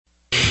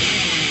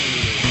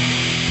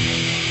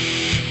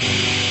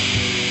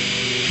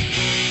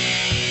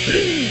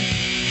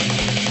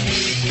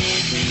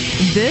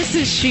This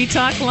is She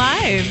Talk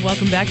Live.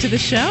 Welcome back to the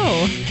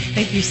show.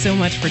 Thank you so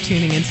much for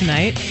tuning in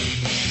tonight.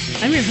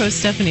 I'm your host,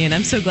 Stephanie, and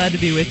I'm so glad to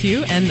be with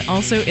you. And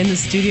also in the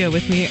studio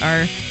with me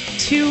are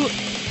two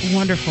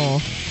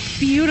wonderful,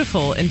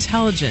 beautiful,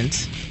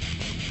 intelligent,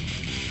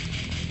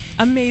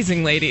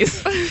 amazing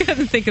ladies. I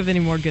couldn't think of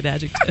any more good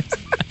adjectives.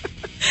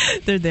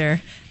 They're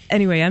there.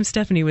 Anyway, I'm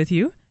Stephanie with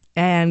you.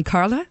 And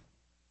Carla.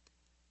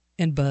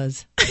 And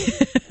Buzz.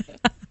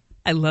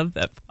 I love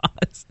that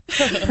pause.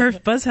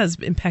 Buzz has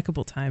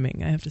impeccable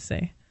timing, I have to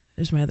say.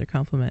 There's my other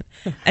compliment.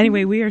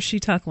 Anyway, we are She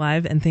Talk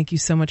Live, and thank you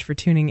so much for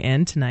tuning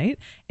in tonight.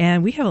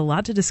 And we have a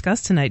lot to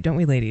discuss tonight, don't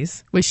we,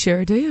 ladies? We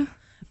sure do.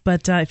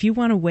 But if you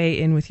want to weigh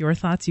in with your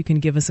thoughts, you can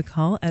give us a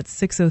call at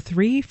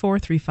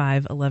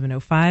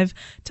 603-435-1105.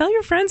 Tell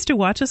your friends to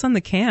watch us on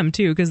the cam,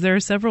 too, because there are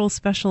several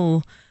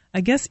special, I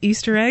guess,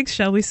 Easter eggs,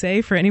 shall we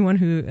say, for anyone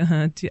who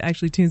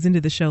actually tunes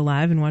into the show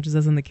live and watches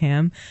us on the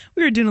cam.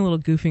 We were doing a little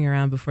goofing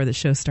around before the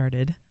show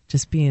started,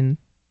 just being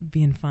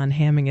fun,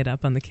 hamming it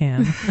up on the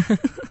cam,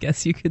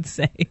 guess you could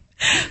say.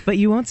 But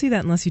you won't see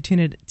that unless you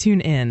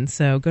tune in.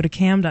 So go to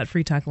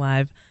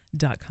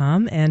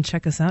cam.freetalklive.com and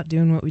check us out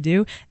doing what we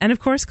do. And, of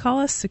course, call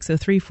us.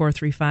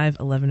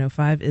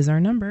 603-435-1105 is our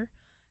number.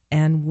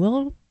 And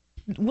we'll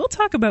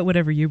talk about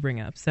whatever you bring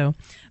up. So,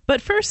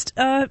 but first,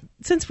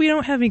 since we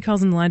don't have any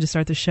calls on the line to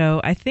start the show,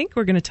 I think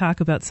we're going to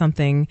talk about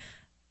something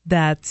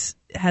that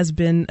has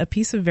been a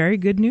piece of very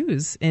good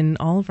news in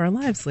all of our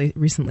lives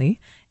recently,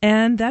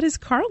 and that is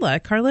Carla.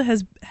 Carla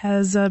has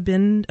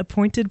been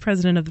appointed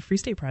president of the Free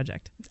State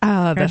Project.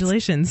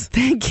 Congratulations!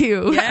 Thank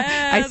you.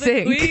 Yeah, I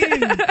think.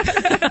 Queen.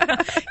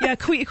 Yeah,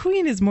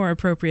 Queen is more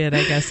appropriate,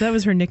 I guess. That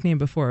was her nickname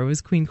before. It was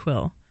Queen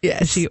Quill.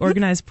 Yes. And she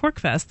organized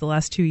PorcFest the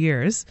last 2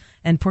 years,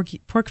 and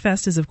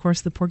PorcFest is, of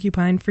course, the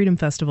Porcupine Freedom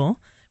Festival,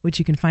 which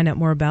you can find out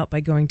more about by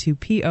going to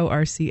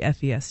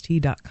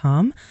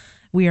porcfest.com.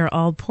 We are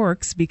all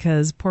porks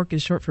because pork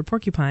is short for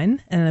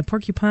porcupine, and a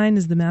porcupine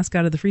is the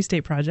mascot of the Free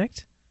State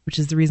Project, which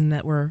is the reason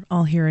that we're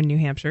all here in New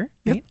Hampshire,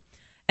 right? Yep.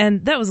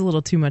 And that was a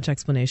little too much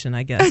explanation,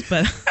 I guess.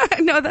 But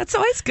no, that's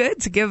always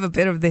good to give a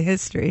bit of the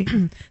history.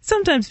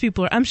 Sometimes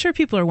I'm sure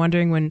people are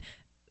wondering when,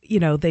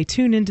 they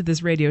tune into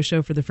this radio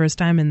show for the first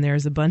time and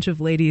there's a bunch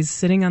of ladies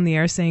sitting on the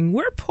air saying,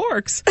 "We're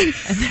porks." And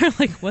they're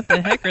like, what the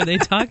heck are they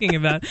talking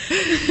about?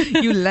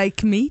 You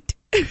like meat?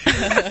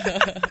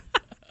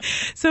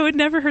 So it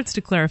never hurts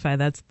to clarify.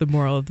 That's the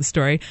moral of the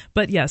story.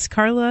 But yes,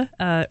 Carla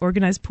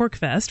organized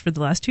PorcFest for the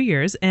last 2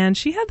 years, and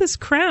she had this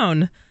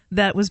crown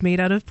that was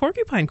made out of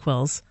porcupine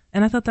quills.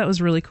 And I thought that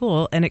was really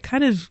cool, and it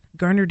kind of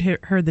garnered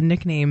her the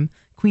nickname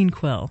Queen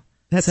Quill.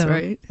 That's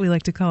right. We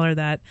like to call her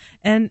that.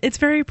 And it's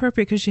very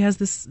appropriate because she has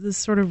this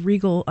sort of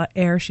regal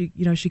air. She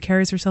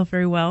carries herself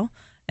very well.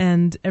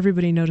 And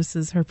everybody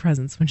notices her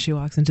presence when she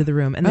walks into the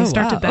room, and they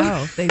start to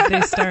bow. They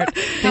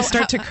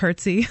start to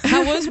curtsy.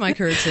 How was my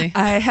curtsy?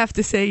 I have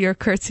to say your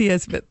curtsy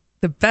has been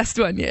the best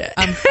one yet.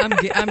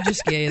 I'm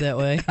just gay that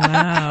way.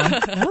 Wow,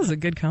 that was a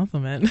good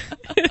compliment.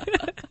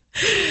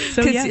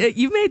 So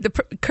you made the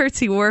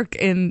curtsy work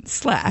in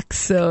slacks,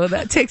 so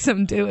that takes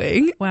some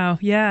doing. Wow,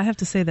 yeah, I have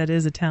to say that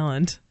is a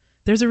talent.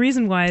 There's a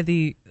reason why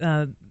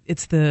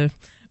it's the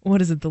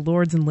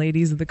lords and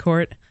ladies of the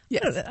court.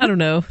 Yes. I don't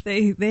know.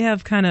 They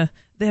have kind of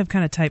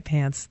tight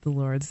pants, the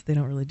lords. They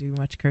don't really do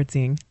much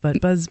curtsying.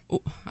 But Buzz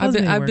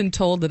I've been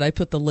told that I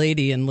put the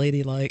lady in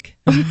ladylike.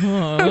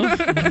 Oh.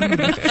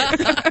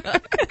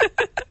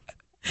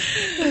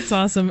 That's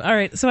awesome. All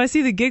right, so I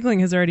see the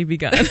giggling has already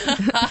begun.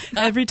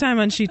 Every time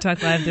on She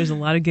Talk Live, there's a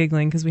lot of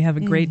giggling because we have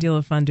a great deal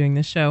of fun doing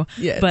this show.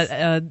 Yes.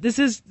 But this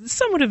is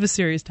somewhat of a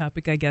serious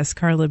topic, I guess,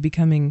 Carla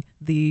becoming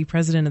the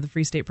president of the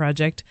Free State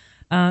Project,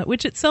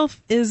 which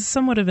itself is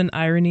somewhat of an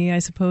irony, I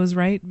suppose,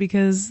 right?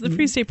 Because the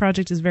Free State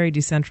Project is very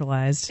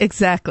decentralized.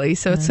 Exactly.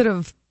 So it's sort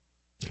of,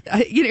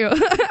 I'm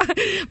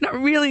not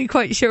really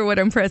quite sure what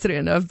I'm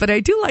president of, but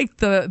I do like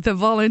the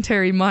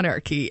voluntary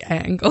monarchy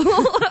angle.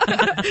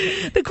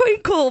 The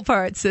Queen Cool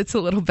part sits a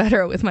little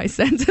better with my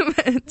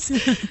sentiments.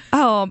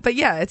 But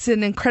yeah, it's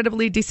an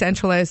incredibly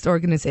decentralized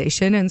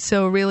organization. And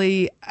so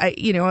really,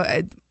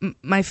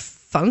 my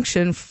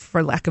function,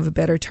 for lack of a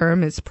better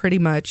term, is pretty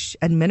much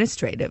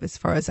administrative as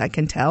far as I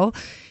can tell.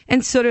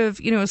 And sort of,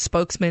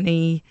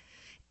 spokesman-y,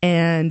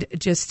 and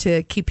just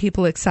to keep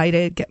people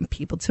excited, get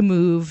people to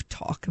move,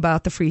 talk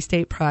about the Free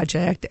State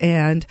Project,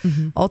 and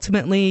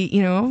ultimately,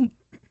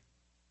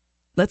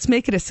 let's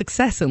make it a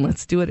success and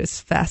let's do it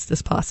as fast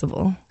as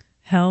possible.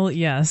 Hell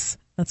yes.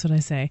 That's what I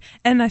say.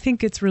 And I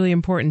think it's really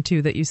important,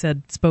 too, that you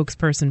said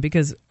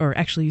spokesperson or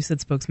actually you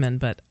said spokesman,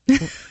 but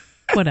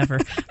whatever.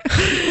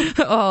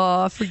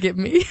 Oh, forgive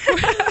me.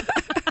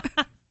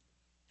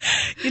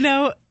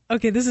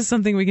 Okay, this is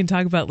something we can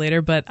talk about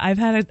later, but I've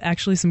had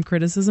actually some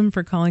criticism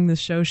for calling this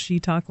show She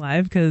Talk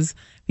Live because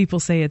people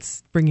say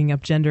it's bringing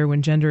up gender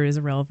when gender is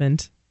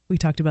irrelevant. We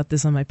talked about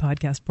this on my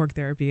podcast, Pork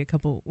Therapy, a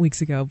couple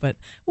weeks ago, but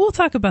we'll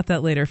talk about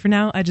that later. For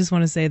now, I just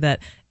want to say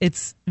that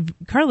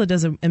Carla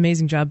does an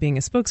amazing job being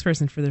a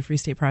spokesperson for the Free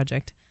State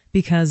Project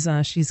because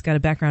she's got a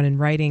background in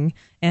writing.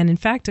 And in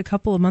fact, a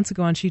couple of months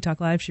ago on She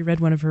Talk Live, she read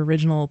one of her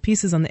original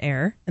pieces on the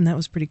air, and that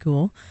was pretty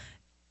cool.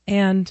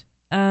 And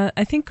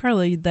I think,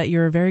 Carla, that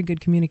you're a very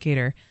good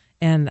communicator.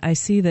 And I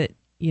see that,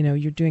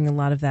 you're doing a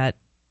lot of that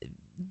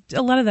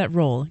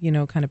role,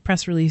 kind of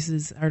press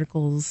releases,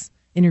 articles,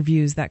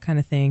 interviews, that kind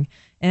of thing.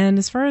 And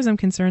as far as I'm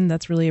concerned,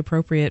 that's really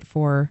appropriate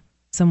for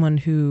someone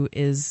who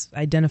is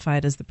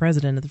identified as the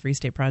president of the Free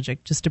State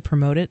Project, just to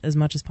promote it as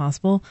much as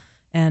possible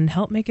and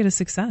help make it a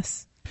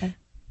success.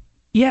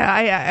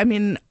 Yeah, I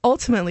mean,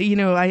 ultimately,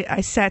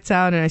 I sat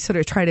down and I sort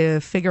of try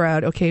to figure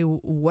out, okay,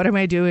 what am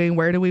I doing?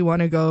 Where do we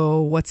want to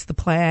go? What's the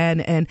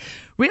plan? And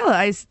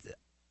realized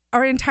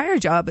our entire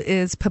job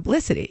is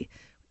publicity.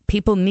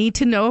 People need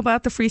to know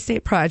about the Free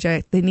State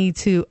Project. They need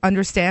to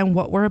understand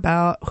what we're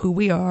about, who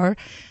we are.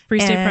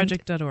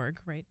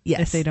 FreeStateProject.org, right?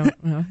 Yes. If they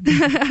don't know.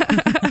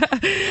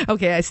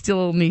 Okay, I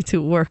still need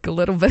to work a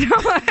little bit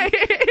on my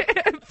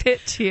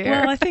pitch here.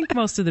 Well, I think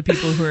most of the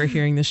people who are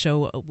hearing the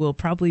show will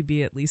probably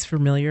be at least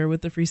familiar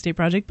with the Free State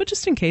Project, but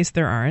just in case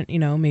there aren't,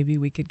 maybe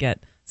we could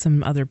get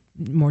some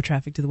more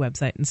traffic to the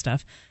website and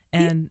stuff.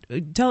 And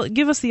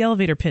give us the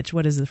elevator pitch.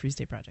 What is the Free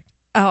State Project?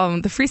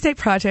 The Free State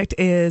Project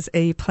is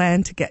a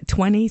plan to get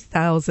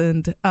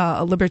 20,000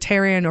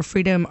 libertarian or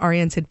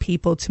freedom-oriented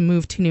people to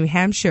move to New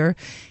Hampshire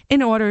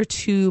in order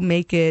to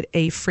make it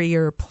a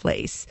freer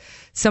place.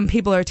 Some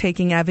people are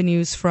taking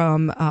avenues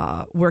from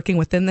working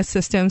within the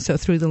system, so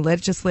through the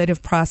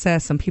legislative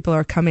process. Some people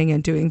are coming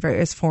and doing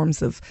various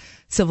forms of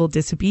civil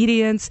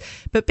disobedience.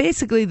 But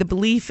basically, the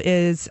belief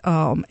is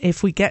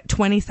if we get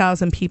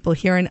 20,000 people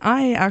here, and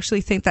I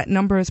actually think that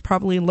number is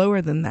probably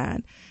lower than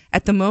that.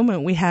 At the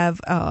moment, we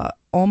have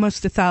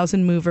almost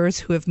 1,000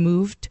 movers who have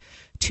moved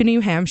to New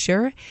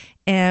Hampshire,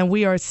 and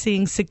we are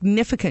seeing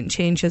significant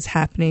changes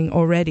happening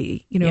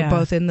already,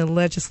 both in the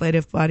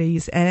legislative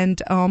bodies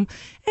and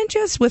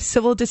just with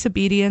civil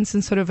disobedience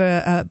and sort of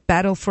a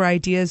battle for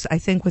ideas, I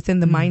think,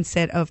 within the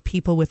mindset of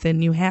people within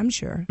New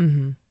Hampshire.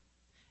 Mm-hmm.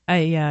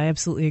 I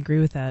absolutely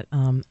agree with that.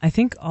 I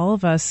think all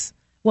of us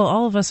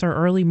are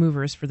early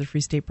movers for the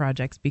Free State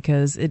Project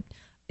because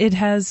it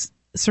has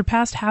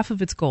surpassed half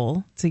of its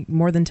goal. So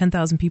more than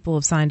 10,000 people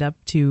have signed up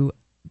to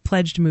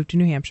pledge to move to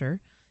New Hampshire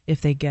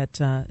if they get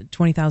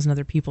 20,000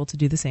 other people to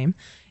do the same.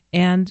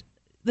 And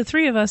the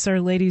three of us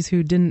are ladies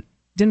who didn't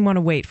want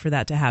to wait for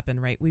that to happen,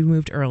 right? We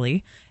moved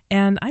early.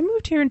 And I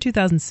moved here in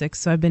 2006,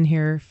 so I've been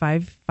here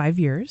five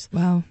years.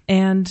 Wow.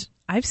 And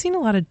I've seen a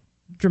lot of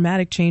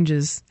dramatic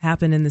changes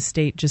happen in the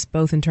state, just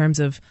both in terms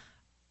of,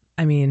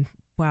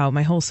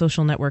 my whole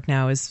social network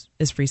now is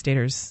Free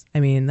Staters.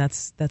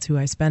 That's who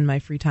I spend my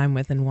free time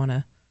with and want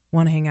to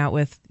hang out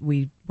with.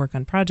 We work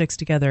on projects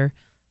together.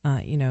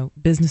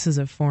 Businesses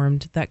have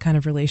formed that kind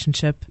of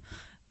relationship.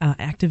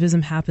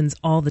 Activism happens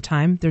all the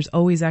time. There's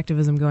always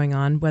activism going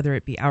on, whether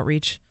it be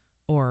outreach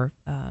or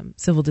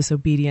civil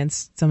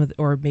disobedience,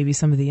 or maybe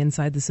some of the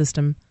inside the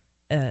system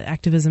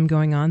activism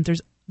going on.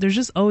 There's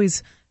just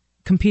always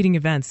competing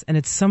events, and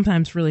it's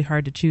sometimes really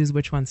hard to choose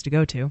which ones to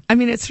go to.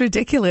 It's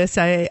ridiculous.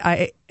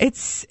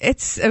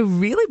 It's a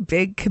really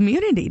big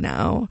community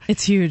now.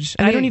 It's huge.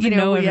 I don't even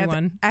know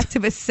everyone.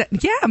 Activists.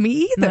 Yeah,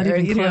 me either. Not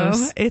even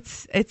close.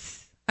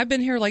 It's. I've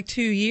been here like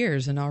 2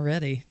 years, and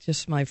already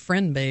just my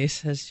friend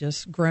base has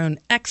just grown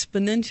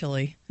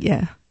exponentially.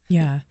 Yeah.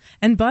 Yeah.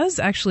 And Buzz,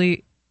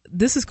 actually,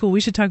 this is cool.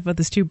 We should talk about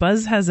this too.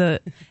 Buzz has an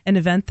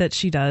event that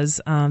she does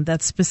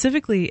that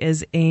specifically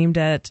is aimed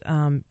at,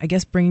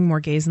 bringing more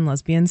gays and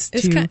lesbians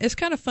to It's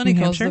kind of funny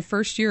because the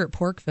first year at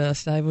Pork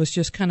Fest, I was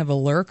just kind of a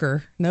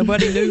lurker.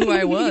 Nobody knew who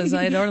I was.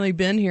 I had only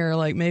been here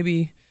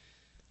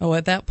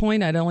at that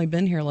point, I'd only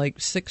been here like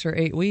 6 or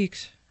 8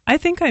 weeks. I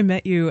think I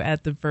met you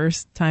at the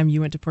first time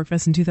you went to Pork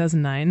Fest in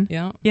 2009.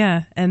 Yeah.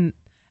 Yeah. And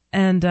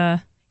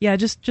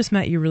just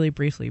met you really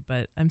briefly,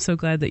 but I'm so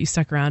glad that you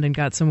stuck around and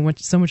got so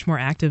much more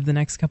active the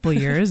next couple of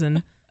years,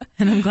 and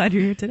I'm glad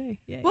you're here today.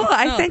 Yay. Well,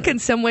 I think in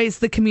some ways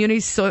the community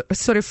sort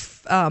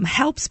of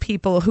helps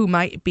people who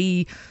might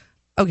be,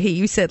 okay,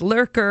 you said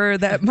lurker,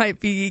 that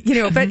might be,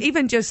 but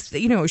even just,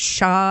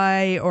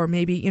 shy or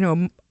maybe,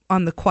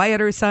 on the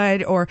quieter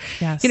side, or,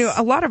 yes.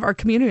 A lot of our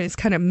community is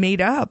kind of made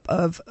up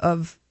of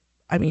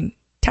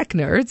tech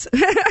nerds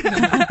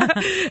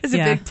is a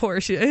big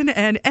portion.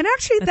 And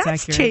actually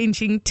that's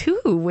changing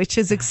too, which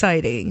is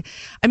exciting.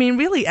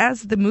 Really,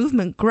 as the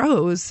movement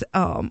grows,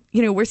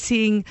 we're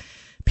seeing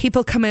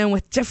people come in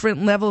with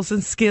different levels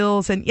and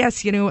skills. And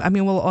yes,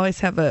 we'll always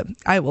have a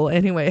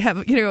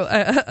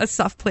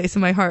soft place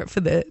in my heart for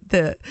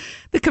the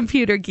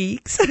computer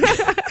geeks.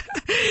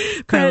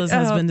 Carla's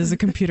husband is a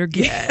computer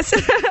geek. Yes.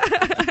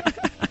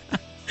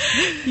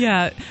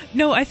 Yeah.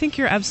 No, I think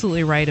you're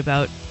absolutely right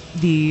about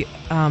the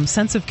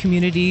sense of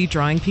community,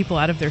 drawing people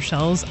out of their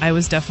shells. I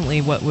was definitely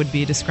what would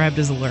be described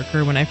as a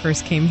lurker when I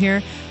first came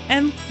here.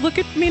 And look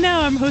at me now.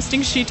 I'm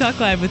hosting She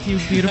Talk Live with you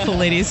beautiful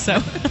ladies. So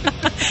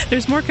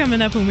there's more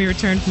coming up when we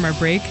return from our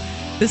break.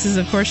 This is,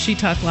 of course, She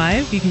Talk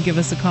Live. You can give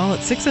us a call at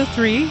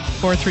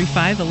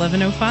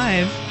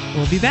 603-435-1105.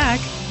 We'll be back.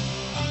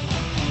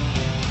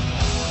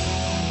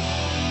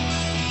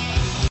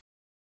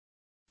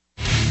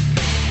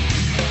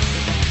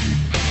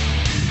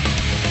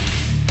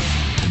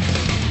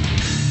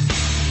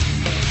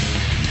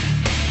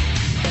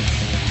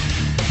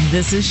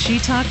 This is She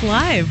Talk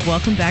Live.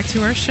 Welcome back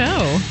to our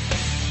show.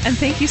 And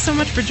thank you so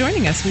much for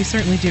joining us. We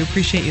certainly do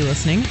appreciate you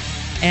listening.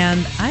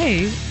 And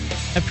I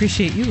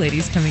appreciate you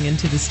ladies coming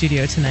into the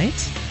studio tonight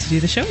to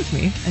do the show with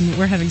me. And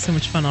we're having so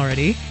much fun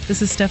already.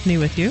 This is Stephanie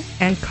with you.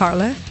 And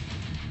Carla.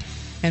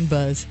 And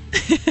Buzz.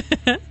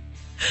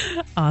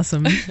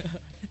 Awesome.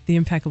 The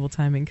impeccable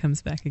timing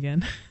comes back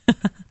again.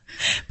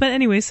 But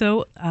anyway,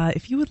 so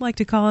if you would like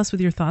to call us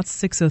with your thoughts,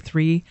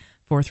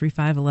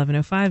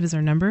 603-435-1105 is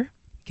our number.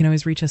 You can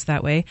always reach us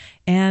that way.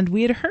 And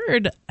we had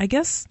heard, I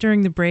guess,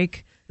 during the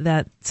break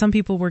that some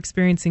people were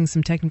experiencing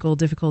some technical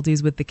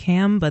difficulties with the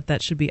cam, but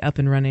that should be up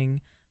and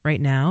running right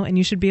now. And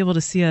you should be able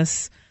to see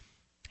us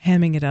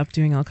hamming it up,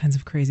 doing all kinds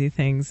of crazy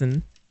things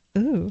and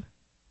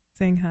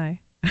saying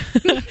hi.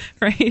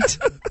 Right?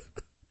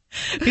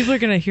 People are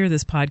going to hear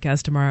this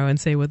podcast tomorrow and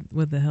say, what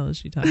the hell is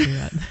she talking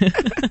about?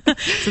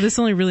 So this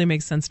only really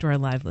makes sense to our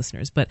live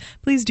listeners. But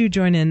please do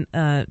join in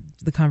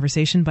the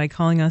conversation by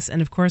calling us.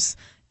 And, of course,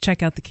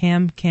 check out the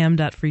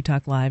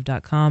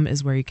cam.freetalklive.com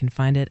is where you can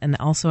find it. And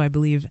also, I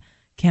believe,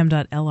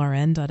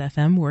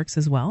 cam.lrn.fm works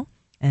as well.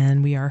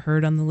 And we are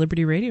heard on the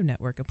Liberty Radio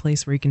Network, a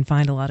place where you can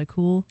find a lot of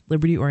cool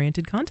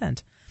Liberty-oriented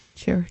content.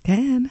 Sure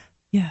can.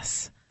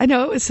 Yes. I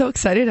know, I was so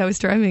excited. I was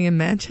driving in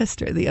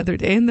Manchester the other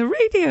day and the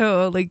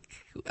radio,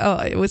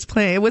 it was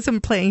playing. It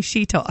wasn't playing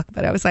She Talk,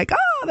 but I was like,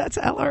 oh, that's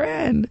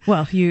LRN.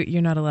 Well,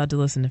 you're not allowed to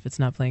listen if it's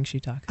not playing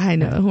She Talk. I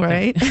know,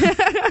 right?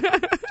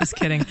 Just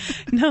kidding.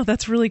 No,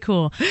 that's really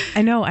cool.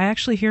 I know. I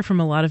actually hear from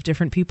a lot of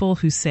different people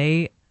who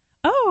say,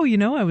 oh,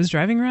 I was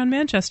driving around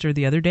Manchester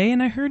the other day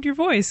and I heard your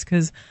voice,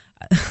 because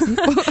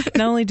not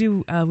only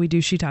do we do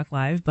She Talk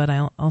Live, but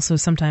I also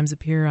sometimes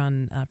appear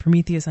on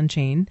Prometheus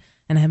Unchained,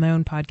 and I have my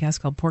own podcast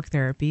called Pork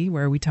Therapy,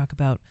 where we talk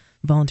about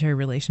voluntary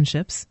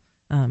relationships.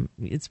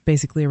 It's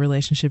basically a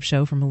relationship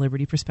show from a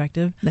Liberty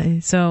perspective.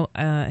 Nice. So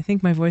I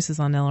think my voice is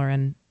on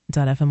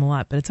LRN.FM a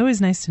lot, but it's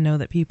always nice to know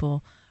that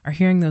people are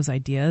hearing those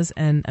ideas,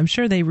 and I'm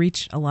sure they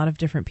reach a lot of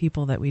different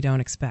people that we don't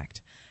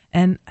expect.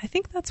 And I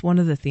think that's one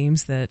of the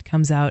themes that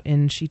comes out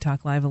in She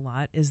Talk Live a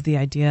lot, is the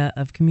idea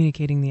of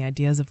communicating the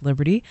ideas of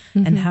liberty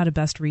and how to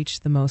best reach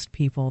the most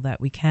people that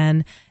we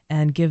can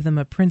and give them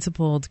a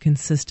principled,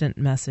 consistent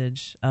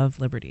message of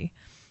liberty.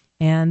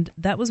 And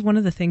that was one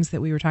of the things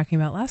that we were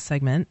talking about last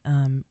segment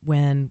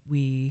when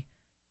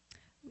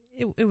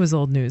it was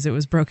old news. It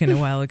was broken a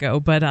while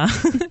ago, but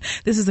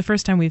this is the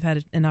first time we've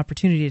had an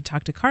opportunity to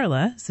talk to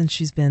Carla since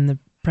she's been the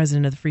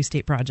president of the Free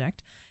State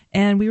Project.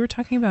 And we were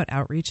talking about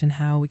outreach and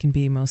how we can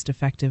be most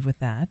effective with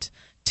that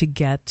to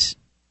get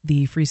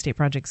the Free State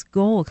Project's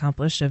goal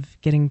accomplished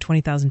of getting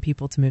 20,000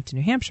 people to move to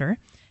New Hampshire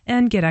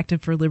and get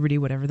active for liberty,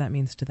 whatever that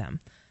means to them.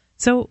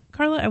 So,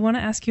 Carla, I want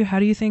to ask you, how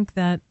do you think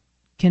that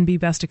can be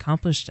best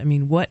accomplished? I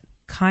mean, what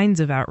kinds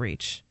of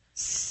outreach?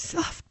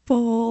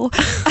 Softball.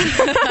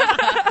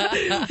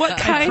 What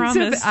kinds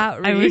of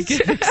outreach? I would give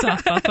you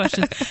softball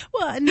questions.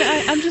 Well, no,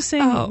 I'm just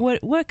saying,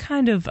 what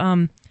kind of...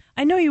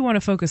 I know you want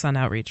to focus on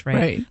outreach, right?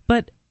 Right.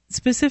 But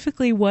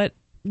specifically, what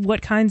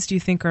kinds do you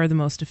think are the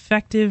most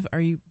effective?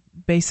 Are you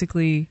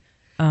basically...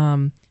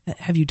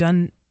 have you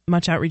done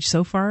much outreach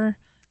so far?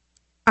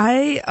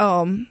 I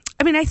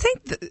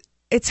think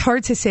it's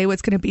hard to say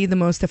what's going to be the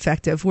most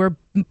effective. We're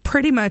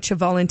pretty much a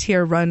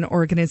volunteer-run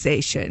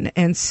organization.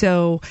 And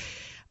so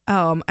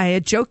I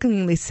had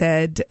jokingly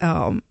said,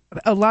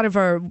 a lot of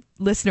our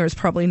listeners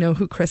probably know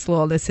who Chris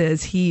Lawless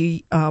is.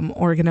 He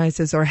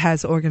organizes or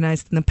has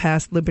organized in the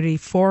past Liberty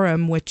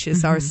Forum, which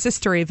is our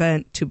sister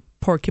event to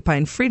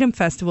Porcupine Freedom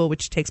Festival,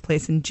 which takes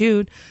place in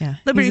June. Yeah,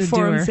 Liberty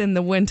Forum's in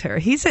the winter.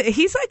 He's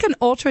like an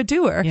ultra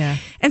doer. Yeah.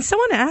 And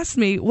someone asked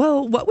me,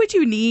 well, what would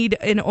you need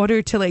in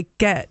order to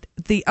get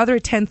the other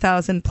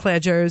 10,000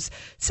 pledgers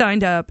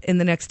signed up in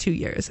the next 2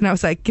 years? And I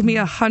was like, give me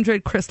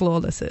 100 Chris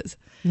Lawlesses.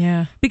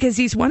 Yeah. Because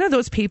he's one of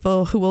those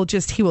people who will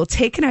he will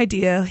take an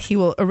idea, he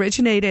will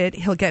originate it,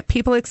 he'll get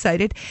people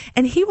excited,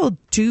 and he will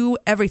do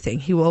everything.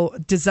 He will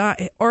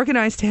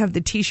organize to have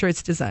the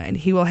t-shirts designed.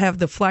 He will have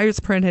the flyers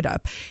printed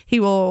up. He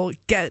will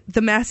get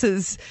the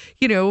masses,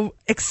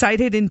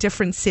 excited in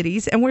different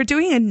cities. And we're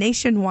doing a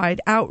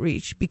nationwide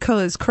outreach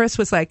because Chris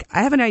was like,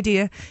 I have an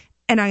idea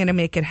and I'm going to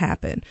make it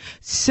happen.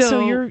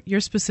 So you're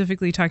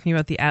specifically talking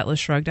about the Atlas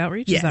Shrugged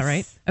outreach, yes. Is that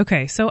right?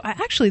 Okay, so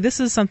actually this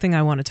is something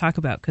I want to talk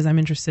about because I'm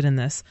interested in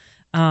this.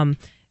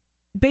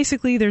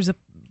 Basically, there's a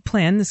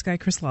plan. This guy,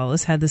 Chris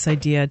Lawless, had this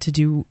idea to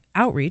do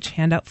outreach,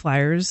 hand out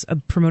flyers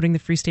promoting the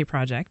Free State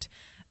Project,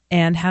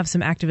 and have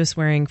some activists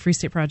wearing Free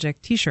State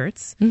Project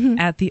t-shirts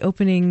at the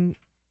opening,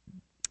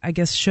 I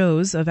guess,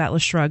 shows of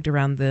Atlas Shrugged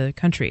around the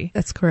country.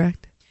 That's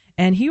correct.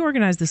 And he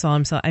organized this all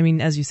himself. I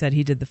mean, as you said,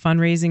 he did the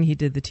fundraising, he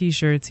did the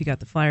t-shirts, he got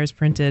the flyers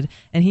printed,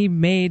 and he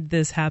made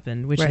this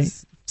happen, which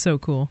is so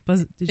cool.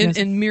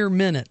 In mere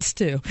minutes,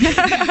 too.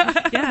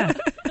 Yeah,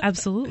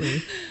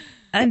 absolutely.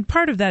 And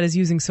part of that is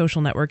using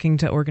social networking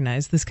to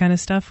organize this kind of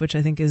stuff, which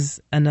I think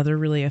is another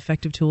really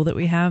effective tool that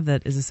we have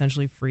that is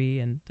essentially free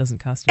and doesn't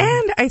cost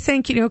anything. And I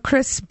think,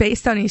 Chris,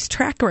 based on his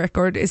track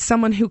record, is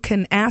someone who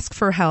can ask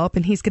for help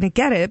and he's going to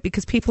get it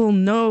because people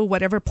know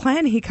whatever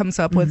plan he comes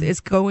up with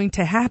is going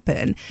to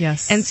happen.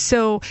 Yes. And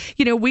so,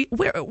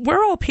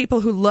 we're all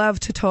people who love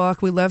to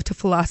talk. We love to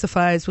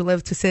philosophize. We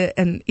love to sit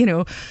and,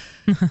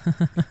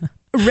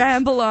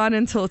 ramble on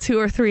until 2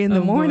 or 3 in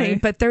the morning.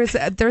 Boy. But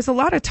there's a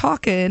lot of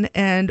talking,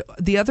 and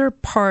the other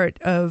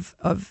part of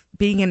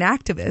being an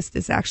activist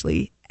is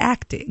actually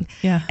acting.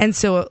 Yeah. And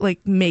so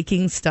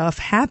making stuff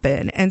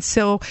happen. And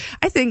so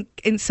I think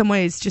in some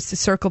ways, just to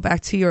circle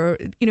back to your,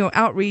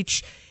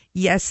 outreach,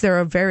 yes, there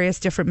are various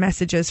different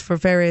messages for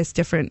various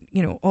different,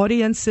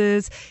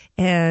 audiences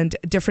and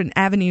different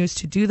avenues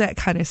to do that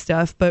kind of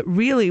stuff. But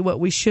really what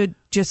we should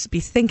just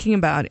be thinking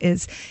about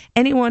is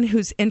anyone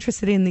who's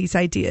interested in these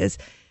ideas,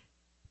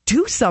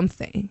 do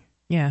something.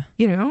 Yeah.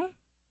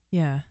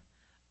 Yeah.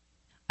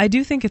 I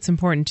do think it's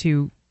important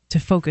to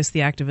focus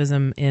the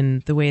activism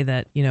in the way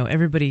that,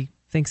 everybody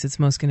thinks it's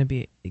going to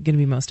be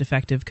most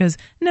effective, because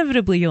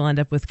inevitably you'll end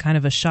up with kind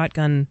of a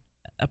shotgun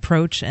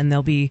approach, and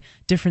there'll be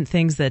different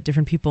things that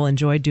different people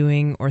enjoy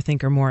doing or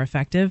think are more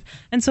effective.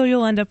 And so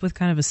you'll end up with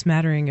kind of a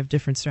smattering of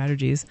different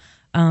strategies.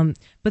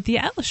 But the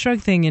Atlas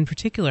Shrugged thing in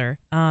particular,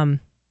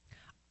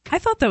 I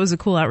thought that was a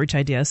cool outreach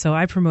idea. So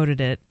I promoted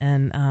it,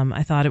 and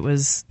I thought it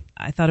was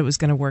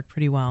going to work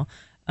pretty well.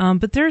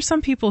 But there are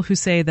some people who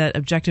say that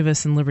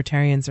objectivists and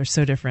libertarians are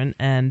so different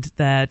and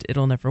that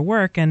it'll never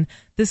work. And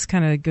this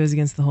kind of goes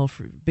against the whole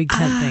Big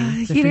Tent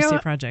thing, the Free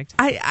State Project.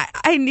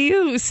 I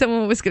knew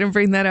someone was going to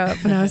bring that up,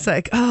 and I was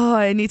like,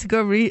 I need to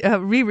go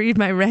reread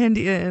my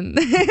Randian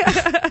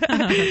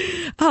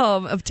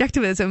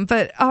objectivism.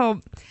 But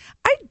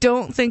I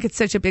don't think it's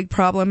such a big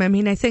problem. I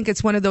mean, I think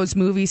it's one of those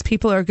movies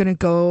people are going to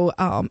go,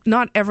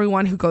 not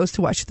everyone who goes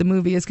to watch the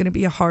movie is going to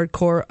be a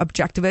hardcore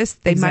objectivist.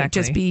 They might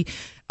just be,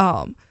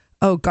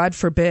 God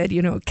forbid,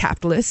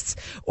 capitalists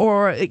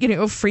or,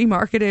 free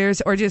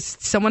marketers or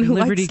just someone who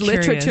likes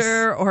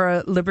literature or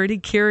a liberty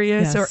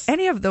curious or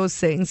any of those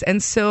things.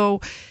 And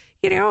so,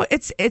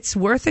 it's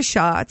worth a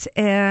shot.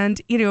 And,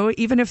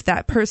 even if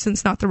that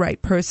person's not the right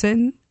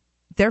person,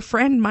 their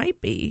friend might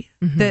be.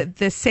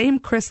 The same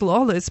Chris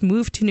Lawless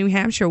moved to New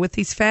Hampshire with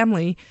his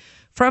family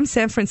from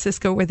San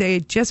Francisco, where they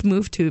had just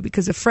moved to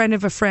because a friend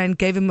of a friend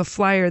gave him a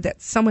flyer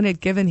that someone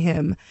had given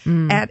him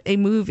at a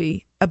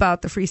movie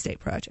about the Free State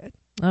Project.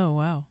 Oh,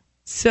 wow.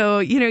 So,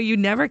 you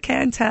never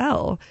can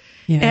tell.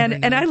 Yeah,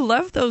 and I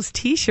love those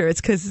T-shirts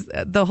because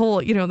the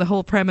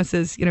whole premise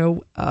is,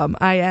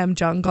 I am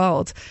John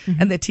Galt.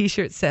 And the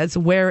T-shirt says,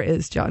 where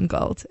is John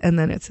Galt? And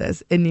then it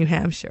says, in New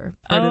Hampshire,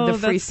 part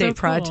of the Free State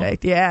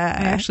Project. Yeah.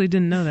 I actually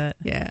didn't know that.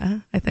 Yeah.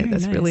 I think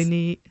that's really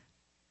neat.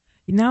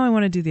 Now I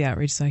want to do the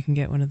outreach so I can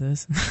get one of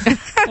those.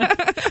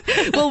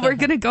 Well, we're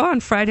going to go on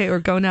Friday. We're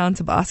going down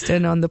to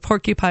Boston on the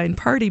Porcupine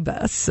Party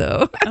bus.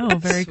 So. Oh,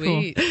 very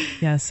cool.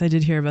 Yes, I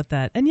did hear about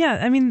that. And yeah,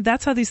 I mean,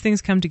 that's how these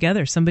things come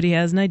together. Somebody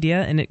has an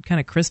idea and it kind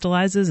of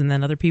crystallizes, and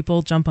then other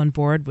people jump on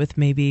board with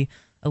maybe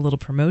a little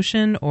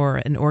promotion or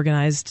an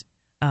organized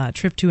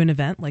trip to an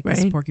event like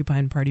this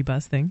Porcupine Party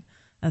bus thing.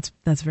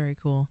 That's very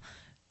cool.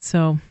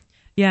 So,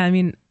 yeah, I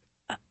mean,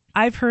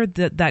 I've heard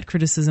that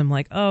criticism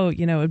like,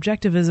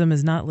 objectivism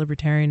is not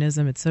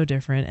libertarianism. It's so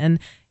different. And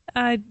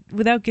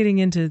without getting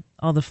into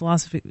all the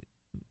philosophy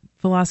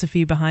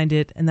behind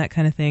it and that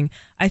kind of thing,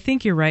 I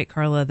think you're right,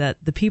 Carla, that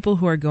the people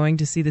who are going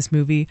to see this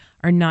movie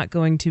are not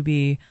going to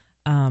be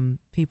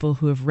people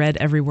who have read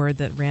every word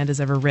that Rand has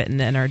ever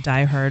written and are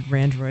diehard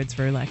Randroids,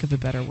 for lack of a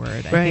better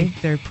word. I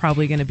think they're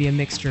probably going to be a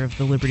mixture of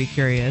the liberty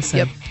curious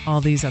and all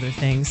these other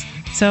things.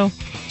 So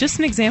just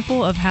an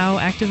example of how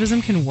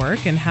activism can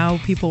work and how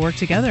people work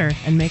together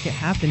and make it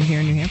happen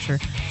here in New Hampshire.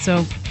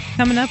 So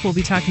coming up, we'll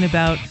be talking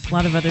about a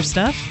lot of other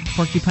stuff,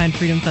 Porcupine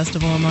Freedom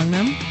Festival among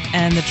them,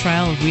 and the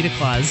trial of Weeda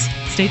Claus.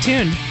 Stay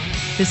tuned.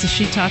 This is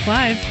She Talk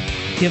Live.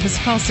 Give us a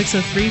call,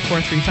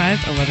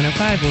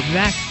 603-435-1105. We'll be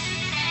back.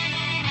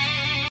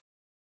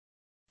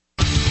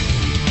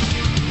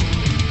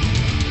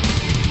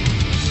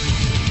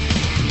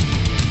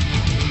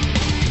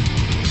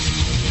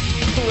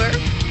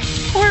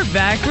 We're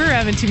back. We're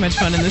having too much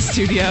fun in the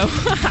studio.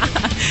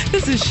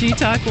 This is She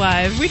Talk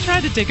Live. We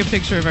tried to take a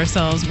picture of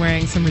ourselves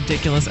wearing some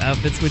ridiculous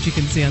outfits, which you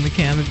can see on the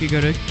cam if you go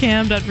to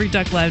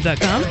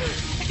cam.freetalklive.com.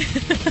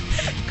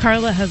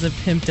 Carla has a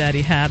Pimp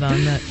Daddy hat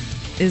on that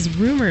is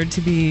rumored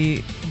to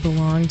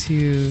belong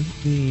to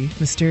the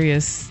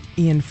mysterious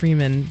Ian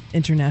Freeman,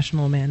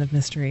 International Man of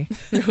Mystery.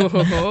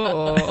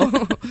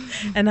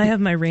 And I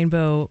have my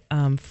rainbow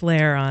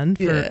flare on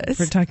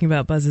for talking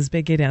about Buzz's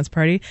Big Gay Dance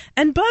Party.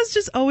 And Buzz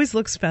just always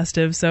looks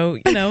festive, so,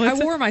 I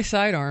wore my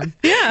sidearm.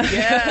 Yeah,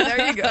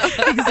 there you go.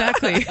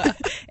 Exactly.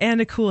 And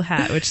a cool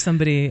hat, which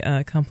somebody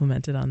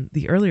complimented on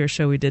the earlier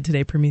show we did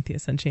today,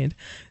 Prometheus Unchained.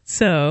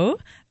 So,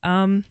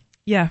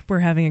 we're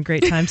having a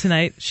great time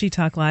tonight. She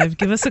Talk Live.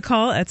 Give us a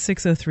call at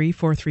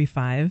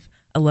 603-435-1105.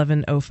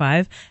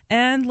 FTL2011-04-10.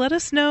 And let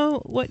us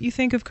know what you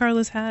think of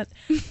Carla's hat,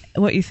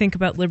 what you think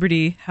about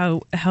Liberty,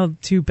 how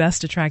to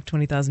best attract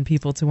 20,000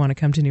 people to want to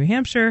come to New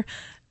Hampshire,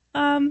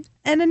 and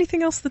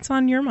anything else that's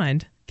on your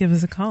mind. Give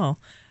us a call.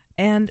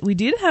 And we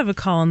did have a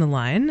call on the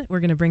line. We're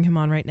going to bring him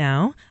on right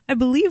now. I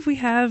believe we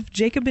have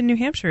Jacob in New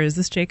Hampshire. Is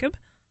this Jacob?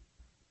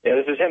 Yeah,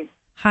 this is him.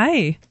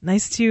 Hi.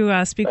 Nice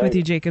to speak with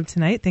you, Jacob,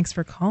 tonight. Thanks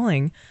for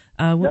calling.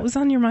 What was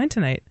on your mind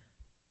tonight?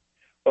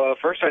 Well,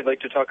 first I'd like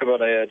to talk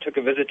about I took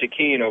a visit to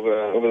Keene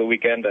over the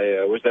weekend.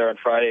 I was there on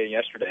Friday and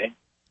yesterday.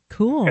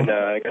 Cool. And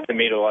I got to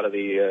meet a lot of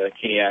the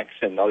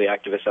Keeniacs and all the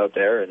activists out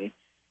there, and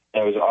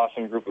it was an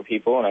awesome group of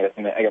people.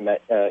 And I got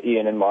met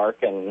Ian and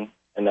Mark and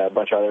a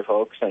bunch of other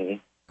folks. And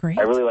great.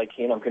 I really like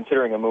Keene. I'm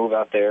considering a move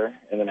out there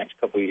in the next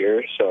couple of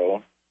years.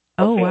 So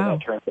oh, wow, wow,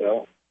 that turns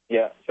out.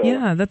 Yeah. So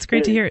yeah, that's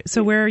great to hear.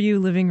 So where are you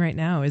living right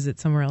now? Is it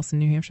somewhere else in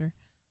New Hampshire?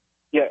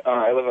 Yeah,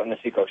 I live out in the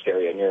Seacoast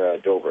area near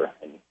Dover,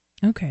 and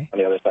okay, on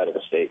the other side of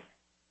the state.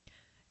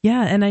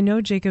 Yeah, and I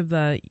know, Jacob,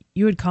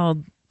 you had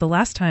called the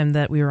last time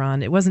that we were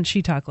on. It wasn't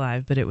She Talk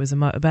Live, but it was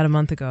about a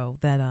month ago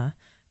that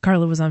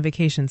Carla was on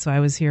vacation, so I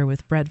was here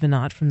with Brett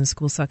Vinot from the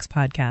School Sucks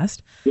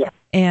podcast. Yeah.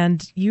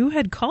 And you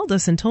had called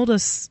us and told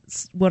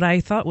us what I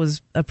thought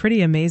was a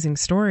pretty amazing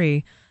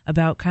story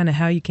about kind of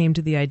how you came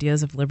to the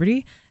ideas of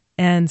Liberty,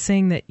 and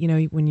saying that, you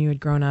know, when you had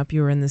grown up,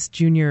 you were in this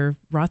junior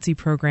ROTC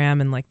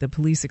program and like the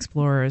Police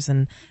Explorers,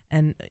 and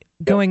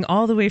going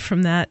all the way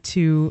from that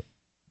to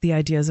the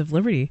ideas of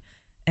Liberty.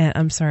 And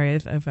I'm sorry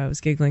if I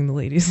was giggling. The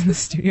ladies in the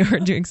studio are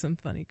doing some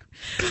funny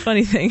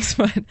things,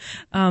 but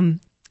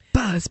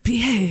Buzz,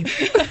 behave.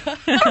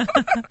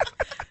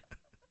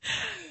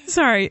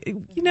 Sorry,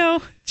 you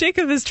know,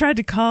 Jacob has tried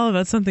to call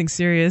about something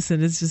serious,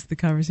 and it's just the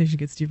conversation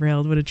gets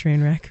derailed. What a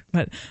train wreck!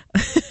 But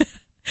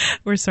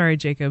we're sorry,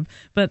 Jacob.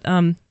 But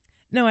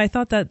no, I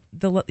thought that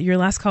your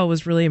last call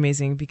was really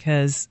amazing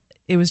because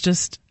it was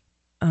just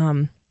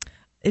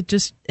it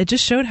just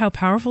showed how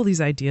powerful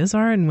these ideas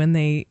are, and when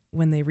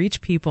they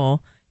reach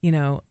people, you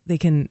know, they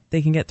can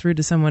get through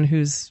to someone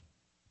who's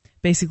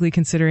basically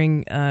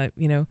considering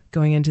you know,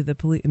 going into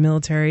the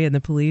military and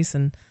the police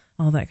and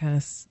all that kind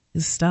of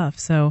stuff.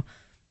 So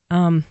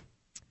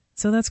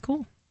that's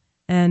cool.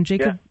 And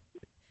Jacob,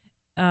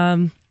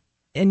 and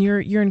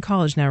you're in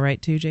college now,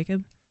 right? Too,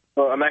 Jacob?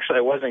 Well, I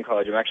was in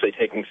college. I'm actually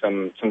taking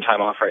some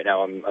time off right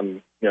now.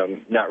 I'm you know,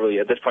 not really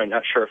at this point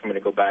not sure if I'm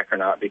going to go back or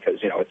not, because,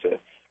 you know, it's a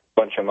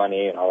bunch of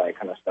money and all that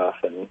kind of stuff,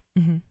 and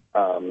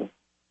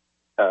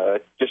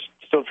just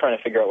still trying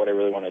to figure out what I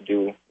really want to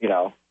do, you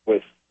know,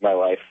 with my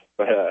life.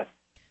 But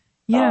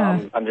yeah,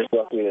 I'm just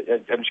kind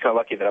of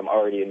lucky that I'm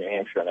already in New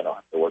Hampshire and I don't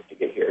have to work to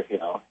get here. You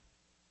know,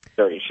 it's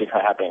already kind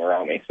of happening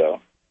around me.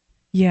 So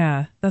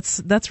yeah,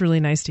 that's really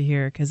nice to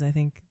hear, because I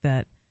think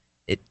that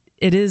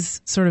it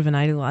is sort of an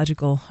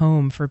ideological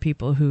home for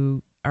people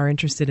who are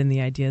interested in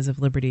the ideas of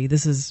Liberty.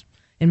 This is,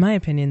 in my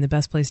opinion, the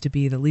best place to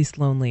be, the least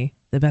lonely,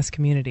 the best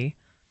community.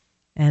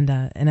 And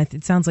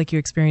it sounds like you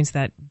experienced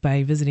that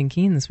by visiting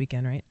Keene this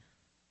weekend, right?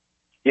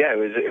 Yeah,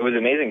 it was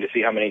amazing to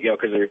see how many, you know,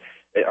 because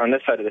on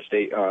this side of the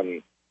state,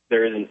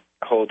 there isn't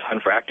a whole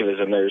ton for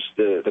activism. There's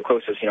the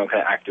closest, you know,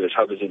 kind of activist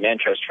hub is in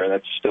Manchester, and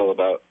that's still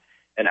about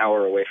an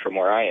hour away from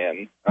where I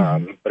am.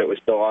 But it was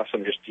still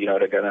awesome just, you know,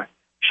 to kind of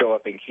show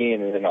up in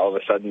Keene, and then all of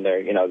a sudden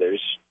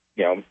there's,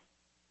 you know,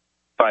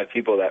 5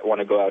 people that want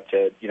to go out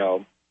to, you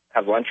know,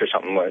 have lunch or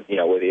something with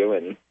you,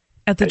 and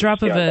at the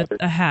drop of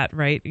a hat,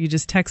 right? You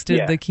just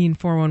texted the Keene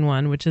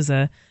 411, which is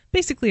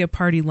basically a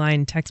party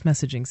line text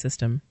messaging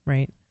system,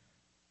 right?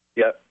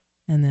 Yep.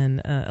 And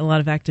then a lot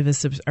of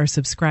activists are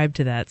subscribed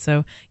to that.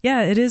 So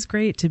yeah, it is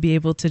great to be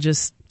able to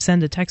just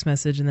send a text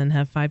message and then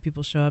have 5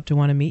 people show up to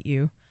want to meet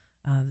you.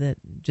 That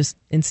just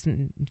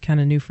instant kind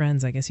of new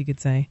friends, I guess you could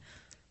say.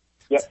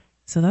 Yep.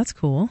 So that's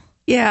cool.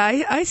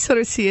 Yeah, I sort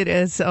of see it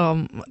as,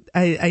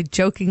 I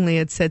jokingly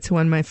had said to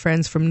one of my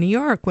friends from New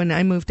York when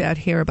I moved out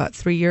here about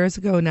 3 years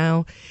ago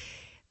now,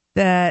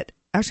 that,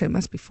 actually it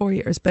must be 4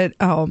 years, but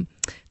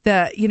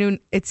that, you know,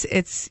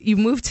 it's you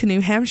move to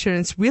New Hampshire and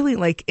it's really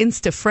like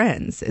Insta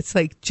Friends. It's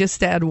like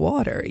just add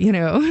water, you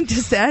know,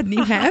 just add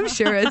New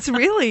Hampshire. It's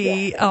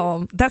really,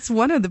 that's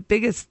one of the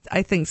biggest,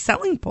 I think,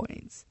 selling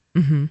points.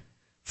 Mm-hmm.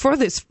 For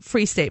this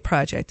Free State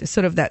Project, is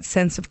sort of that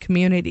sense of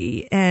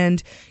community.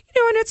 And,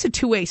 you know, and it's a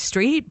two-way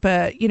street,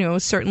 but, you know,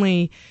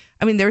 certainly,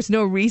 I mean, there's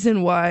no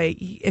reason why,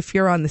 if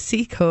you're on the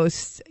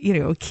seacoast, you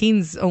know,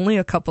 Keene's only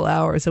a couple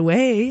hours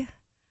away.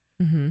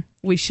 Mm-hmm.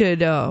 We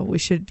should,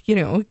 you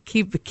know,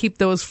 keep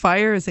those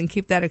fires and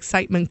keep that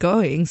excitement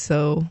going.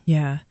 So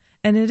yeah,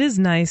 and it is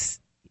nice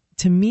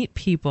to meet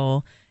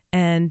people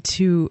and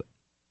to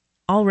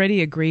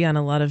already agree on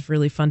a lot of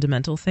really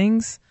fundamental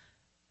things.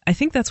 I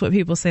think that's what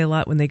people say a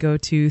lot when they go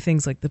to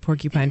things like the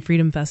Porcupine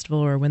Freedom Festival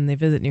or when they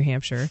visit New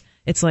Hampshire.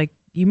 It's like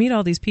you meet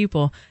all these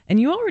people and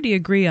you already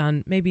agree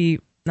on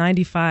maybe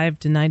 95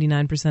 to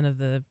 99% of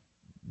the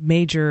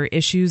major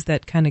issues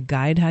that kind of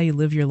guide how you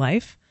live your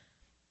life,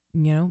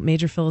 you know,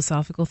 major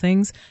philosophical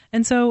things.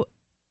 And so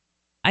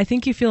I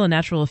think you feel a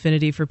natural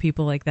affinity for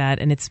people like that,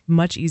 and it's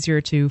much easier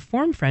to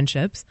form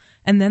friendships,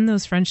 and then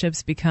those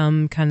friendships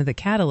become kind of the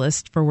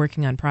catalyst for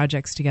working on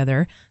projects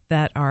together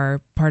that are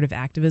part of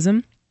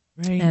activism.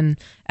 Right. And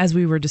as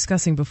we were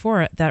discussing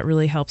before, that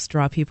really helps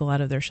draw people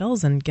out of their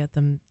shells and get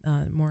them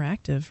more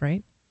active,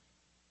 right?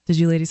 Did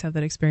you ladies have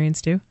that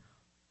experience too?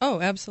 Oh,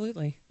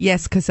 absolutely.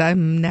 Yes, because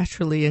I'm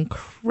naturally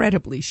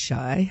incredibly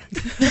shy.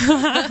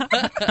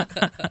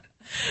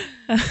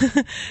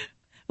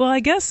 Well, I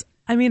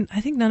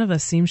think none of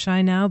us seem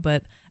shy now,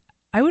 but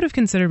I would have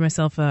considered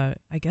myself a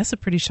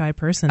pretty shy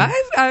person. I'm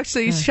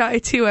actually shy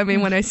too. I mean,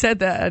 when I said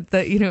that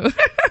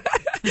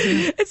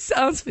it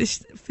sounds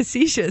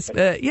facetious,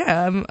 but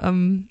yeah,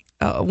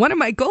 one of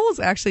my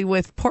goals actually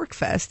with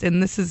PorkFest,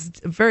 and this is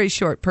a very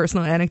short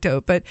personal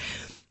anecdote, but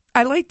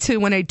I like to,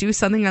 when I do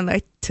something, I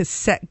like to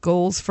set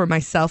goals for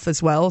myself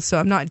as well. So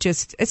I'm not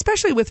just,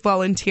 especially with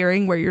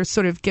volunteering where you're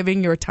sort of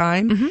giving your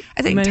time. Mm-hmm.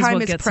 I think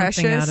time is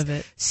precious. Out of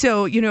it.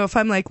 So, if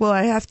I'm like, well,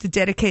 I have to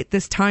dedicate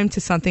this time to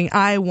something,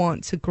 I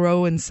want to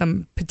grow in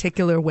some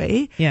particular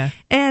way. Yeah.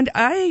 And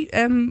I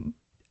am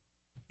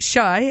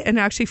shy and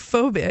actually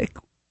phobic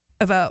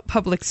about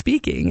public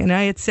speaking. And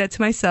I had said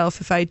to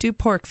myself, if I do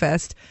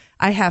PorkFest,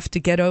 I have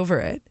to get over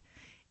it.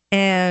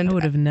 And I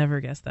would have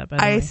never guessed that, by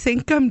the way. I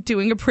think I'm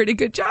doing a pretty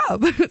good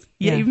job.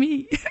 Yay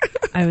me.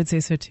 I would say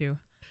so too.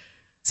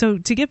 So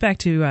to get back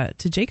to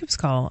Jacob's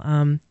call,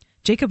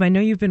 Jacob, I know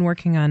you've been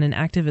working on an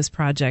activist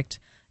project,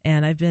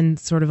 and I've been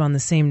sort of on the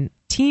same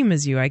team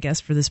as you, I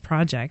guess, for this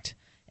project.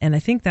 And I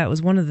think that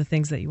was one of the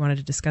things that you wanted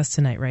to discuss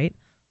tonight, right?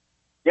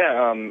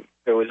 Yeah,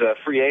 it was a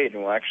free aid,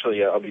 and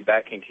I'll be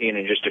back in Keene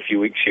in just a few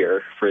weeks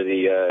here for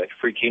the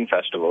Free Keene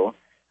Festival.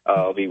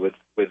 I'll be with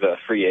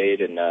free aid,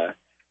 and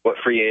what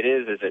free aid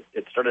is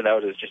it started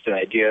out as just an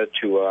idea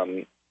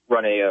to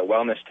run a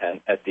wellness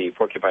tent at the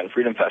Porcupine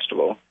Freedom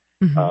Festival,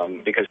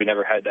 mm-hmm. Because we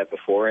never had that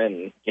before,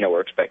 and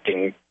we're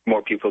expecting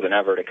more people than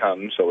ever to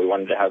come, so we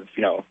wanted to have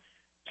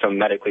some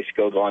medically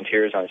skilled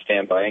volunteers on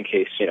standby in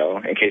case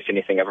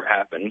anything ever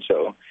happened.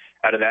 So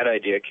out of that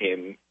idea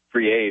came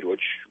free aid,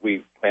 which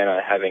we plan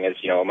on having as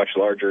a much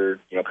larger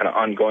kind of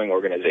ongoing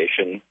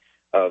organization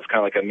of kind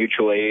of like a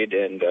mutual aid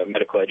and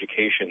medical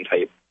education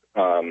type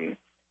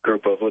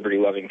group of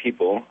liberty-loving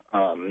people.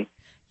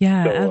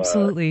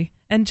 Absolutely.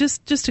 And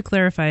just to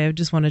clarify, I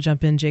just want to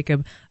jump in,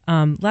 Jacob.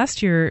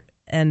 Last year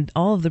and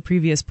all of the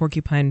previous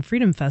Porcupine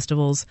Freedom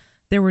Festivals,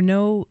 there were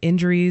no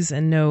injuries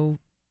and no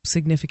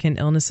significant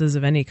illnesses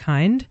of any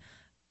kind.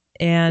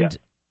 And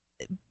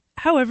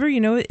however,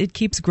 it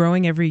keeps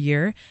growing every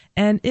year.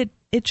 And it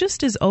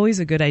just is always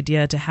a good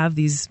idea to have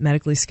these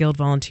medically skilled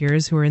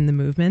volunteers who are in the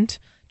movement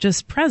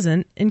just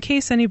present in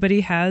case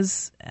anybody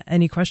has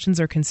any questions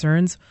or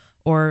concerns.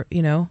 Or,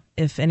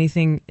 if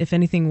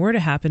anything were to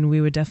happen,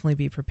 we would definitely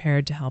be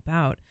prepared to help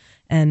out.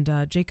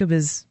 And Jacob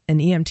is an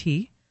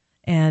EMT,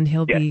 and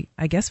he'll be,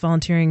 I guess,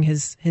 volunteering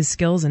his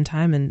skills and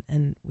time,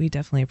 and we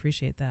definitely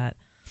appreciate that.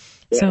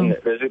 Yeah, so and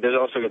there's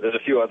a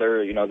few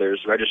other,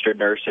 there's registered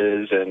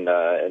nurses, and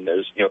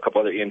there's a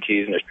couple other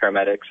EMTs, and there's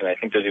paramedics, and I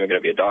think there's even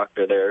going to be a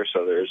doctor there.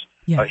 So there's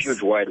a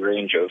huge wide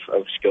range of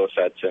skill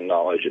sets and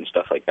knowledge and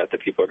stuff like that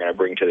people are going to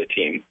bring to the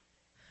team.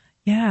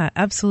 Yeah,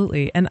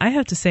 absolutely. And I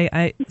have to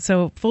say,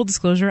 so full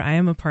disclosure, I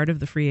am a part of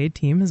the free aid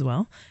team as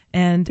well.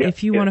 And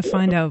if you want to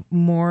find out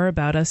more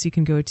about us, you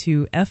can go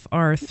to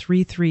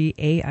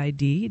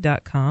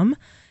fr33aid.com.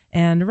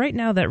 And right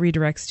now that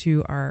redirects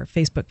to our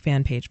Facebook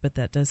fan page, but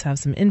that does have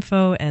some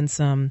info and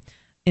some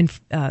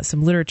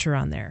literature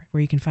on there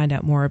where you can find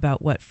out more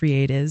about what free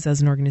aid is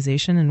as an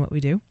organization and what we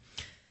do.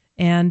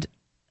 And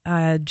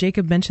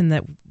Jacob mentioned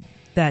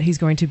that he's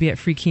going to be at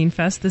Free Keene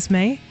Fest this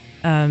May.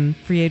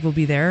 Free Aid will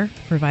be there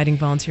providing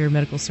volunteer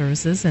medical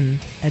services and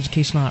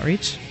educational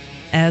outreach,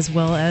 as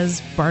well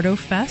as Bardo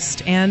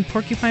Fest and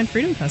Porcupine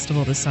Freedom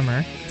Festival this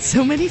summer.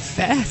 So many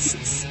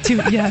fests.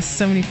 Yes,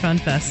 so many fun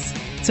fests.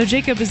 So,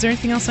 Jacob, is there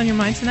anything else on your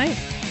mind tonight?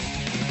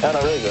 No,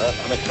 not really.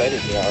 I'm excited.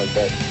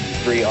 That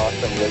three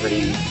awesome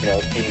Liberty,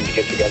 teams to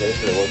get together,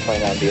 so we're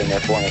planning on being there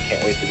for, and I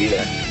can't wait to be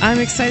there. I'm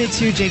excited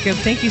too, Jacob.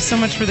 Thank you so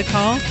much for the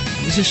call.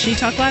 This is She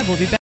Talk Live. We'll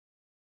be back.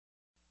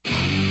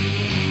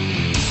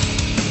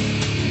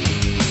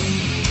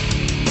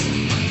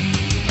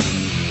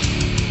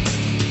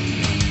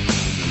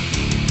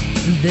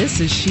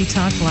 This is She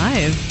Talk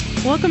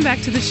Live. Welcome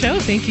back to the show.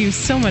 Thank you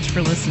so much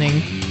for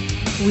listening.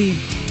 We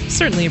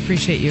certainly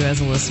appreciate you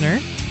as a listener.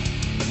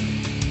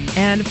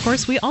 And, of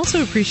course, we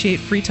also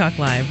appreciate Free Talk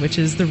Live, which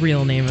is the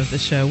real name of the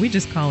show. We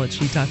just call it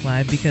She Talk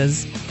Live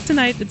because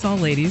tonight it's all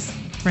ladies,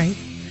 right?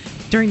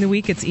 During the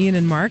week, it's Ian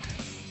and Mark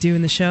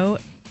doing the show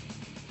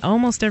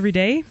almost every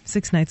day,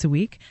 6 nights a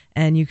week.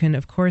 And you can,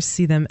 of course,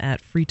 see them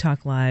at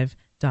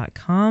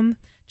freetalklive.com.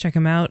 Check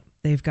them out.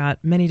 They've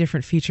got many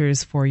different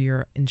features for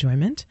your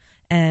enjoyment.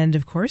 And,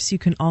 of course, you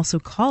can also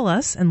call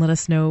us and let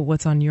us know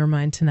what's on your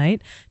mind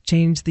tonight.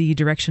 Change the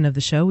direction of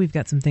the show. We've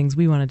got some things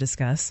we want to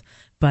discuss.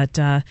 But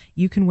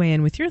you can weigh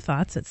in with your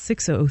thoughts at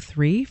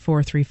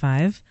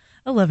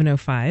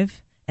 603-435-1105.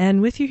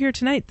 And with you here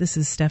tonight, this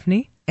is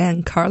Stephanie.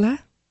 And Carla.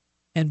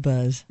 And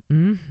Buzz.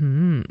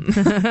 Mm-hmm.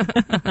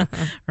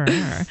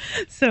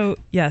 So,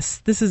 yes,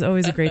 this is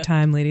always a great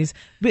time, ladies.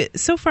 But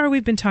so far,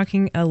 we've been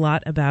talking a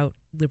lot about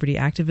liberty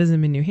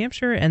activism in New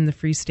Hampshire and the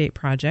Free State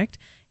Project.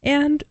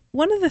 And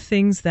one of the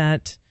things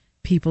that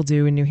people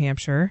do in New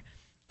Hampshire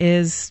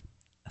is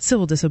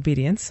civil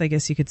disobedience, I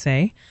guess you could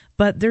say.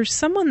 But there's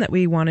someone that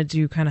we wanted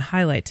to kind of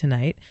highlight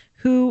tonight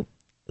who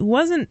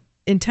wasn't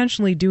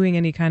intentionally doing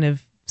any kind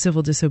of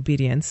civil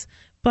disobedience,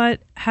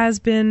 but has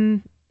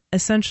been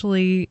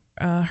essentially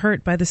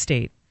hurt by the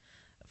state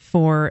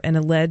for an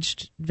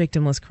alleged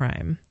victimless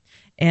crime.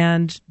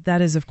 And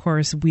that is, of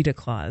course, Weta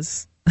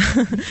Claus,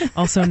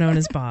 also known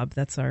as Bob.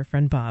 That's our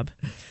friend Bob.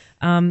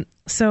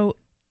 So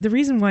the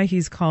reason why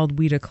he's called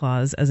Weta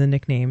Claus as a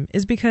nickname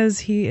is because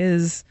he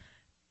is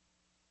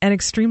an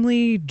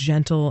extremely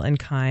gentle and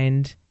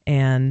kind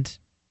and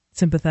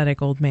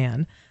sympathetic old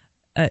man.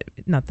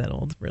 Not that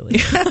old,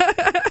 really.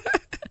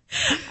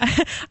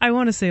 I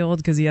want to say old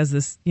because he has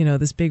this,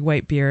 this big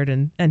white beard,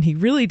 and he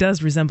really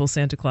does resemble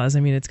Santa Claus. I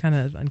mean, it's kind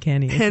of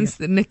uncanny. Hence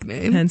the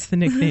nickname. Hence the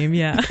nickname,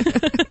 yeah.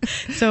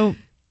 So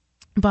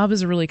Bob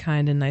is a really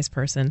kind and nice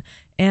person,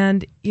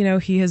 and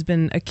he has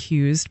been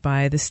accused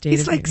by the state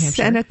He's of New Hampshire. He's like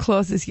Santa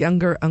Claus's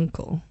younger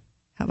uncle.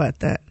 How about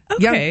that?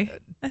 Okay,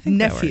 I think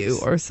nephew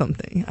or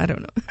something. I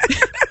don't know.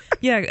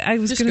 Yeah, I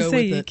was going to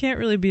say you can't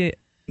really be.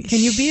 Can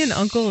you be an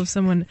uncle of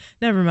someone?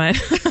 Never mind.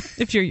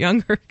 If you're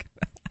younger.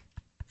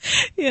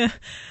 Yeah.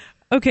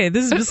 Okay,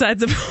 this is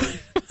besides the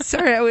point.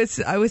 Sorry,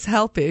 I was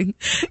helping.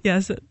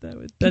 Yes,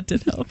 that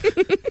did help.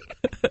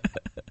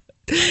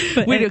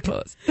 Weta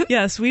Claus.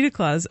 Yes, Weta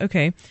Claus.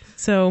 Okay,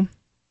 so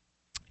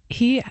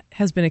he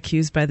has been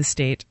accused by the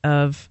state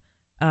of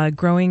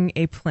growing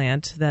a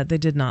plant that they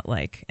did not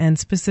like, and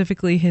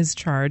specifically, his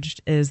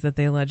charge is that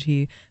they allege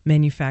he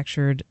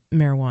manufactured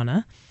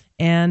marijuana.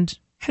 And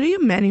how do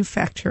you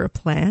manufacture a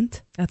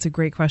plant? That's a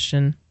great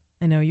question.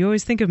 I know you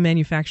always think of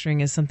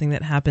manufacturing as something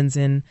that happens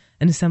in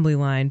an assembly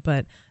line,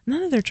 but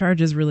none of their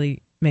charges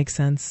really make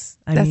sense.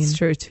 That's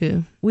true,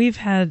 too. We've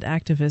had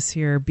activists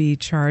here be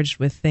charged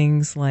with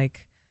things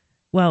like,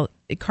 well,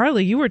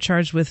 Carly, you were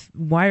charged with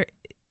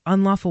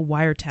unlawful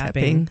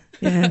wiretapping,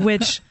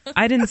 which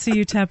I didn't see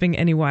you tapping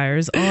any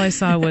wires. All I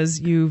saw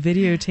was you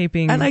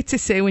videotaping. I like to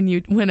say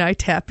when I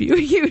tap you,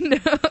 you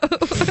know.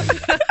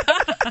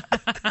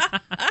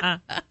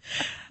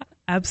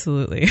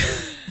 Absolutely.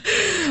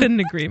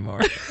 Couldn't agree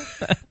more.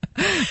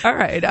 All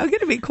right, I'm going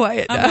to be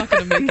quiet now. I'm not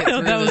going to make it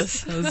through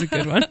this. That was a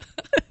good one.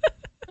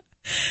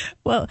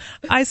 Well,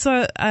 I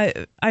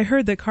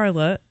heard that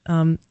Carla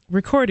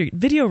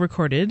video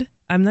recorded,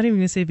 I'm not even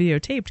going to say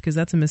videotaped because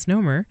that's a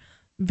misnomer,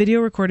 video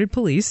recorded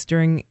police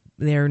during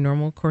their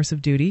normal course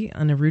of duty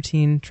on a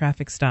routine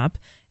traffic stop,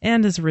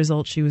 and as a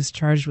result she was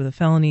charged with a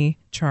felony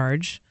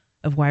charge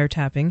of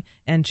wiretapping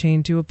and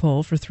chained to a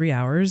pole for 3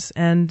 hours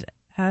and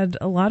had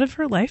a lot of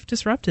her life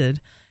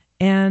disrupted.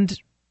 And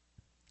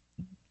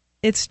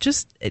it's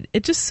just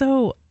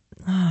so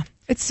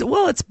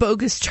it's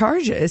bogus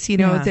charges,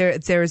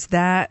 There's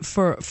that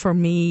for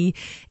me.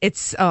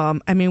 It's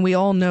we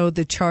all know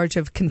the charge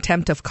of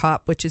contempt of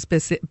cop, which is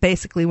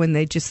basically when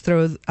they just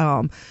throw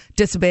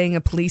disobeying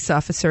a police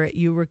officer at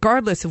you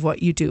regardless of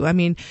what you do. I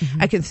mean,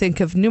 I can think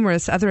of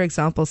numerous other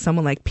examples,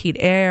 someone like Pete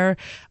Eyre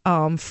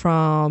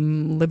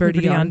from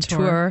Liberty on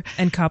Tour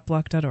and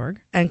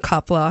copblock.org and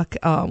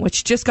Copblock,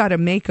 which just got a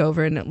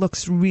makeover and it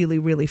looks really,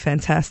 really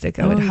fantastic.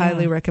 I would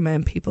highly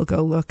recommend people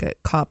go look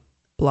at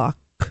Copblock.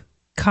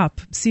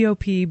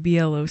 COPBLOCK.org.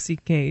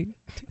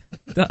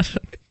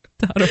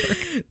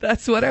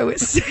 That's what I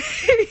was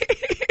saying.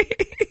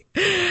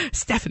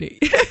 Stephanie.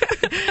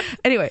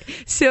 Anyway,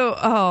 so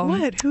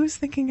what? Who's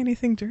thinking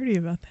anything dirty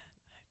about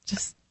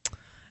that?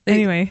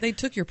 They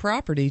took your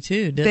property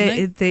too,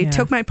 didn't they? They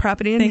took my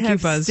property and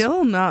have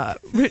still not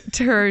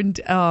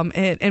returned. And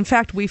in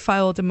fact, we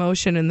filed a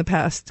motion in the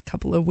past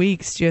couple of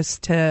weeks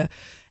just to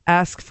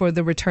ask for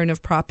the return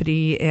of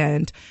property,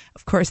 and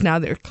of course now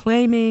they're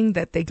claiming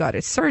that they got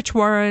a search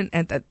warrant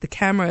and that the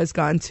camera has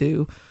gone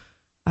to,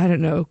 I don't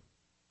know,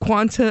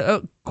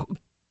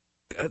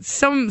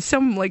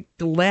 some like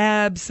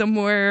lab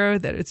somewhere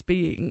that it's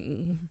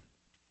being.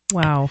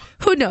 Wow.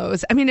 Who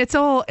knows? I mean, it's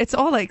all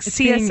like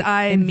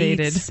CSI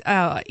meets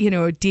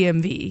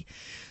DMV.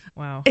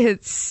 Wow.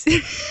 It's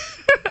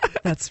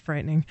that's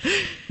frightening.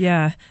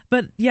 Yeah.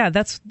 But yeah,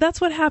 that's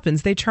what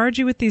happens. They charge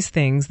you with these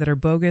things that are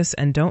bogus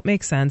and don't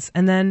make sense,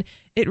 and then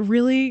it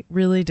really,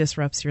 really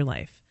disrupts your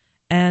life.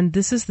 And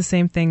this is the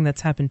same thing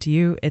that's happened to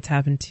you. It's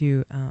happened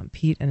to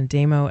Pete and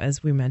Ademo,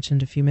 as we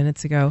mentioned a few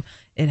minutes ago.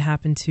 It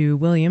happened to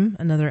William,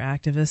 another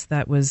activist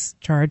that was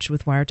charged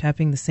with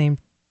wiretapping the same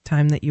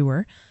time that you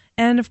were.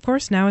 And of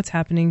course, now it's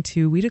happening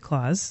to Weta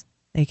Claus,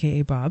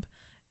 aka Bob,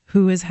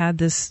 who has had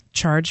this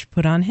charge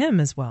put on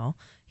him as well.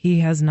 He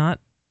has not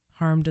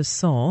harmed a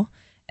soul.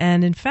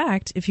 And in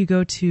fact, if you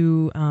go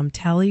to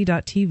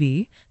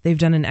tally.tv, they've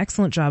done an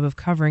excellent job of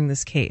covering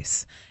this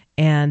case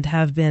and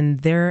have been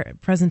there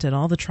present at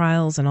all the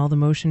trials and all the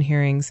motion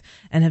hearings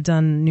and have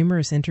done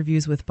numerous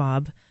interviews with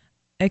Bob.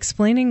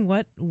 explaining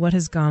what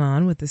has gone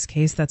on with this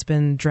case that's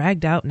been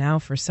dragged out now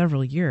for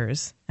several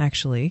years,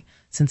 actually,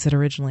 since it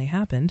originally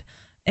happened.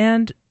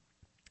 And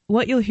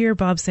what you'll hear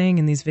Bob saying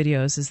in these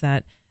videos is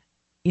that,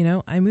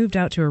 I moved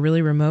out to a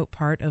really remote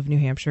part of New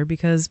Hampshire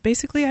because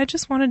basically I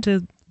just wanted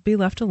to be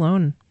left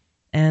alone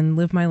and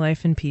live my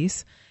life in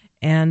peace.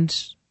 And,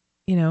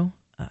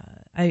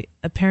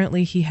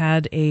 apparently he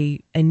had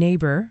a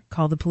neighbor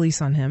call the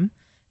police on him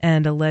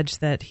and allege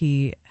that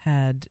he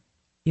had,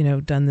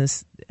 done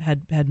this,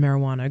 had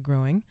marijuana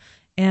growing.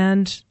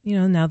 And,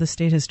 now the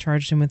state has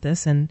charged him with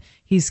this, and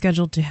he's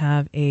scheduled to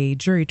have a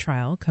jury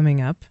trial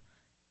coming up.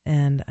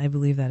 And I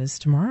believe that is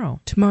tomorrow.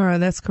 Tomorrow,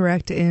 that's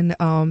correct, in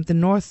the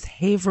North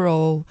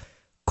Haverhill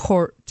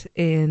Court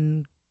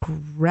in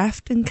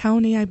Grafton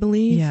County, I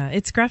believe. Yeah,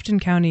 it's Grafton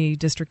County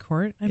District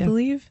Court, I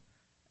believe.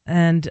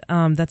 And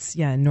that's,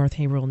 in North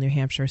Haverhill, New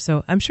Hampshire.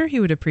 So I'm sure he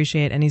would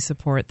appreciate any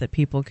support that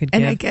people could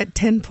give. And I get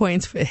 10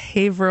 points for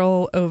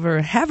Haverhill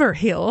over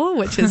Haverhill,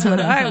 which is what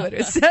I would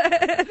have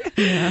said.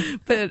 Yeah.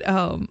 But,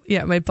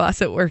 my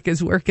boss at work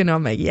is working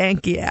on my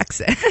Yankee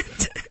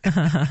accent.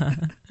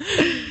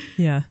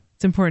 Yeah.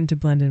 It's important to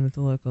blend in with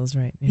the locals,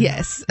 right?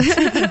 Yes.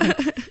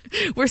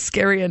 We're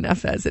scary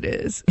enough as it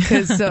is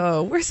because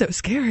we're so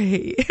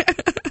scary.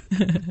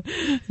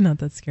 Not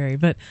that scary,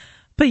 but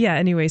yeah,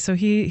 anyway, so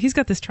he's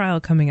got this trial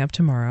coming up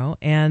tomorrow.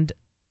 And,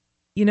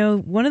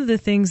 one of the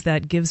things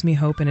that gives me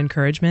hope and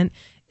encouragement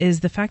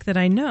is the fact that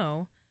I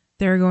know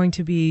there are going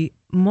to be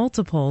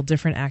multiple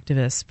different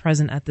activists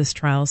present at this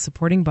trial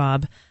supporting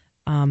Bob.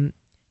 I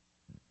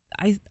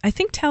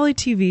think Tally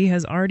TV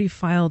has already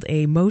filed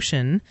a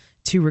motion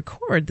to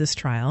record this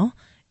trial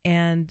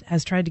and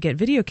has tried to get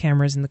video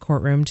cameras in the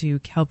courtroom to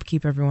help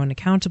keep everyone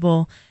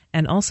accountable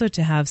and also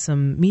to have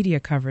some media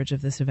coverage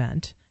of this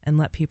event and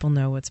let people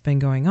know what's been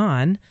going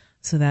on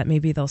so that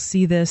maybe they'll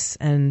see this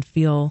and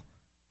feel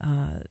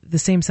the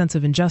same sense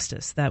of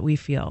injustice that we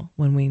feel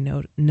when we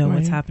know Right.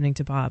 what's happening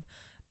to Bob.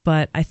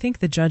 But I think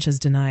the judge has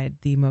denied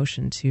the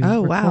motion to record.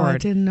 Oh, wow. I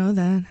didn't know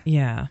that.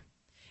 Yeah.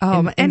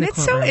 And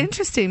it's so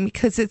interesting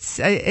because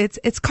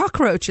it's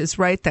cockroaches,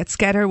 right, that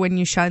scatter when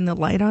you shine the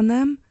light on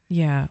them.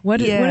 Yeah.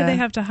 What do they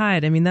have to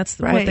hide? I mean, that's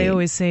what they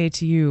always say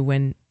to you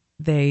when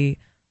they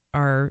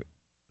are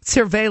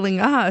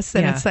surveilling us.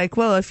 And it's like,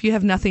 well, if you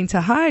have nothing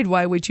to hide,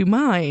 why would you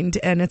mind?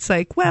 And it's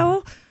like,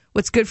 well,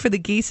 what's good for the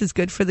geese is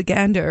good for the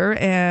gander.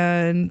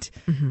 And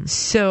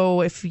so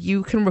if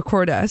you can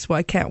record us,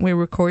 why can't we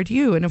record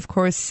you? And of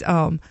course,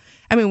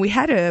 we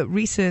had a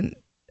recent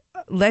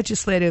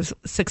legislative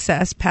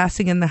success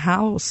passing in the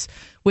House,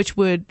 which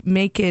would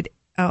make it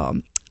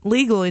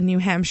legal in New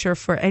Hampshire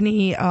for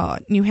any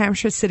New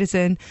Hampshire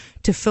citizen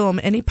to film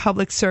any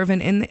public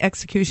servant in the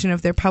execution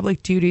of their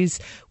public duties,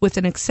 with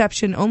an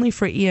exception only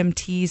for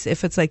EMTs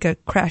if it's like a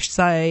crash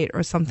site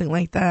or something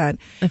like that.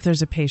 If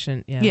there's a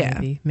patient,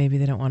 maybe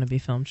they don't want to be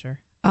filmed, sure.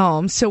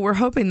 So we're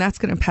hoping that's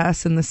going to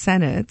pass in the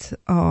Senate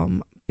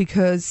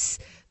because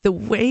the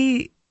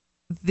way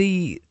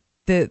the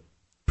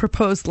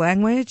proposed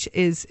language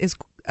is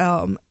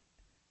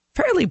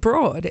fairly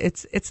broad.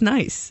 It's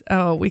nice.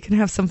 We can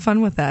have some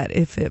fun with that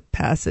if it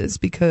passes,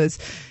 because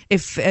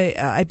if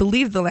I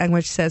believe the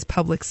language says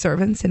public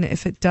servants, and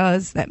if it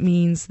does, that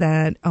means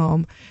that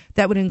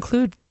that would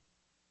include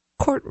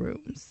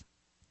courtrooms.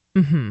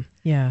 Mm-hmm.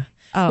 Yeah.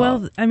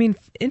 Well,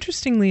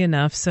 interestingly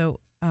enough,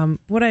 so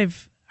what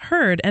I've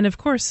heard, and of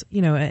course,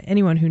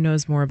 anyone who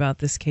knows more about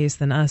this case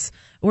than us,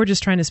 we're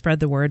just trying to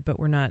spread the word, but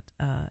we're not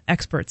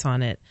experts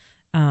on it.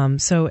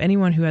 So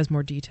anyone who has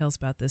more details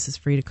about this is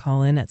free to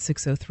call in at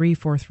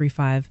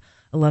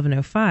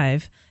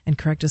 603-435-1105 and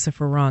correct us if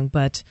we're wrong.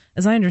 But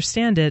as I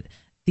understand it,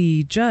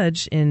 the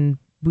judge in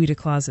Buita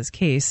Claus's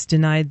case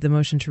denied the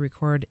motion to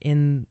record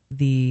in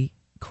the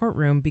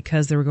courtroom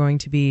because there were going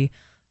to be,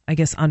 I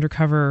guess,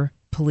 undercover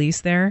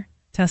police there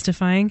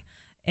testifying.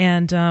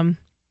 And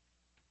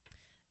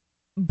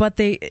but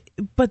the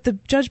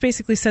judge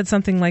basically said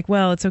something like,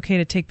 well, it's okay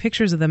to take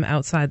pictures of them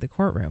outside the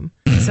courtroom.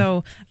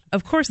 So,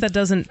 of course, that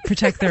doesn't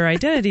protect their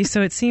identity.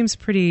 So it seems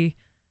pretty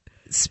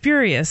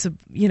spurious,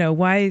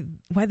 why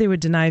they would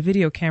deny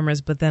video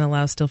cameras but then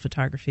allow still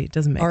photography. It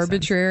doesn't make sense.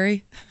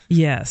 Arbitrary.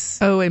 Yes.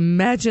 Oh,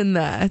 imagine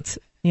that.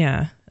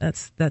 Yeah,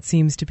 that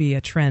seems to be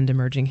a trend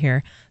emerging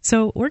here.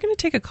 So we're going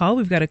to take a call.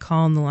 We've got a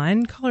call on the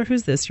line. Caller,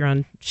 who's this? You're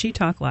on She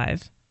Talk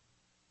Live.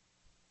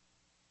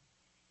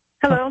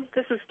 Hello,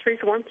 this is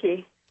Teresa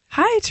Warmke.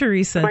 Hi,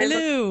 Teresa.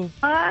 Hello.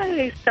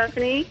 Hi,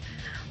 Stephanie.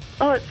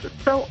 Oh, it's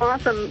so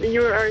awesome.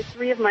 You are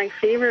three of my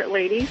favorite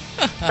ladies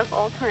of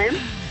all time.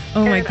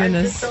 Oh, my goodness.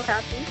 I'm just so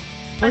happy.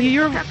 Well, I'm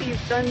so happy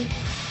you've done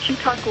She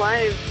Talk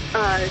Live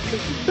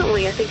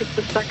consistently. I think it's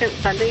the second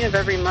Sunday of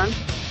every month.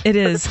 It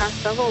is. For the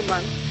past several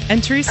months.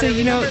 And Teresa,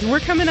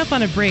 we're coming up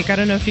on a break. I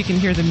don't know if you can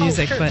hear the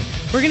music, sure. But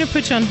we're going to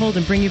put you on hold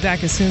and bring you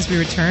back as soon as we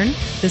return.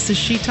 This is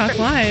She Talk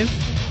Live.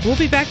 We'll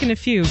be back in a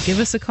few. Give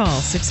us a call,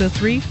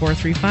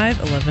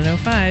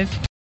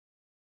 603-435-1105.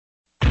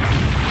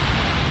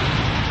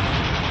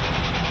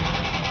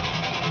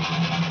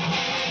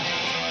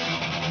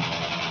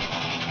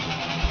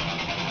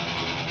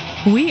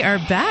 We are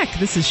back.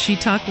 This is She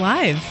Talk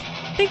Live.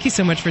 Thank you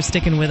so much for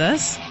sticking with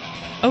us.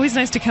 Always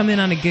nice to come in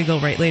on a giggle,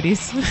 right,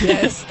 ladies?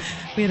 Yes.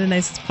 We had a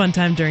nice, fun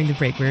time during the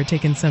break. We were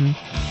taking some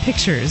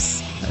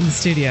pictures in the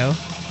studio.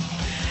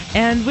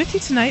 And with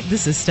you tonight,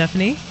 this is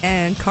Stephanie.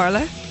 And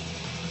Carla.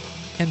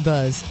 And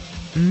Buzz.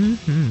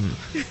 Mm-hmm.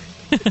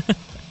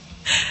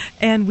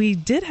 And we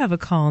did have a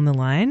call on the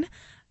line,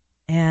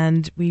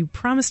 and we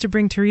promised to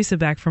bring Teresa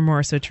back for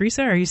more. So,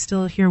 Teresa, are you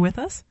still here with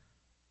us?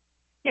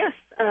 Yes.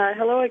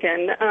 Hello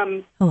again.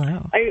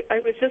 Hello. I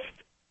was just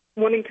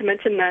wanting to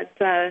mention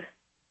that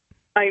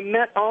I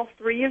met all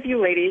three of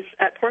you ladies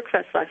at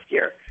PorkFest last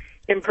year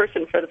in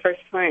person for the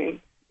first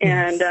time.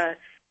 Yes. And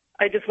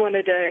I just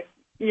wanted to,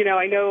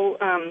 I know,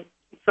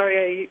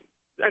 sorry,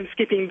 I'm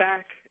skipping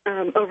back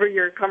over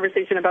your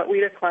conversation about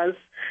Wheater Claus.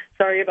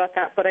 Sorry about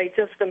that, but I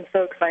just am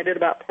so excited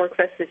about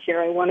PorkFest this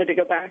year. I wanted to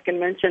go back and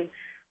mention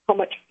how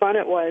much fun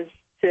it was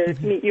to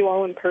meet you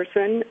all in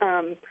person.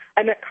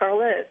 I met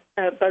Carla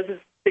at Buzz's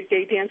Big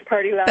Gay Dance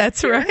Party last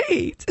That's year.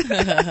 right.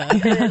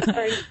 And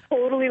I'm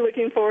totally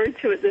looking forward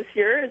to it this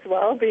year as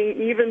well,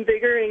 being even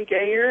bigger and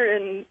gayer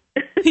and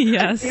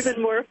Yes.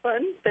 even more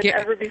fun than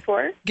ever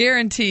before.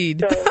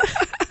 Guaranteed.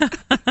 So,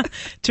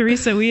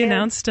 Teresa, we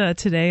announced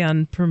today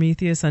on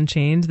Prometheus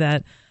Unchained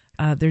that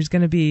there's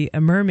going to be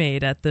a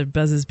mermaid at the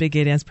Buzz's Big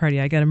Gay Dance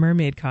Party. I got a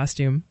mermaid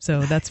costume,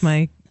 so that's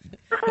my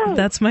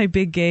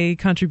big gay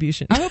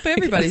contribution. I hope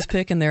everybody's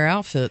picking their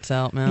outfits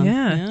out, man.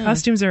 Yeah.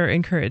 Costumes are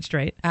encouraged,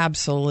 right?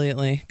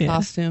 Absolutely. Yeah.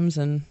 Costumes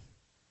and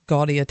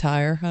gaudy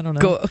attire. I don't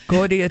know.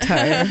 Gaudy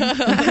attire.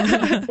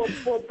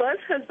 well, Buzz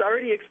has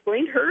already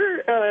explained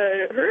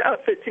her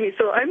outfit to me,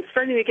 so I'm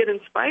starting to get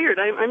inspired.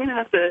 I'm going to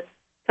have to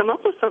come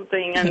up with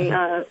something and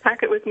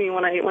pack it with me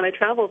when I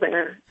travel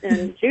there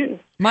in June.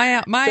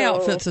 My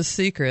outfit's a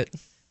secret.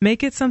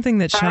 Make it something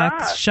that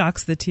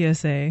shocks the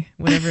TSA,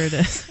 whatever it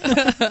is.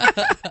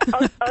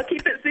 I'll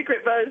keep it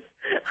secret, Buzz.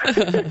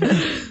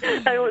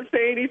 I won't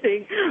say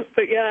anything.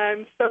 But yeah,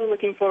 I'm so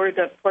looking forward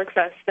to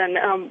PorkFest.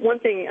 And one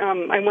thing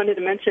I wanted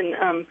to mention,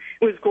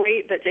 it was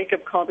great that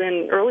Jacob called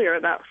in earlier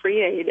about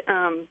Free Aid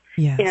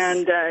Yes.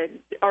 and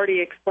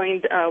already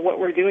explained what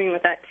we're doing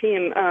with that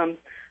team.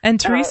 And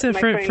Teresa,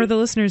 for the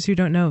listeners who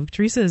don't know,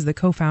 Teresa is the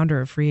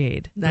co-founder of Free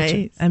Aid.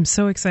 Nice. I'm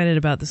so excited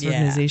about this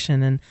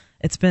organization, and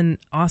it's been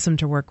awesome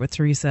to work with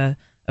Teresa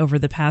over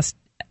the past,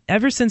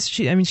 ever since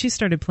she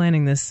started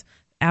planning this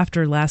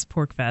after last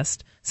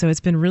PorkFest, so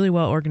it's been really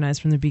well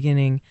organized from the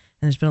beginning, and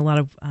there's been a lot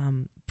of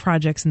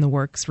projects in the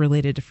works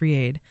related to Free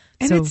Aid.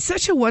 And it's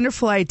such a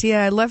wonderful idea.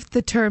 I loved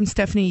the term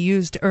Stephanie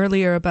used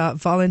earlier about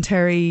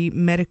voluntary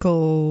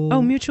medical...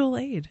 Oh, mutual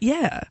aid.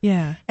 Yeah.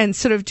 Yeah. And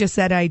sort of just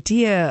that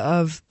idea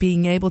of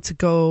being able to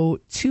go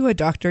to a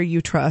doctor you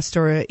trust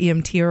or an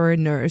EMT or a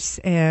nurse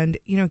and,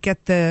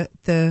 get the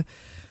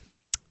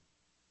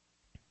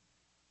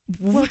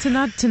well, to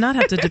not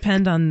have to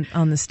depend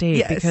on the state,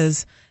 Yes.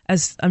 because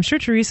as I'm sure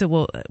Teresa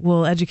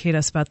will educate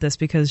us about this,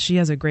 because she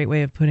has a great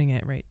way of putting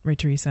it, right,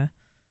 Teresa?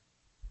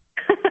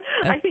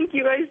 I think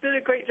you guys did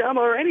a great job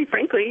already,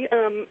 frankly,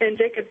 and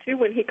Jacob too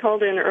when he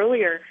called in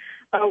earlier.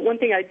 One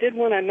thing I did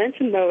want to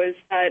mention though is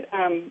that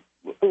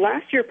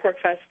last year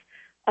PorkFest,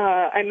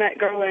 I met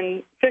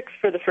Garland Fix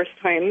for the first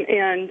time,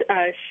 and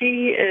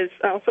she is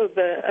also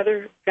the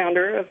other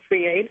founder of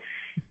Free Aid.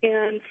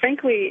 And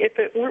frankly, if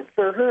it weren't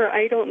for her,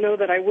 I don't know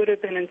that I would have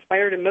been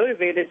inspired and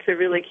motivated to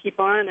really keep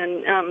on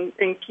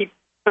and keep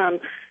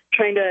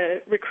trying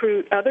to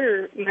recruit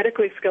other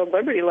medically skilled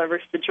Liberty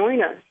lovers to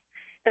join us.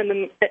 And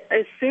then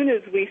as soon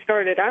as we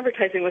started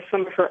advertising with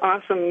some of her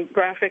awesome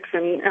graphics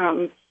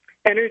and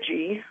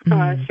energy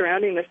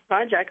surrounding this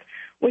project,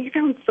 we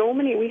found so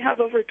many. We have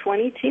over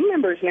 20 team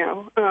members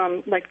now,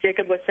 like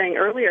Jacob was saying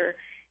earlier,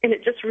 and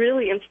it just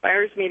really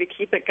inspires me to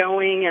keep it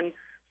going and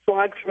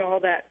slog through all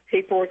that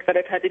paperwork that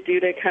I've had to do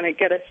to kind of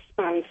get us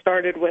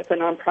started with the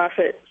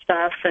nonprofit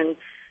stuff and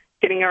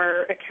getting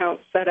our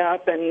accounts set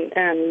up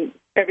and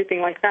everything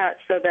like that,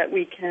 so that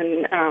we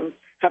can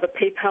have a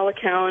PayPal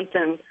account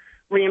and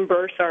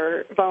reimburse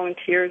our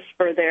volunteers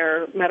for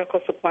their medical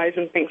supplies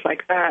and things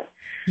like that.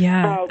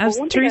 Yeah.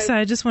 Teresa,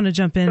 I just want to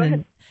jump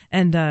in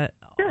and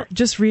Sure.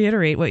 just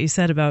reiterate what you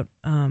said about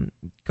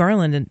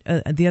Garland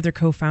and the other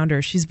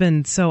co-founder. She's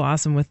been so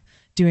awesome with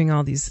doing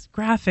all these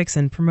graphics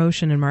and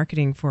promotion and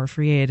marketing for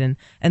Free Aid.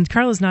 And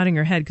Carla's nodding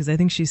her head because I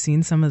think she's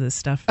seen some of this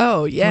stuff.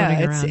 Oh, yeah.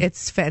 It's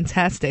It's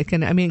fantastic.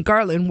 And I mean,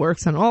 Garland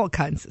works on all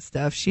kinds of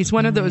stuff. She's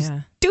one of those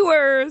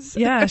doers.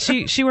 Yeah,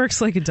 she works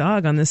like a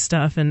dog on this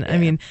stuff. And I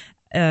mean,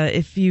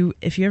 if you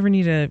ever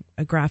need a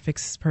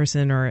graphics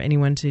person or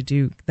anyone to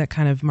do that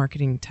kind of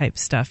marketing type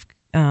stuff,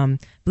 I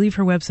believe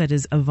her website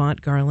is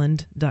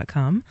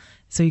avantgarland.com,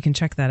 so you can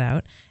check that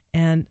out.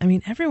 And I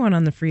mean, everyone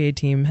on the Free Aid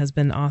team has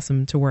been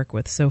awesome to work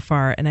with so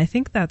far. And I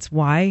think that's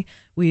why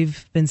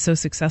we've been so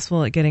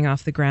successful at getting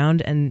off the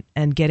ground and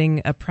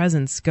getting a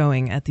presence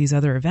going at these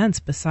other events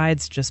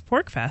besides just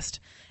PorkFest.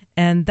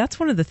 And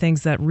that's one of the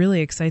things that really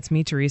excites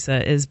me,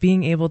 Teresa, is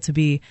being able to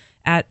be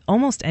at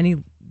almost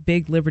any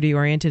big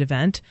liberty-oriented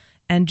event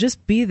and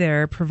just be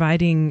there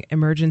providing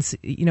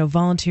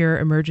volunteer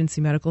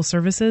emergency medical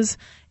services.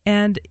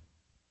 And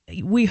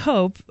we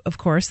hope, of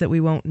course, that we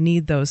won't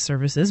need those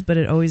services, but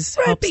it always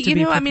helps to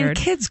be prepared.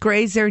 Kids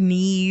graze their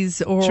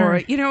knees or,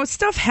 Sure.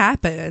 Stuff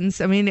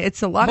happens.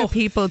 It's a lot of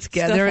people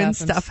together and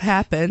stuff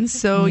happens.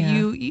 So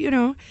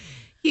you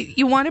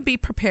want to be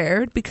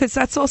prepared, because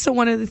that's also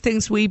one of the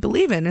things we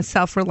believe in is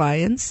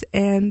self-reliance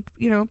and,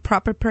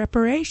 proper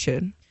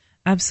preparation.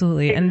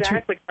 Absolutely.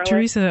 Exactly, And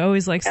Teresa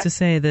always likes to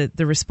say that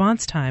the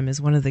response time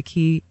is one of the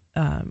key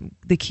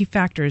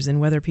factors in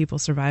whether people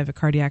survive a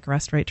cardiac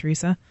arrest, right,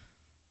 Teresa?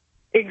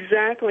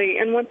 Exactly.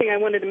 And one thing I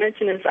wanted to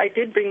mention is I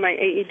did bring my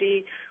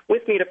AED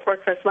with me to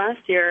PorcFest last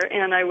year,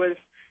 and I was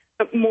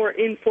more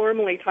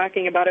informally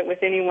talking about it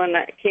with anyone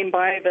that came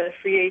by the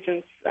free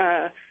agents.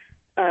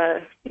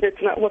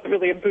 Wasn't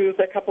really a booth,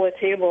 a couple of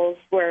tables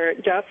where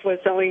Jeff was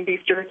selling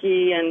beef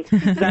jerky and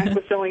Zach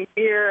was selling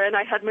beer, and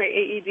I had my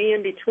AED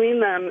in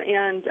between them,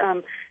 and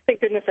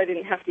thank goodness I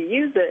didn't have to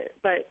use it.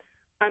 But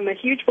I'm a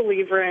huge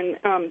believer in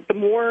the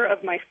more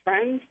of my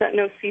friends that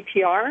know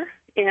CPR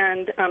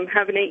and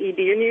have an AED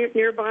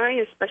nearby,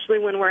 especially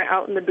when we're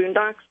out in the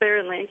boondocks there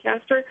in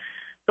Lancaster,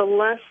 the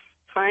less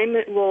time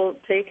it will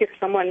take if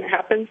someone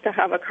happens to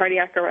have a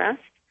cardiac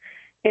arrest.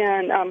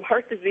 And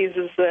heart disease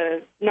is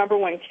the number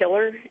one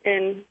killer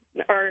in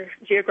our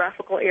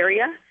geographical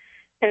area.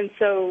 And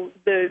so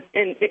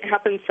it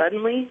happens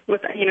suddenly.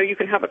 You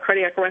can have a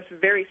cardiac arrest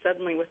very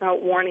suddenly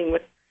without warning,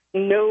 with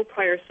no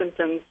prior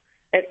symptoms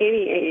at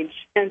any age.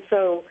 And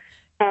so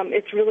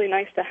it's really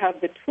nice to have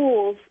the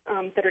tools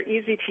that are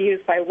easy to use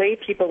by lay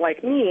people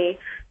like me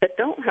that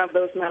don't have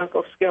those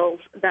medical skills,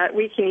 that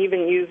we can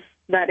even use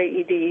that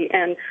AED.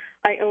 And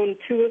I own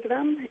 2 of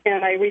them,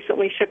 and I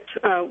recently shipped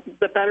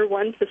the better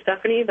one to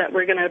Stephanie that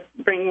we're going to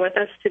bring with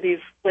us to these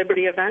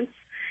Liberty events.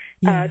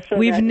 Yeah. So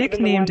We've that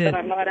nicknamed even the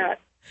it. ones that I'm not at.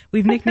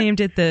 We've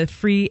nicknamed it the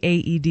free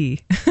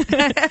AED.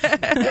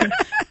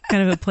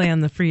 Kind of a play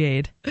on the free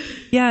aid.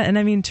 Yeah,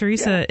 and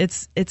Teresa,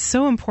 it's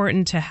so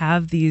important to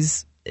have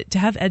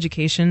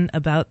education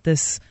about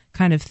this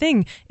kind of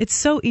thing. It's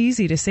so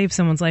easy to save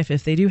someone's life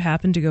if they do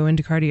happen to go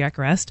into cardiac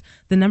arrest.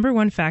 The number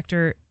one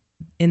factor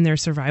in their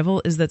survival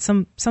is that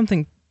someone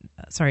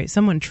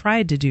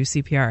tried to do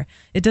CPR.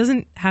 It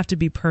doesn't have to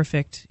be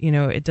perfect.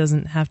 It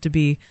doesn't have to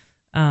be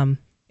done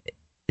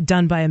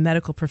by a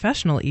medical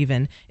professional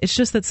even. It's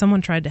just that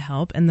someone tried to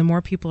help, and the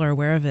more people are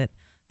aware of it,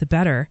 the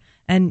better.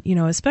 And,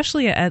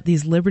 especially at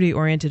these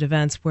liberty-oriented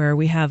events where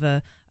we have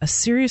a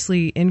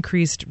seriously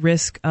increased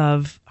risk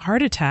of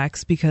heart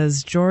attacks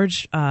because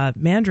George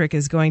Mandrick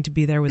is going to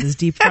be there with his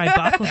deep-fried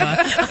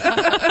baklava.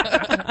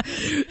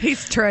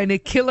 He's trying to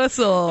kill us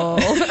all.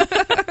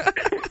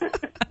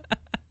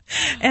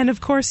 And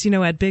of course,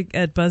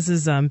 at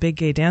Buzz's big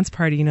gay dance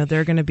party,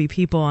 there are going to be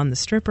people on the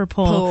stripper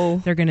pole.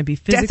 They're going to be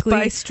physically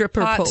death by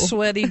stripper hot, pole,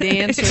 sweaty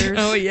dancers.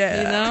 Oh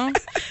yeah,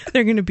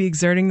 they're going to be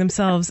exerting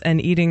themselves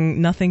and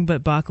eating nothing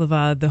but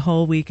baklava the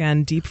whole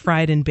weekend, deep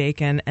fried in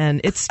bacon,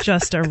 and it's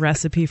just a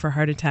recipe for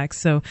heart attacks.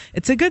 So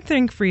it's a good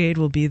thing Free Aid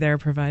will be there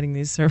providing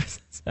these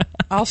services.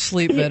 I'll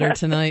sleep better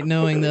tonight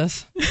knowing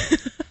this.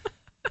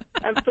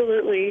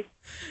 Absolutely.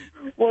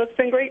 Well, it's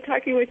been great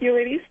talking with you,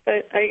 ladies,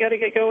 but I got to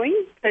get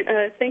going. But,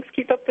 thanks.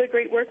 Keep up the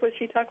great work with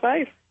She Talk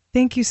Live.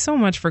 Thank you so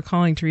much for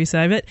calling, Teresa.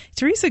 I bet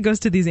Teresa goes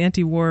to these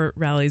anti-war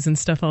rallies and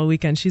stuff all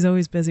weekend. She's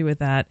always busy with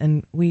that,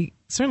 and we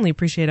certainly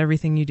appreciate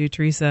everything you do,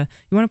 Teresa.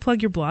 You want to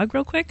plug your blog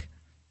real quick?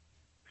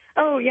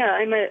 Oh, yeah.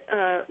 I'm at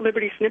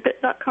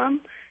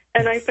libertysnippet.com,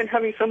 and I've been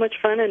having so much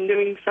fun and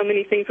doing so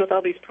many things with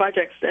all these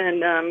projects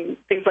and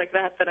things like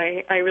that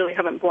I really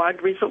haven't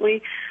blogged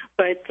recently,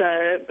 but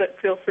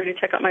feel free to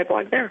check out my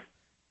blog there.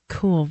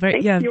 Cool.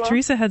 Thank you all.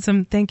 Teresa had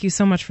thank you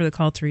so much for the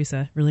call,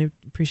 Teresa. Really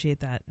appreciate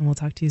that, and we'll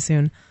talk to you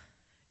soon.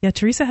 Yeah,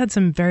 Teresa had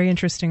some very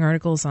interesting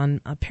articles on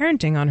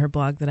parenting on her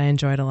blog that I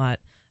enjoyed a lot,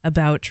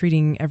 about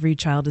treating every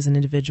child as an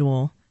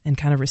individual and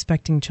kind of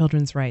respecting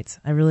children's rights.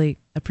 I really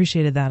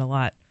appreciated that a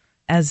lot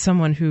as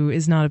someone who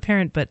is not a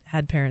parent but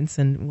had parents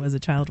and was a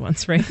child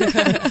once, right?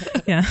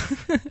 Yeah.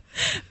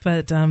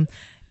 But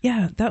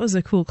yeah, that was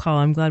a cool call.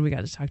 I'm glad we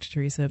got to talk to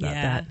Teresa about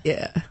that.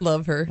 Yeah.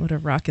 Love her. What a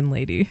rockin'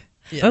 lady.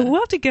 Yeah. We'll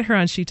have to get her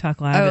on She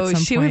Talk Live at some point. Oh,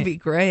 she would be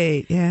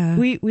great. Yeah.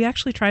 We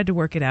actually tried to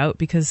work it out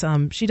because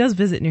she does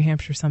visit New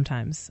Hampshire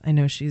sometimes. I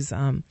know she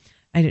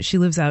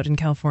lives out in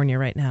California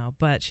right now,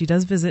 but she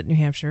does visit New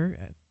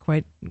Hampshire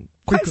quite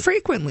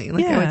frequently.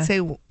 Like I would say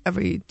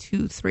every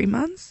 2-3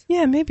 months.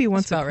 Yeah, maybe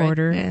once a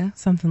quarter, right.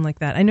 Something like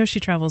that. I know she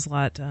travels a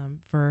lot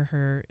for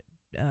her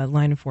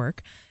line of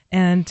work.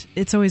 And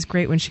it's always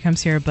great when she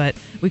comes here, but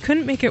we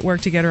couldn't make it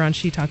work to get her on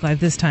She Talk Live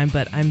this time,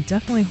 but I'm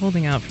definitely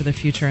holding out for the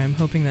future. I'm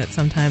hoping that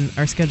sometime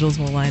our schedules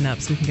will line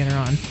up so we can get her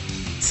on.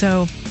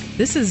 So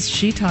this is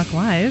She Talk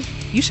Live.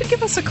 You should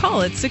give us a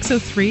call at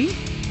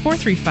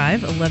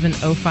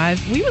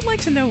 603-435-1105. We would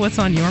like to know what's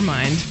on your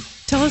mind.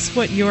 Tell us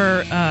what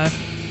your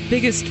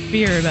biggest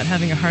fear about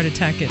having a heart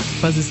attack at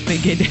Buzz's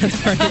Big Gay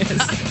Dance Party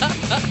is.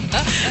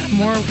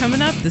 More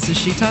coming up. This is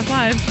She Talk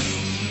Live.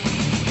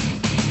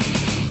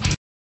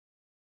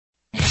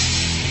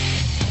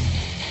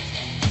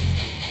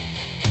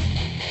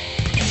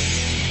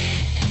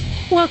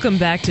 Welcome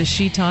back to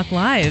She Talk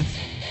Live.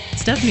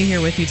 Stephanie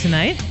here with you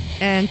tonight.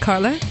 And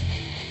Carla.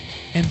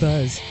 And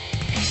Buzz.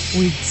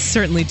 We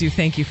certainly do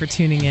thank you for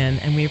tuning in,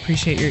 and we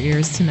appreciate your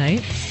ears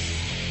tonight.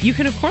 You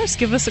can, of course,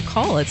 give us a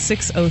call at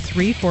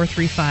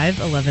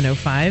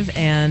 603-435-1105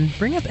 and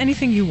bring up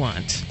anything you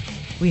want.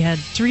 We had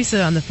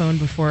Teresa on the phone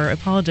before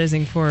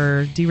apologizing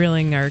for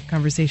derailing our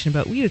conversation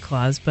about Weeda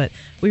Claus, but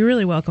we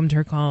really welcomed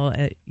her call.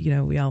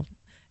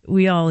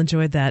 We all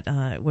enjoyed that,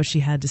 what she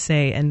had to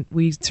say, and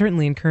we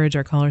certainly encourage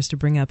our callers to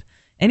bring up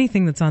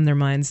anything that's on their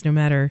minds, no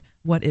matter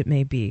what it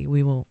may be.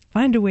 We will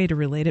find a way to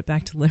relate it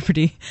back to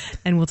liberty,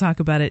 and we'll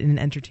talk about it in an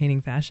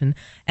entertaining fashion.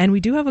 And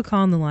we do have a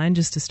call on the line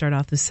just to start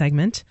off this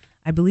segment.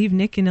 I believe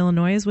Nick in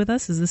Illinois is with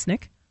us. Is this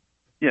Nick?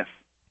 Yes.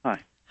 Hi.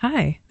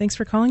 Hi. Thanks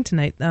for calling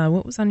tonight.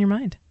 What was on your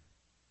mind?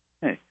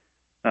 Hey.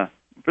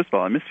 First of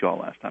all, I missed you all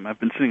last time. I've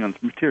been sitting on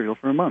some material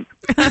for a month.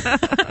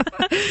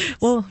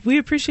 Well, we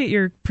appreciate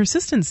your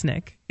persistence,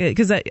 Nick,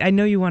 because I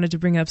know you wanted to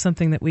bring up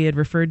something that we had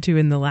referred to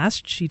in the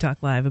last She Talk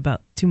Live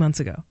about 2 months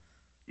ago.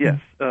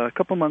 Yes. A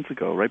couple months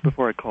ago, right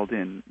before I called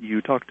in,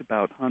 you talked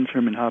about Hans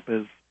Hermann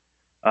Hoppe's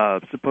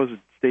supposed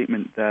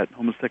statement that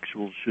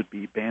homosexuals should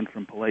be banned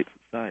from polite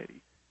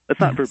society. That's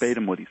not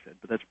verbatim what he said,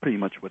 but that's pretty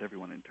much what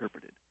everyone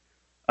interpreted.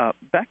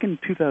 Back in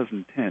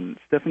 2010,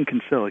 Stephen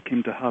Kinsella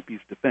came to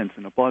Hoppe's defense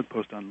in a blog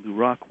post on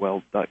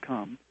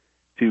LouRockwell.com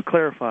to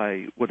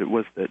clarify what it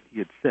was that he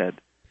had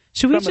said.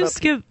 Should we just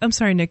give, I'm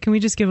sorry, Nick, can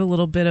we just give a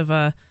little bit of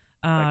a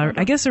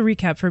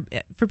recap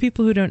for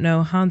people who don't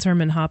know? Hans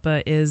Hermann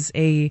Hoppe is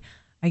an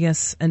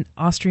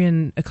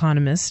Austrian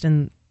economist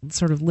and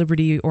sort of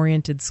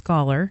liberty-oriented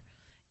scholar.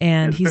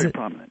 And he's very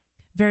prominent.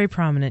 Very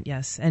prominent,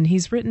 yes. And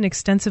he's written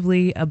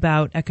extensively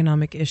about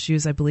economic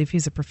issues. I believe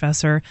he's a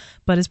professor,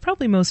 but is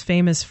probably most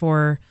famous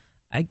for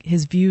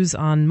his views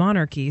on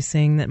monarchy,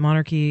 saying that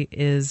monarchy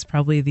is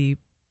probably the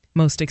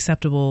most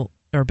acceptable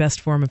or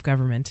best form of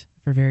government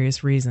for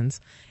various reasons.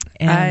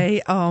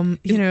 And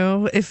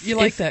if you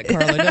like that,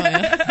 Carla, don't you?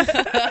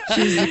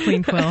 She's the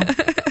Queen Quill.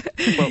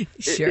 Well,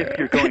 Sure. If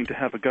you're going to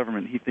have a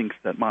government, he thinks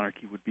that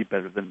monarchy would be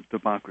better than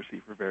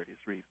democracy for various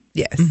reasons.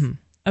 Yes. Mm-hmm.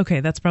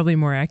 Okay, that's probably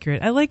more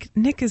accurate.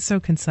 Nick is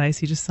so concise.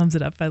 He just sums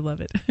it up. I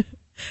love it.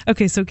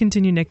 Okay, so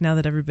continue, Nick, now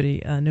that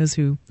everybody knows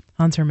who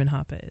Hans Hermann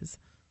Hoppe is.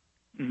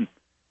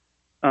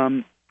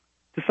 Mm-hmm.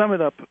 To sum it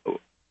up,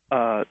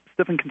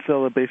 Stephen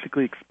Kinsella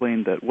basically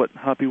explained that what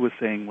Hoppe was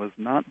saying was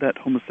not that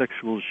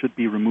homosexuals should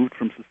be removed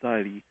from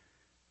society,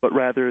 but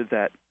rather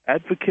that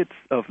advocates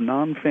of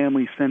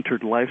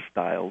non-family-centered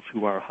lifestyles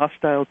who are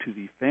hostile to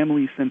the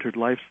family-centered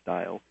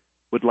lifestyle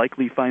would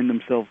likely find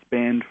themselves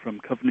banned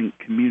from covenant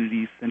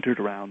communities centered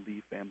around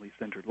the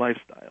family-centered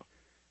lifestyle.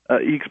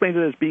 He explained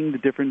it as being the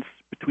difference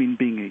between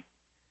being a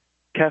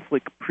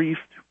Catholic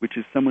priest, which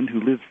is someone who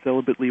lives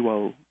celibately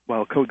while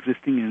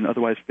coexisting in an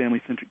otherwise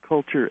family-centered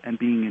culture, and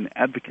being an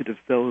advocate of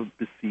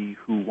celibacy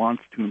who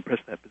wants to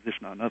impress that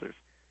position on others.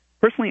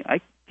 Personally,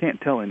 I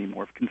can't tell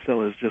anymore if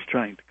Kinsella is just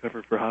trying to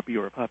cover for Hoppe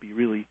or if Hoppe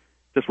really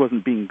just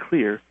wasn't being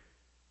clear.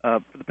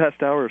 For the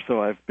past hour or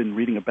so, I've been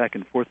reading a back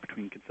and forth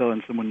between Kinsella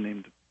and someone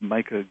named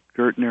Micah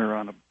Gertner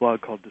on a blog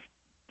called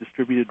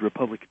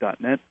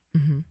DistributedRepublic.net.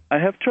 Mm-hmm. I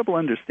have trouble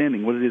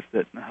understanding what it is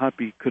that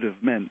Hoppe could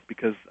have meant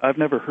because I've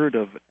never heard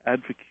of,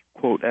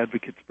 quote,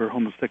 advocates for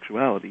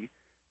homosexuality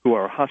who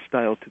are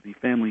hostile to the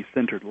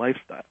family-centered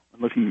lifestyle,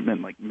 unless he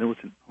meant like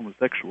militant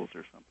homosexuals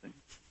or something.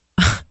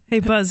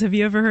 Hey, Buzz, have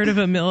you ever heard of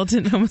a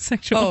militant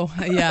homosexual?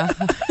 Oh, yeah.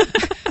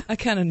 I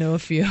kind of know a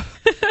few.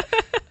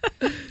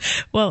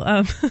 Well,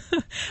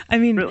 I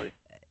mean, Really?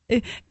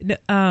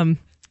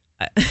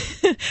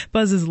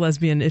 Buzz is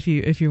lesbian. If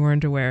you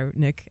weren't aware,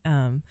 Nick,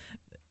 and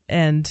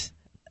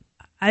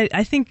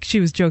I think she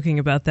was joking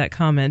about that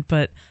comment,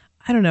 but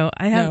I don't know.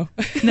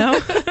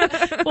 No.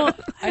 Well,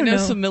 I know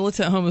some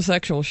militant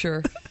homosexuals.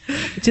 Sure.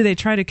 Do they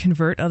try to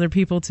convert other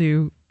people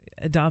to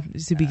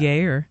adopt to be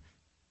gay or?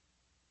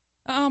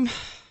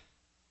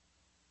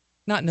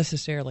 Not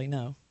necessarily.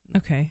 No.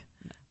 Okay.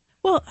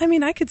 Well, I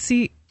mean, I could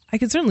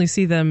certainly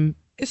see them.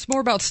 It's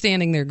more about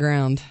standing their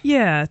ground.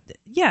 Yeah.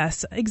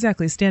 Yes,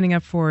 exactly. Standing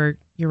up for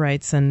your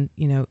rights and,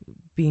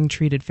 being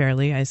treated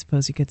fairly, I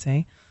suppose you could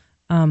say.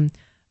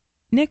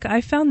 Nick,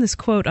 I found this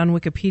quote on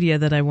Wikipedia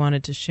that I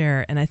wanted to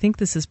share, and I think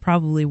this is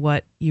probably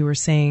what you were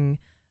saying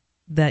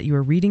that you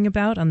were reading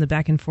about on the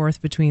back and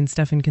forth between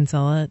Stephen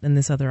Kinsella and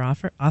this other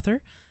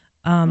author.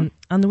 On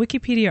the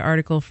Wikipedia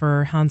article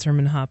for Hans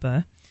Hermann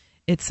Hoppe,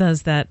 it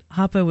says that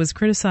Hoppe was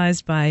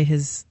criticized by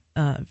his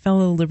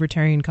fellow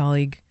libertarian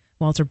colleague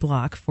Walter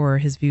Block for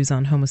his views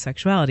on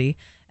homosexuality,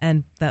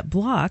 and that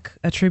Block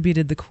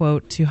attributed the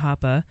quote to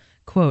Hoppe,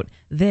 quote,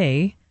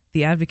 "They,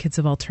 the advocates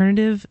of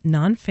alternative,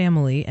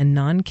 non-family, and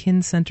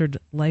non-kin-centered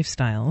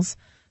lifestyles,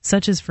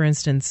 such as, for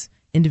instance,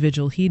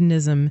 individual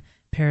hedonism,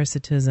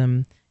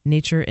 parasitism,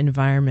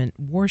 nature-environment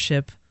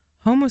worship,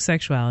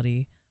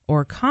 homosexuality,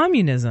 or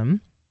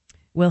communism,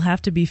 will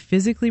have to be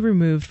physically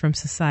removed from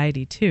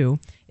society, too,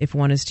 if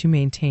one is to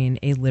maintain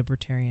a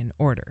libertarian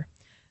order."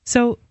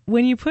 So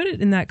when you put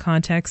it in that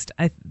context,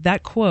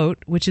 that quote,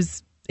 which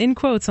is in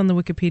quotes on the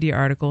Wikipedia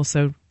article,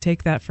 so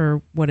take that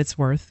for what it's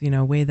worth,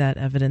 weigh that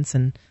evidence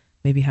and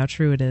maybe how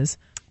true it is.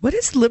 What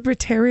does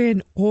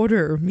libertarian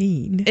order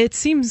mean? It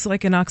seems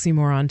like an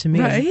oxymoron to me.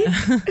 Right?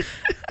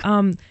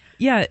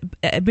 Yeah,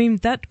 I mean,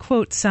 that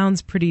quote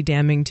sounds pretty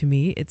damning to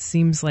me. It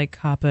seems like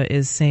Hoppe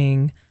is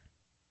saying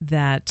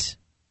that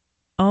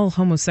all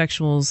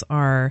homosexuals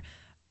are,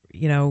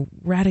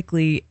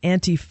 radically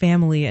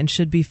anti-family and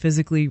should be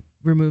physically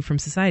removed from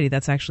society.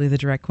 That's actually the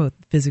direct quote,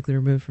 physically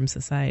removed from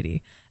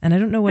society. And I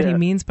don't know what he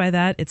means by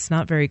that. It's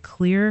not very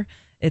clear.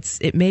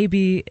 It may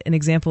be an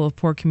example of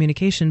poor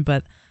communication,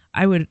 but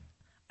I would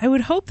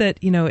hope that,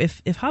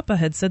 if Hoppe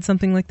had said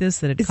something like this,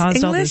 that it caused all this.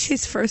 Is English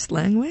his first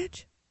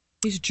language?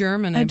 He's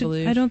German, I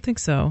believe. I don't think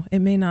so. It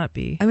may not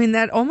be. I mean,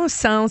 that almost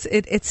sounds,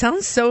 it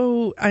sounds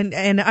so,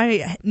 and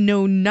I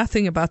know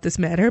nothing about this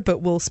matter, but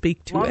we'll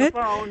speak to it.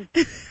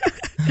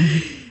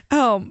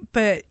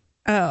 But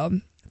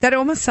that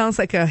almost sounds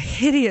like a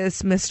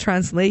hideous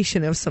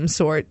mistranslation of some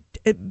sort,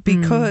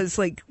 because,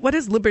 what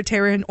does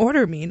libertarian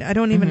order mean? I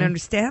don't even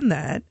understand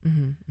that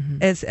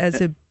as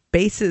a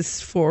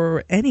basis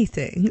for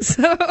anything.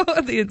 So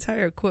the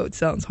entire quote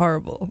sounds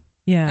horrible.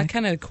 Yeah, I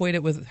kind of equate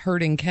it with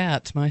herding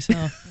cats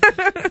myself.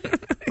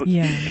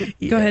 Yeah.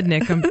 Go ahead,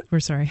 Nick.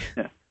 We're sorry.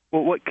 Yeah.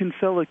 Well, what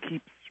Kinsella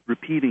keeps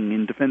repeating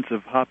in defense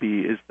of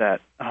Hoppe is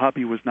that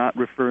Hoppe was not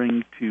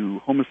referring to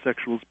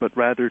homosexuals, but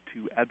rather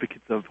to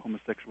advocates of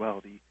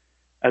homosexuality,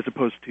 as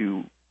opposed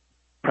to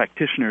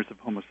practitioners of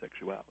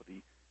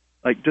homosexuality.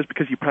 Just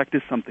because you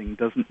practice something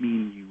doesn't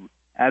mean you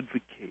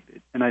advocate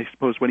it. And I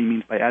suppose what he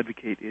means by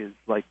advocate is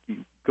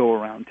you go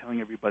around telling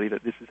everybody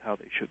that this is how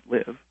they should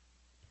live.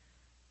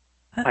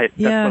 I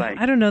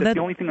don't know. That's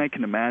the only thing I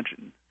can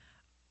imagine.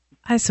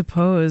 I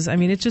suppose. I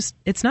mean,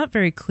 it's not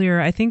very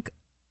clear. I think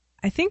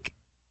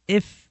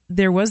if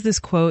there was this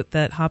quote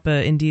that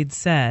Hoppe indeed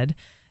said,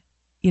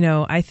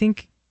 I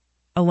think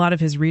a lot of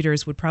his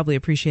readers would probably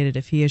appreciate it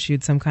if he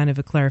issued some kind of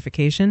a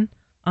clarification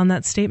on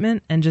that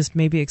statement and just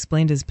maybe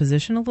explained his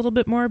position a little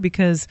bit more,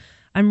 because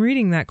I'm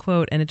reading that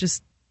quote and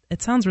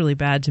it sounds really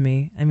bad to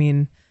me. I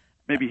mean,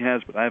 maybe he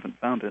has, but I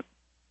haven't found it.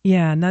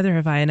 Yeah, neither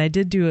have I. And I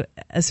did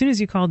as soon as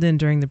you called in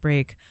during the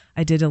break,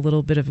 I did a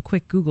little bit of a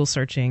quick Google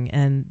searching,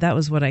 and that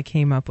was what I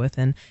came up with.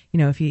 And,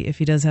 if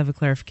he does have a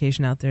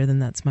clarification out there, then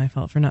that's my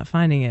fault for not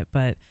finding it.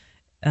 But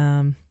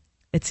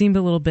it seemed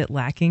a little bit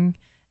lacking.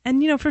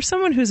 And, for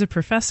someone who's a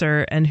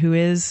professor and who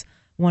is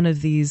one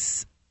of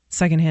these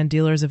secondhand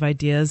dealers of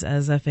ideas,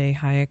 as F.A.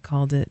 Hayek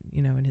called it,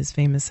 in his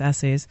famous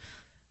essays,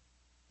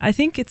 I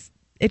think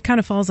it kind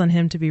of falls on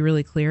him to be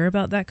really clear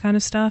about that kind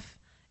of stuff.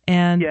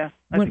 And yeah,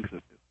 I think so.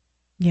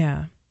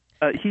 Yeah.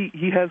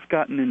 He has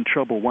gotten in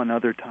trouble one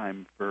other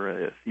time for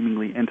a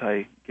seemingly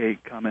anti-gay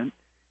comment.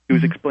 He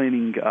was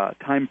explaining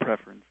time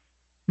preference.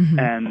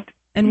 And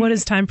what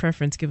is time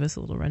preference? Give us a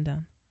little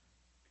rundown.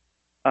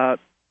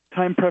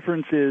 Time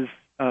preference is,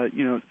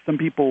 some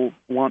people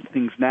want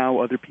things now,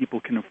 other people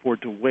can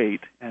afford to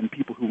wait, and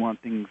people who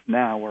want things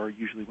now are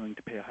usually willing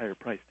to pay a higher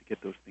price to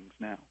get those things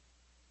now.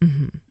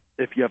 Mm-hmm.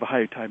 If you have a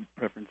higher time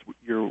preference,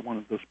 you're one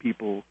of those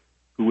people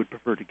who would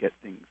prefer to get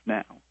things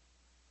now.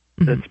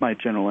 That's my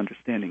general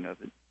understanding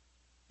of it.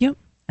 Yep.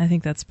 I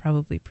think that's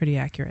probably pretty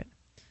accurate.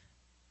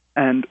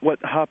 And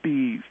what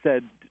Hoppe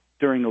said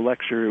during a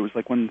lecture, it was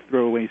like one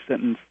throwaway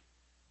sentence.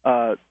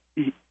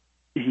 He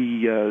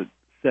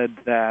said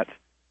that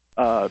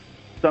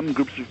some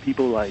groups of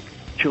people, like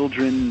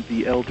children,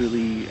 the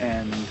elderly,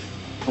 and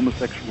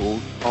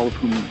homosexuals, all of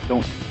whom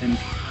don't intend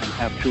to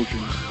have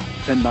children,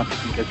 tend not to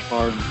think as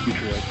far in the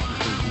future as people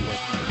who like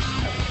to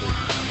have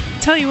children.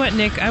 Tell you what,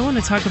 Nick, I want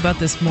to talk about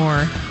this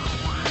more.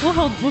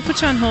 We'll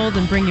put you on hold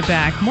and bring you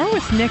back. More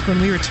with Nick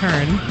when we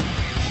return.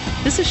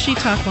 This is She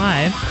Talk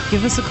Live.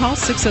 Give us a call,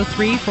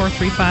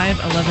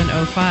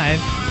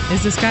 603-435-1105.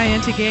 Is this guy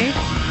anti-gay?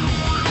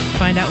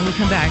 Find out when we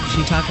come back.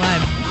 She Talk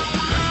Live.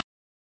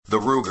 The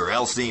Ruger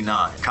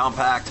LC9.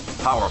 Compact,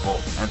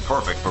 powerful, and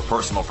perfect for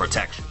personal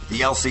protection.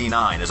 The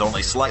LC9 is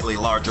only slightly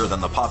larger than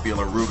the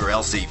popular Ruger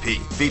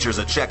LCP. Features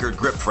a checkered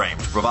grip frame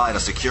to provide a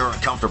secure and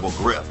comfortable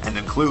grip, and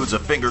includes a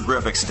finger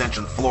grip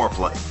extension floor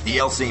plate. The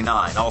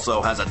LC9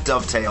 also has a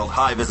dovetailed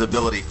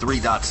high-visibility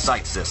 3-dot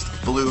sight system,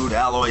 blued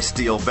alloy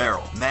steel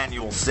barrel,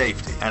 manual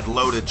safety, and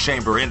loaded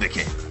chamber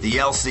indicator. The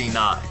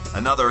LC9,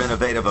 another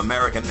innovative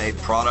American-made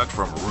product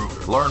from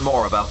Ruger. Learn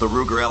more about the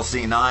Ruger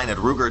LC9 at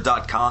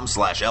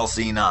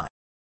Ruger.com/LC9.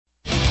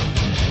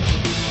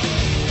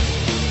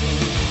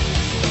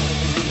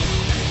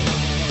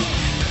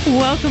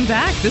 Welcome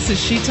back. This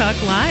is She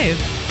Talk Live.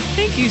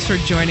 Thank you for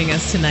joining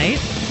us tonight.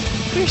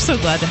 We're so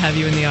glad to have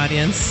you in the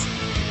audience.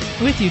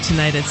 With you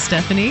tonight, it's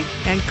Stephanie.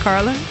 And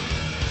Carla.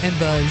 And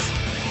Buzz.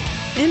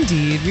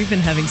 Indeed. We've been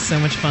having so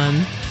much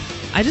fun.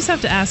 I just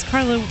have to ask,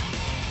 Carla,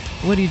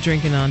 what are you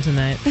drinking on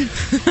tonight?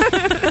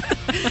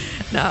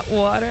 Not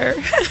water.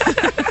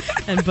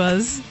 And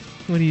Buzz,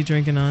 what are you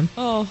drinking on?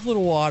 Oh, a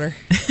little water.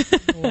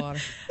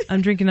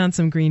 I'm drinking on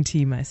some green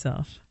tea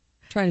myself.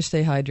 Trying to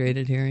stay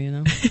hydrated here,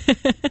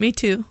 Me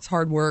too. It's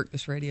hard work,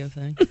 this radio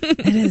thing.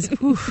 It is.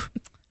 Oof.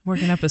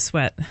 Working up a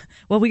sweat.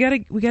 Well, we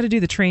gotta do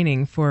the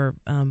training for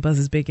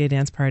Buzz's Big Gay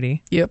Dance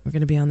Party. Yep. We're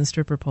gonna be on the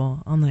stripper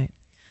pole all night.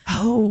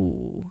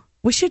 Oh,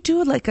 we should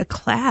do like a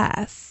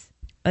class.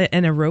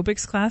 An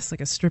aerobics class, like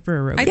a stripper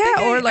aerobics.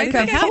 Or like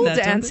a pole that,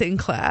 dancing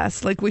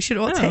class. Like we should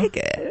all take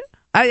it.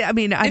 I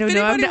mean, I don't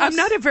know. I'm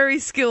not a very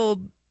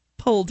skilled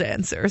pole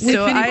dancer.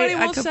 So if anybody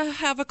wants to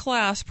have a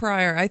class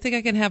prior, I think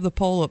I can have the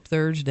pole up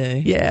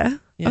Thursday. Yeah.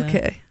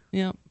 Okay.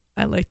 Yep.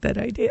 I like that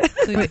idea.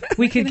 So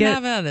we could get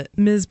have at it.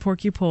 Ms.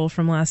 Porcupole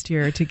from last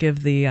year to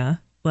give the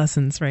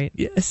lessons, right?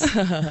 Yes.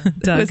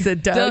 Doug. Was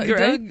it Doug,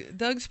 right?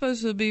 Doug's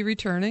supposed to be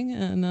returning,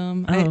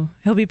 and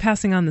he'll be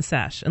passing on the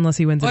sash unless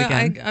he wins it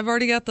again. I've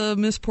already got the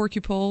Miss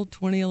Porcupole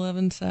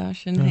 2011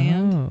 sash in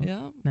hand.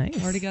 Yeah,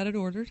 nice. Already got it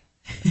ordered.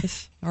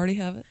 Already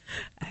have it.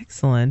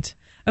 Excellent.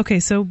 Okay,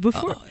 so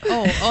before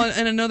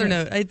and another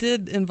note, I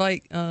did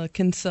invite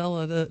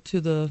Kinsella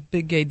to the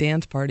Big Gay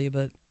Dance Party,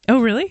 but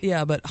oh really?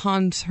 Yeah, but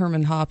Hans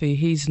Hermann Hoppe,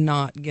 he's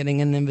not getting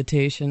an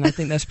invitation. I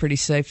think that's pretty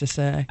safe to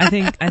say. I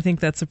think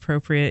that's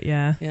appropriate.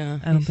 Yeah. Yeah.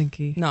 I don't think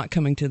he not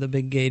coming to the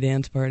Big Gay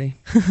Dance Party.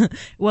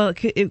 Well,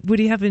 would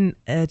he have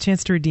a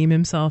chance to redeem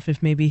himself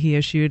if maybe he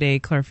issued a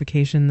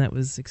clarification that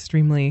was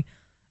extremely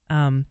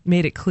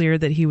made it clear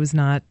that he was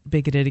not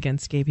bigoted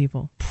against gay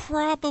people?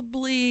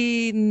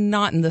 Probably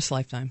not in this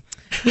lifetime.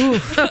 Ooh,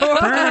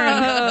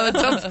 burn.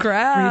 Tough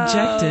crowd.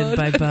 Rejected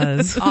by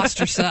Buzz.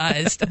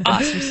 Ostracized.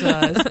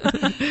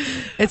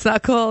 It's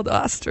not called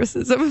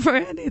ostracism for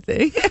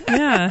anything.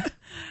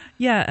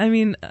 Yeah. I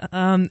mean,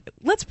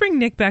 let's bring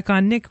Nick back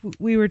on. Nick,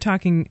 we were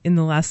talking in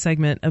the last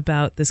segment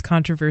about this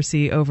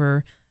controversy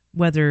over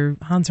whether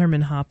Hans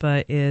Hermann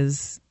Hoppe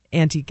is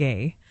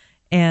anti-gay.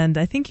 And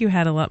I think you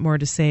had a lot more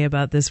to say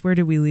about this. Where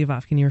did we leave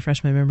off? Can you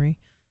refresh my memory?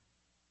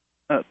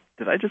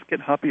 Did I just get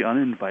Hoppe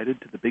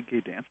uninvited to the Big Gay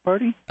Dance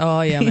Party?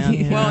 Oh, yeah, man.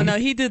 Yeah. Well, no,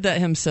 he did that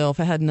himself.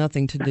 It had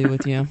nothing to do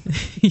with you.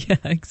 Yeah,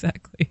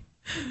 exactly.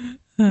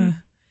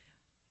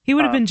 He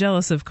would have been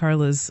jealous of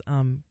Carla's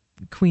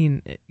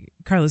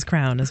Carla's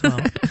crown as well.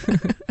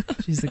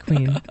 She's the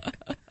queen.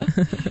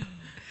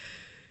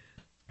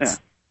 Yeah.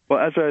 Well,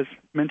 as I was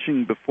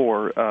mentioning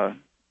before,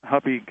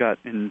 Hoppe got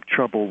in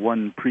trouble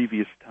one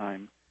previous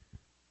time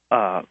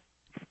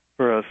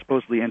for a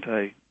supposedly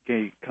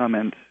anti-gay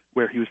comment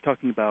where he was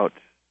talking about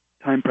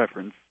time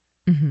preference,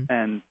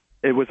 and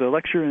it was a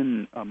lecture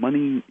in a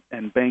money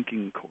and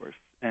banking course,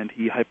 and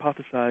he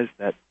hypothesized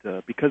that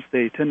because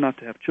they tend not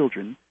to have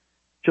children,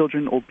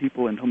 old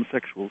people, and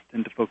homosexuals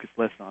tend to focus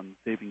less on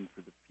saving for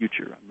the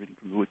future. I'm reading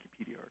from the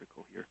Wikipedia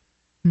article here.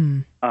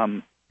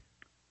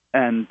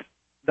 And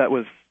that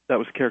was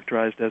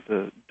characterized as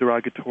a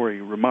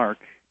derogatory remark,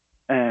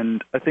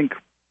 and I think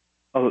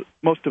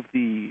most of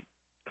the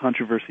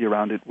controversy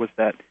around it was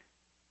that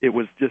it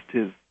was just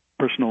his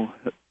personal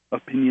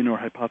opinion or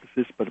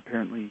hypothesis, but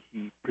apparently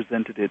he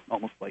presented it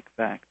almost like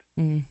fact.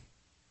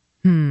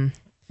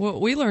 Well,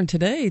 we learned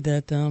today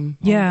that on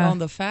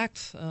the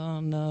facts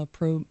on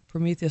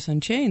Prometheus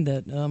Unchained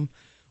that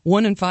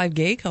 1 in 5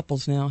 gay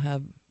couples now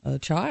have a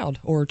child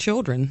or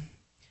children.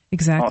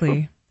 Exactly.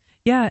 Awesome.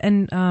 Yeah,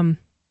 and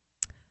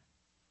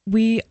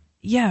we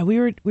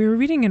were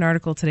reading an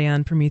article today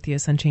on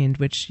Prometheus Unchained,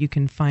 which you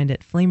can find at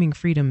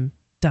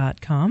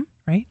flamingfreedom.com,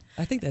 right?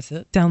 I think that's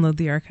it. Download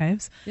the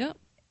archives. Yep.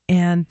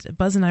 And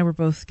Buzz and I were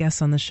both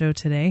guests on the show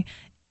today.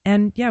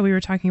 And yeah, we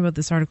were talking about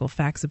this article,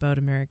 Facts About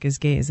America's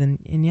Gays.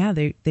 And yeah,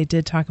 they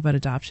did talk about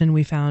adoption.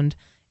 We found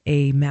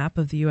a map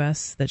of the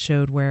U.S. that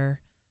showed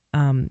where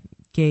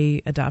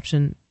gay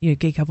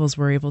couples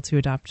were able to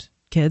adopt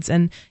kids.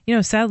 And,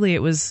 sadly,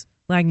 it was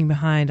lagging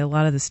behind. A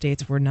lot of the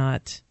states were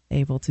not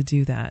able to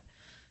do that.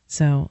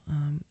 So,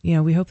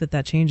 we hope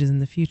that changes in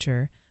the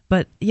future.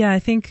 But yeah,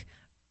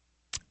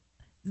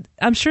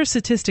 I'm sure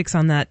statistics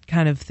on that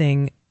kind of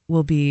thing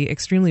will be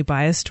extremely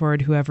biased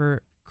toward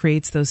whoever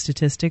creates those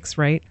statistics,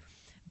 right?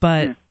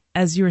 But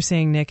as you were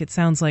saying, Nick, it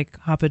sounds like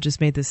Hoppe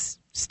just made this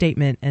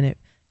statement, and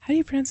how do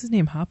you pronounce his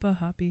name?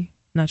 Hoppe?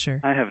 Not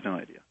sure. I have no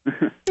idea.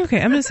 Okay,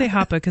 I'm going to say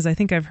Hoppe because I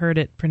think I've heard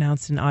it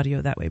pronounced in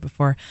audio that way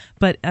before.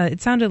 But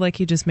it sounded like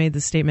he just made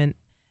the statement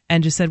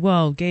and just said,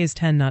 well, gays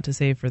tend not to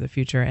save for the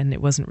future, and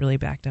it wasn't really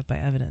backed up by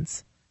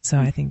evidence. So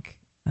I think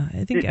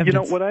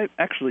evidence... what I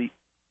actually,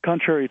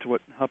 contrary to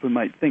what Hoppe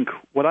might think,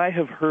 what I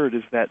have heard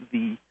is that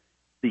the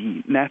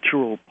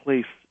natural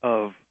place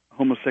of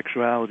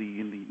homosexuality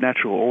in the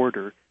natural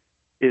order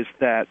is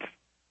that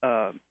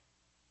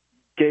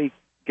gay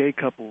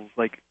couples,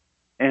 like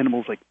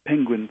animals like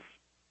penguins,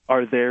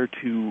 are there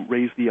to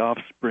raise the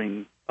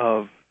offspring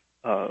of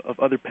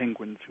other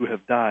penguins who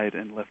have died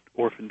and left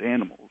orphaned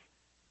animals.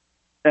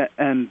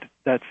 And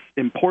that's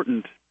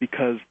important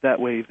because that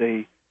way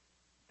they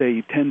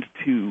tend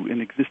to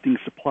an existing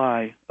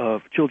supply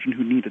of children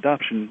who need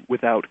adoption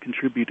without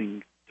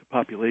contributing to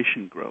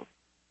population growth.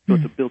 So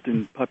it's a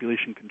built-in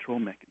population control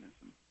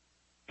mechanism.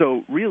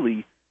 So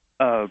really,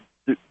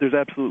 there's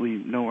absolutely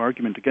no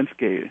argument against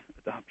gay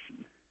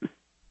adoption,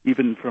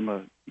 even from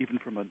a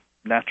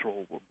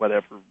natural or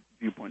whatever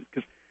viewpoint.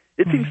 Because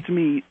it seems to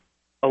me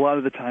a lot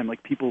of the time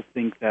like people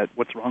think that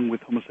what's wrong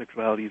with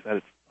homosexuality is that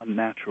it's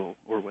unnatural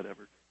or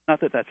whatever. Not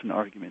that that's an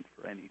argument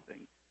for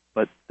anything,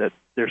 but that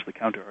there's the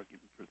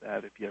counter-argument for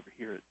that if you ever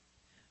hear it.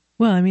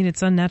 Well, I mean,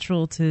 it's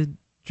unnatural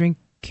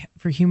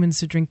for humans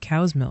to drink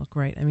cow's milk,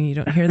 right? I mean, you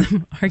don't hear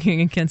them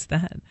arguing against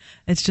that.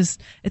 It's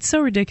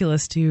so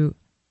ridiculous to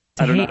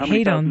I don't know how many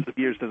hate on. thousands of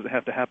years does it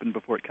have to happen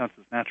before it counts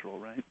as natural,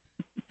 right?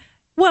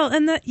 Well,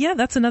 and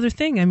that's another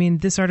thing. I mean,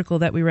 this article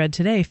that we read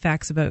today,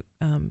 Facts About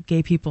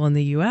Gay People in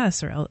the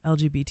U.S., or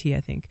LGBT,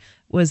 I think,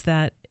 was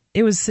that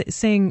it was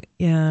saying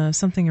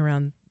something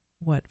around,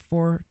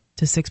 4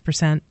 to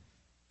 6%,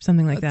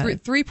 something like that.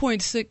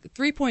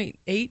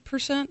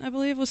 3.8%, I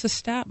believe, was the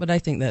stat, but I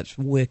think that's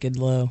wicked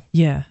low.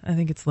 Yeah, I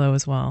think it's low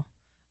as well.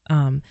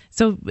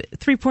 So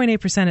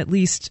 3.8% at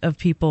least of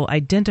people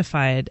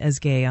identified as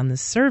gay on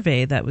this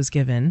survey that was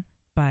given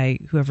by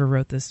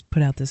whoever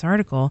put out this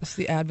article. It's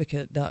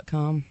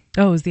theadvocate.com.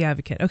 Oh, it was The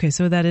Advocate. Okay,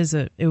 so that is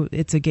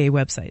it's a gay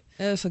website.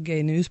 It's a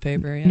gay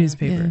newspaper. Yeah.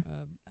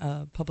 Newspaper.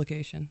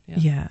 Publication. Yeah.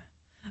 Yeah.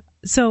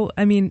 So,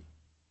 I mean,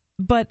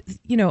 but,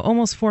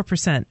 almost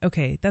 4%.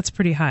 Okay, that's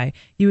pretty high.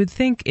 You would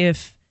think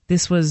if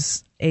this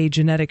was a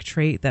genetic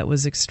trait that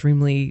was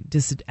extremely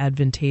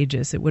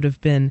disadvantageous, it would have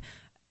been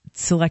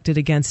selected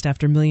against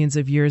after millions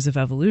of years of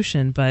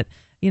evolution. But,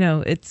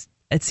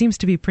 it seems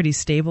to be pretty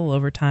stable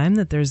over time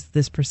that there's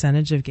this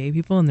percentage of gay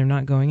people and they're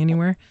not going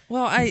anywhere.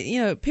 Well,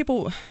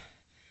 people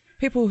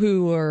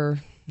who are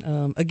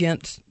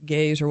against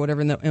gays or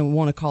whatever and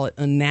want to call it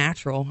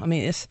unnatural. I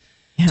mean,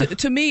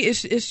 to me,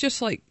 it's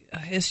just like,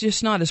 it's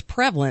just not as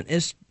prevalent.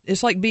 It's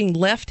like being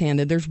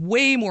left-handed. There's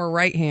way more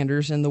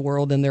right-handers in the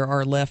world than there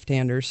are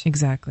left-handers.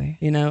 Exactly.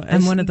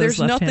 I'm one of those there's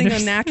nothing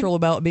left-handers. unnatural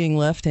about being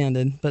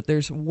left-handed, but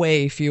there's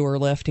way fewer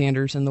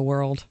left-handers in the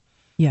world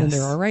than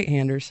there are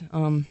right-handers.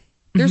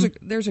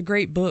 There's a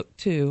great book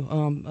too.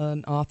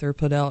 An author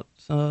put out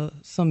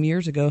some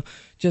years ago,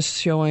 just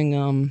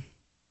showing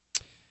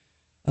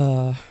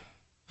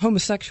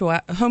homosexual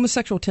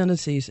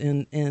tendencies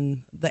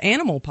in the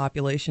animal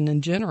population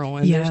in general.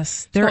 And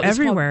they're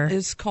everywhere.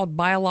 It's called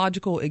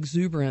biological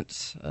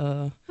exuberance.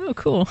 Oh,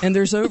 cool. And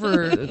there's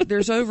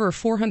over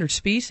 400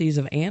 species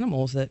of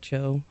animals that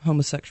show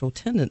homosexual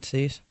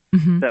tendencies.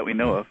 Mm-hmm. That we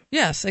know of.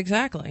 Yes,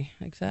 exactly.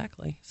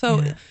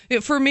 So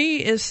for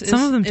me,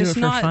 some of them do it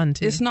for fun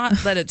too. It's not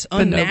that it's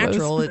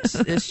unnatural.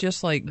 it's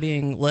just like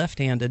being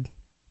left-handed.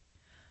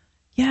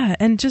 Yeah,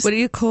 and just what do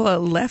you call a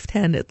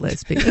left-handed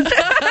lesbian?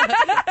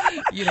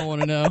 You don't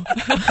want to know.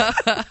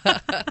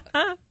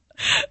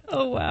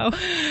 Oh wow.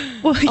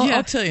 Well,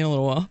 I'll tell you in a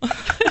little while.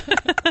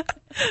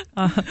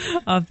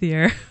 Off the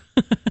air.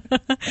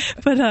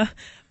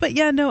 But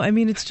yeah, no. I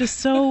mean, it's just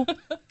so.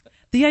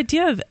 The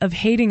idea of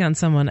hating on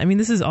someone, I mean,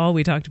 this is all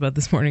we talked about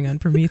this morning on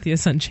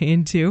Prometheus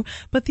Unchained too,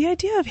 but the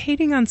idea of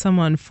hating on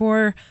someone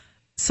for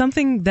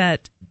something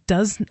that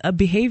a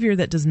behavior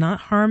that does not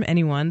harm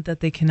anyone,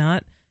 that they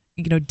cannot,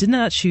 did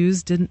not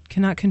choose,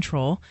 cannot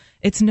control,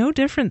 it's no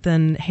different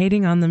than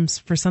hating on them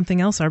for something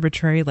else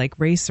arbitrary like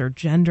race or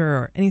gender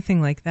or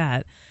anything like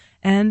that.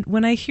 And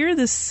when I hear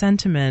this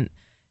sentiment,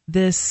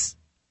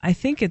 I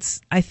think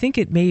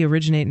it may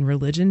originate in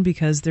religion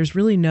because there's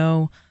really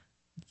no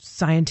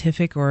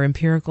scientific or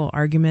empirical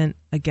argument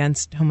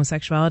against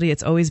homosexuality.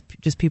 It's always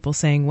just people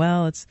saying,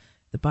 well,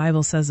 the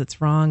Bible says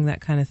it's wrong,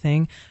 that kind of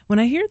thing. When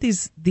I hear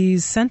these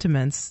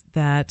sentiments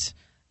that,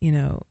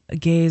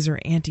 gays are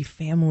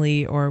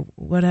anti-family or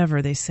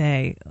whatever they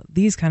say,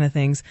 these kind of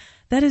things,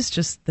 that is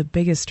just the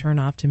biggest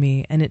turnoff to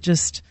me. And it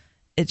just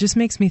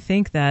makes me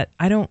think that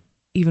I don't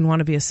even want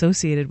to be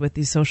associated with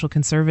these social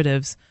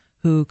conservatives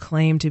who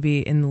claim to be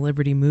in the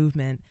liberty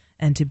movement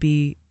and to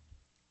be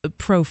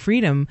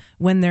pro-freedom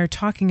when they're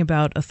talking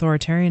about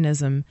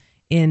authoritarianism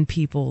in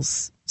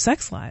people's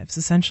sex lives,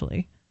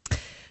 essentially.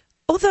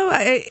 Although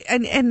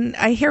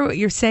I hear what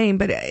you're saying,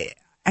 but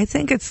I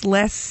think it's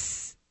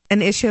less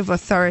an issue of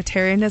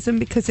authoritarianism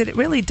because it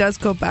really does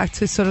go back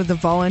to sort of the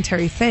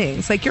voluntary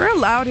things. Like, you're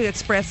allowed to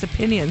express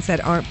opinions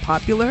that aren't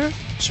popular,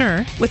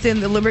 sure,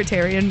 within the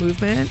libertarian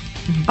movement,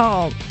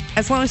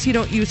 as long as you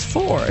don't use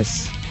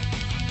force.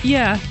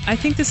 Yeah, I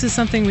think this is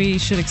something we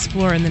should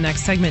explore in the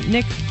next segment.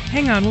 Nick,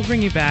 hang on, we'll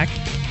bring you back.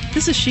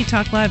 This is She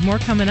Talk Live, more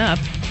coming up.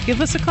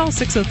 Give us a call,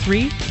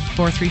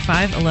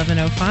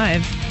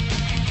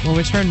 603-435-1105. We'll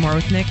return more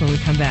with Nick when we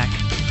come back.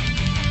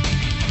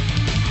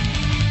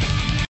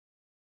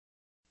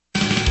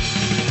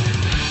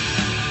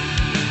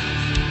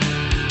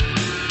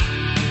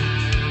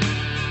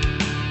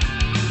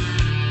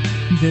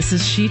 This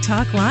is She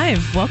Talk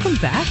Live. Welcome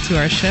back to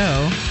our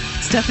show.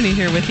 Stephanie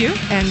here with you.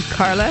 And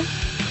Carla.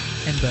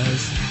 And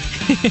Buzz.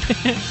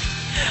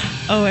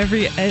 Oh,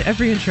 every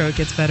intro it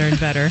gets better and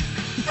better.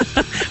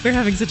 We're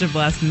having such a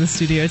blast in the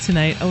studio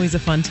tonight. Always a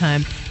fun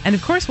time. And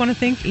of course, want to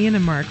thank Ian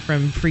and Mark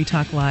from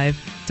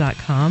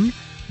freetalklive.com.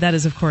 That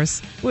is, of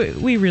course,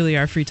 we really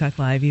are Free Talk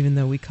Live, even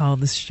though we call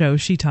this show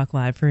She Talk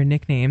Live for a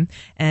nickname.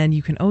 And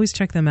you can always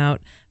check them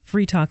out,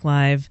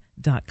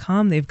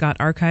 freetalklive.com. They've got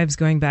archives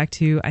going back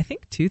to, I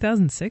think,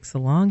 2006, a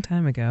long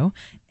time ago,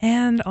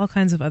 and all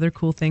kinds of other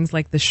cool things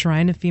like the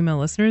Shrine of Female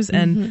Listeners.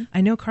 And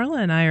I know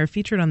Carla and I are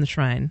featured on the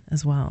Shrine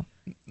as well.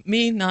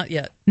 Me, not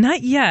yet.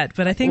 Not yet,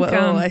 but I think...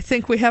 Well, I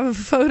think we have a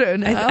photo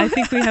now. I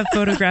think we have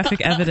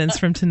photographic evidence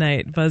from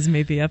tonight. Buzz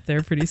may be up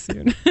there pretty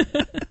soon.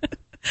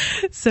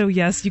 So,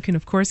 yes, you can,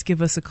 of course,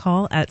 give us a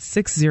call at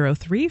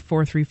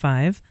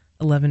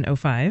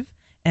 603-435-1105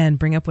 and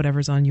bring up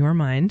whatever's on your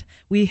mind.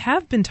 We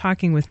have been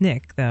talking with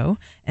Nick, though,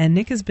 and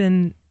Nick has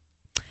been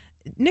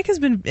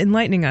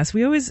enlightening us.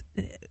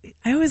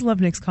 I always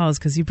love Nick's calls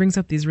because he brings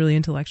up these really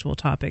intellectual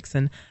topics,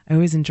 and I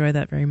always enjoy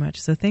that very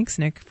much. So thanks,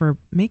 Nick, for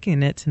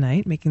making it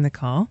tonight, making the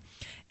call.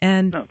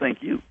 And no, thank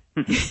you.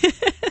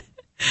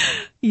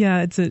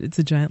 Yeah, it's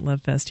a giant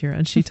love fest here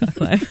on She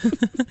Talk Live.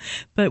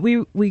 But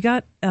we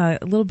got a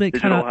little bit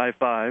Digital cut off. high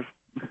five.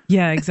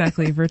 Yeah,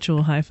 exactly.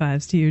 Virtual high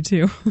fives to you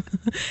too.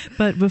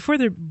 But before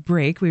the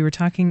break, we were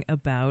talking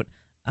about.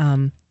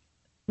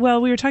 We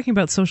were talking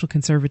about social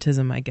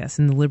conservatism, I guess,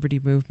 in the liberty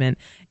movement,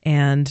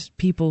 and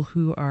people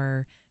who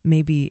are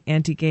maybe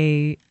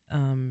anti-gay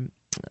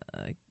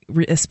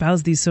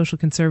espouse these social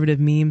conservative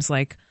memes,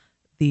 like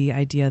the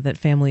idea that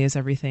family is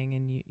everything,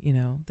 and you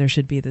know there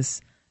should be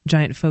this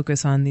giant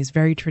focus on these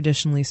very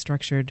traditionally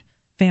structured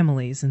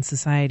families in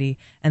society,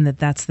 and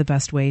that's the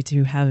best way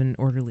to have an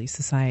orderly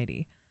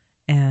society.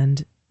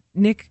 And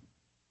Nick,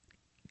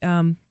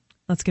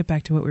 let's get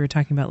back to what we were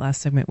talking about last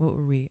segment. What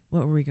were we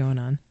going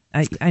on?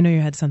 I know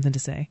you had something to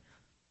say.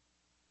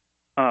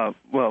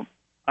 Well,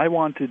 I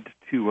wanted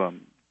to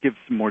give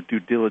some more due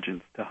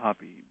diligence to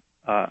Hoppy.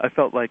 I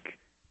felt like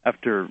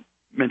after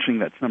mentioning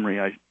that summary,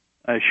 I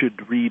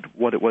should read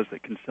what it was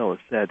that Kinsella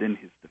said in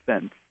his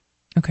defense.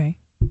 Okay.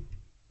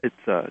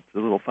 It's a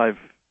little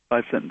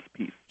five-sentence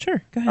piece.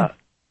 Sure, go ahead.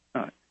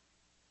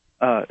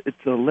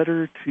 It's a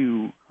letter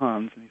to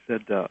Hans, and he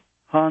said,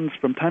 Hans,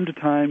 from time to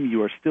time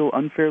you are still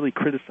unfairly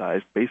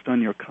criticized based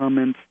on your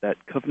comments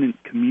that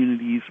covenant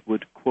communities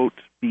would, quote,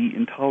 be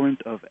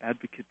intolerant of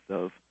advocates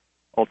of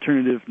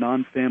alternative,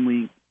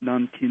 non-family,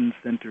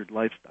 non-kin-centered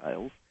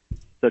lifestyles,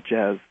 such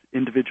as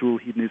individual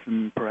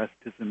hedonism,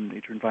 parasitism,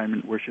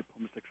 nature-environment worship,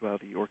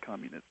 homosexuality, or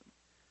communism.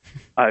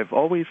 I've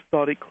always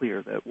thought it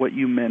clear that what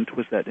you meant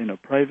was that in a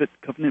private,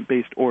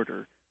 covenant-based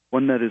order,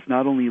 one that is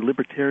not only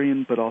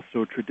libertarian but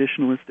also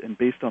traditionalist and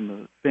based on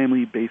the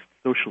family-based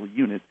social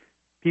unit,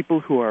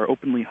 people who are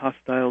openly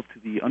hostile to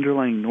the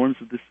underlying norms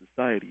of this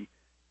society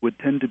would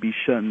tend to be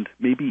shunned,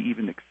 maybe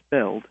even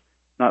expelled,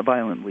 not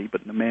violently,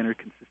 but in a manner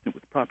consistent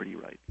with property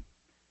rights.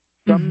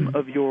 Some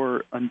of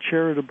your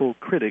uncharitable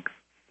critics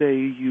say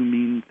you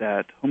mean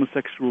that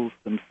homosexuals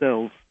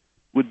themselves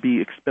would be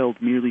expelled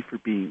merely for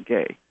being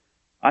gay.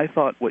 I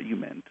thought what you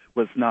meant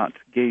was not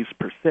gays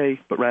per se,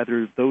 but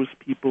rather those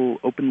people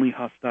openly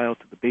hostile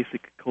to the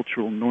basic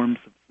cultural norms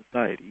of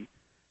society,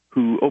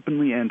 who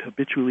openly and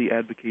habitually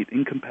advocate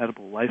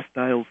incompatible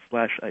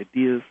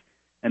lifestyles/ideas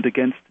and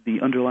against the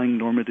underlying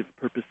normative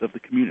purpose of the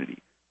community,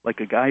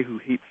 like a guy who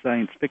hates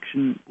science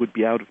fiction would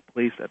be out of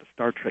place at a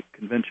Star Trek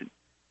convention.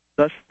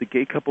 Thus, the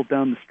gay couple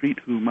down the street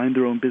who mind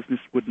their own business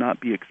would not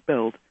be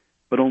expelled,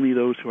 but only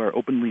those who are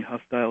openly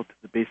hostile to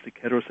the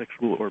basic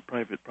heterosexual or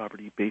private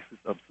property basis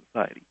of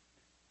society.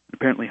 And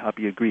apparently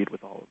Hoppy agreed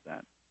with all of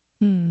that.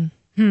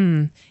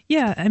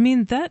 Yeah, I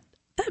mean, that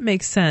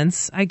makes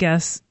sense, I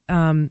guess.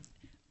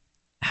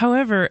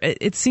 However,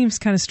 it seems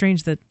kind of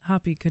strange that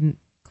Hoppy couldn't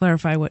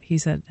clarify what he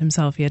said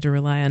himself. He had to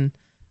rely on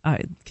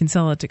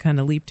Kinsella to kind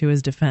of leap to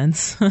his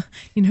defense.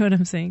 You know what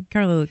I'm saying?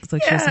 Carla looks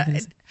like she has something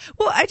to say.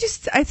 Well, I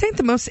think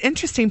the most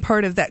interesting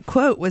part of that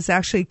quote was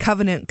actually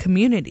covenant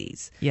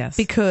communities. Yes.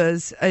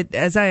 Because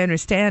as I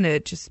understand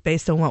it, just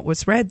based on what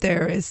was read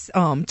there, is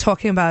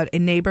talking about a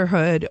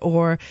neighborhood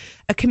or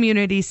a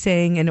community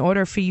saying in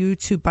order for you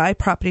to buy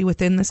property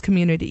within this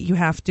community, you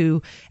have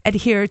to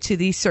adhere to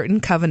these certain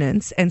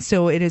covenants. And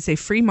so it is a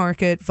free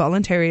market,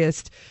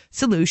 voluntarist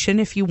solution.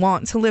 If you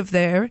want to live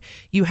there,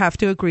 you have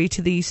to agree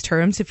to these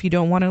terms. If you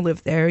don't want to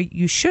live there,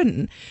 you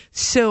shouldn't.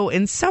 So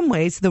in some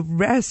ways, the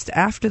rest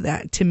after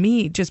that, to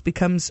me, just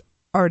becomes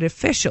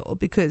artificial,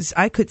 because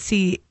I could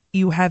see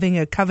you having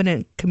a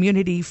covenant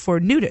community for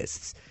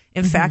nudists.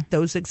 In fact,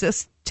 those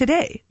exist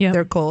today. Yep.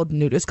 They're called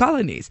nudist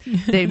colonies.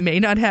 They may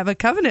not have a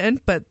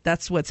covenant, but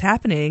that's what's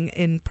happening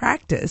in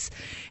practice.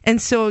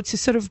 And so to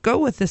sort of go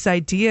with this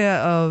idea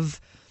of,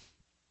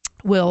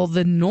 well,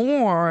 the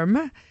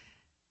norm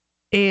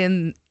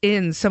in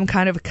some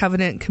kind of a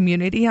covenant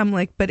community, I'm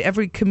like, but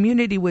every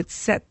community would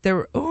set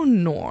their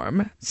own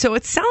norm. So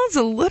it sounds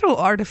a little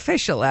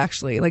artificial,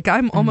 actually. Like,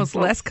 I'm almost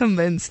less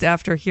convinced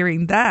after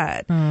hearing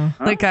that.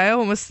 Like, I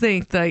almost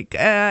think, like,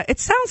 it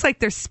sounds like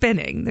they're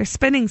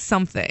spinning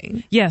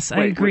something. Yes,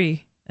 I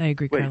agree. I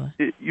agree, Carla.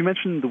 You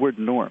mentioned the word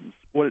norms.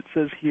 What it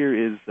says here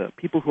is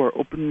people who are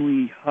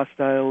openly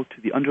hostile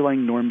to the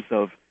underlying norms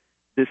of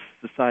this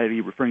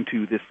society, referring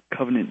to this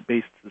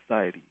covenant-based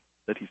society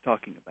that he's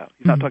talking about.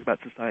 He's not talking about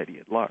society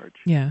at large.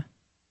 Yeah.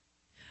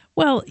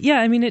 Well, yeah,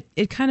 I mean,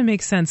 it kind of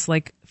makes sense.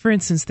 Like, for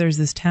instance, there's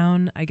this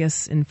town, I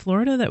guess, in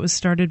Florida that was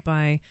started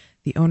by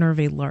the owner of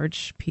a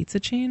large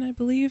pizza chain, I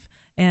believe,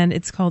 and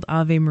it's called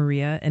Ave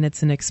Maria, and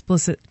it's an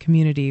explicit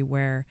community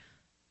where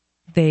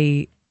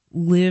they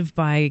live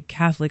by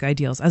Catholic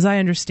ideals, as I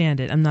understand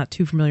it. I'm not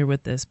too familiar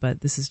with this,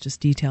 but this is just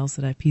details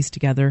that I pieced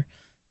together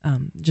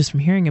just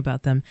from hearing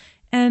about them.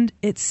 And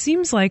it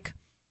seems like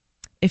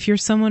if you're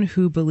someone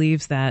who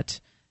believes that,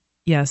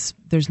 yes,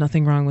 there's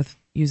nothing wrong with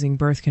using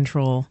birth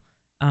control,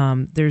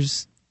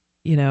 there's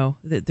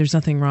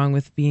nothing wrong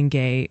with being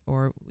gay,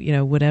 or,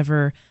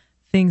 whatever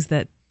things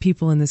that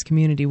people in this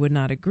community would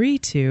not agree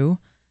to,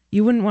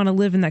 you wouldn't want to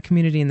live in that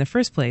community in the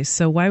first place.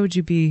 So why would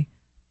you be,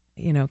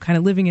 kind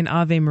of living in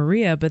Ave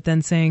Maria, but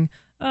then saying,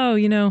 oh,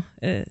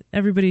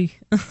 everybody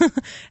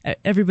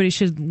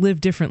should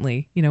live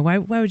differently. Why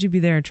would you be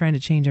there trying to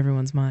change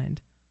everyone's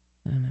mind?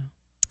 I don't know.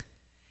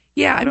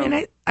 Yeah, I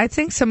mean, I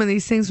think some of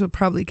these things would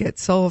probably get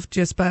solved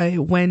just by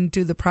when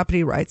do the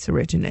property rights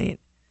originate.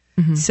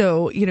 Mm-hmm.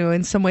 So,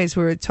 in some ways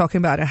we're talking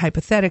about a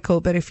hypothetical,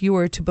 but if you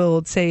were to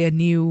build, say, a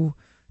new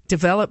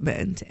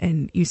development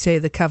and you say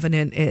the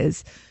covenant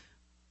is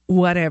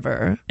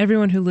whatever.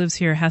 Everyone who lives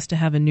here has to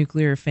have a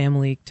nuclear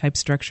family type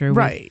structure,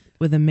 right?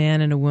 With a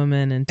man and a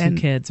woman and two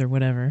kids or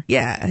whatever.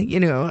 Yeah,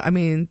 I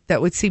mean,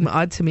 that would seem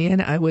odd to me,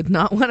 and I would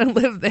not want to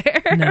live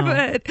there. No,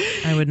 but,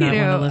 I would not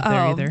want to live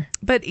there either.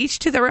 But each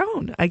to their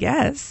own, I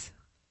guess.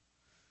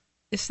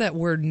 It's that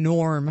word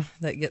norm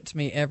that gets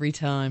me every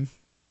time.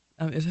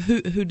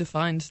 Who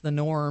defines the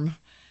norm?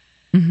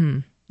 Mm-hmm.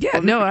 Yeah,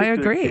 no, I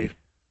agree.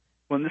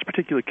 In this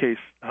particular case,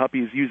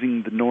 Hoppy is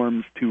using the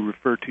norms to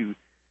refer to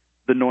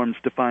the norms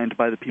defined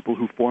by the people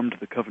who formed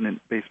the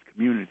covenant-based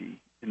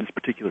community in this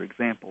particular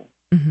example.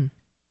 Mm-hmm.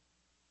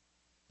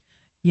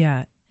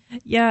 Yeah.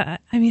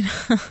 I mean,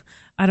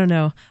 I don't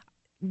know.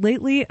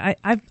 Lately,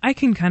 I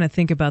can kind of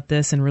think about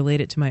this and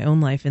relate it to my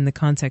own life in the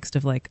context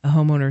of like a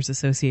homeowners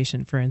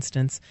association, for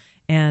instance.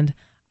 And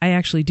I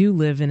actually do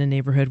live in a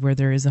neighborhood where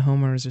there is a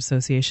homeowners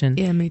association.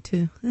 Yeah, me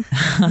too.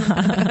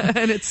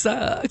 And it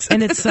sucks.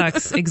 And it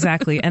sucks,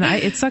 exactly. And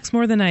it sucks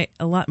a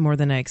lot more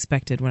than I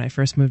expected when I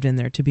first moved in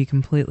there, to be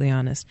completely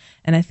honest.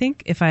 And I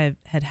think if I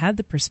had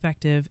the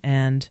perspective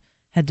and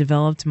had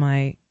developed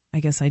my,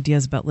 I guess,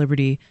 ideas about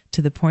liberty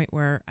to the point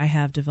where I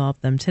have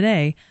developed them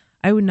today,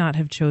 I would not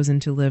have chosen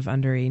to live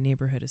under a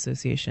neighborhood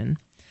association.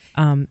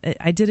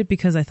 I did it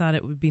because I thought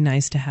it would be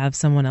nice to have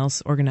someone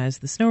else organize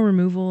the snow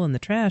removal and the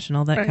trash and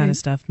all that kind of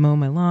stuff, mow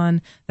my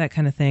lawn, that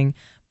kind of thing.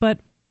 But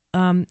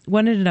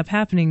what ended up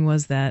happening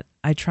was that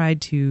I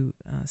tried to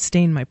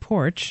stain my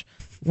porch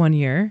one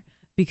year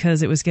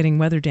because it was getting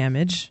weather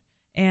damage.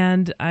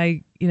 And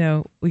we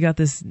got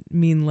this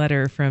mean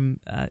letter from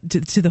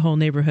to the whole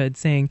neighborhood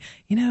saying,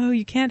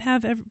 you can't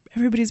have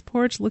everybody's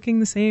porch looking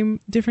the same,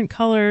 different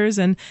colors.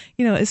 And,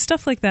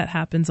 stuff like that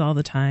happens all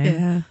the time.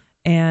 Yeah.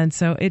 And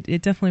so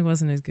it definitely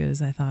wasn't as good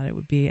as I thought it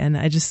would be. And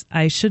it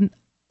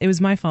was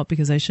my fault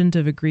because I shouldn't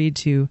have agreed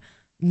to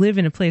live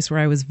in a place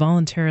where I was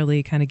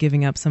voluntarily kind of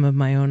giving up some of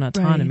my own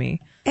autonomy.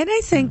 Right. And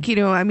I think,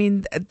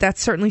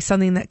 that's certainly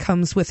something that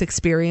comes with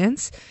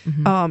experience.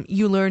 Mm-hmm.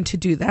 You learn to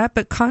do that.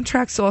 But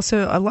contracts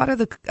also, a lot of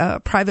the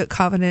private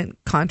covenant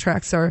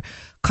contracts are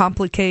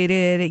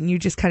complicated and you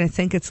just kind of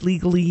think it's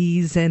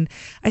legalese. And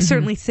I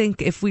certainly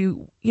think if we,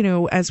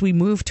 as we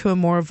move to a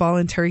more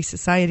voluntary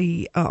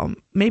society,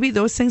 maybe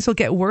those things will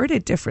get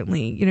worded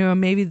differently.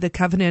 Maybe the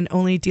covenant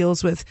only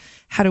deals with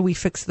how do we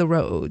fix the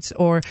roads,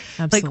 or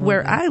Absolutely. Like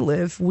where I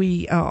live,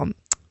 we,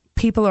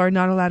 people are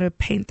not allowed to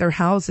paint their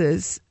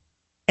houses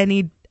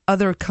any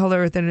other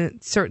color than a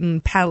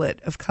certain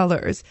palette of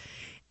colors.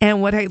 And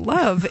what I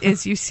love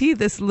is you see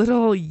this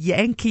little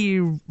Yankee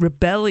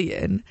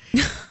rebellion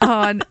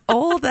on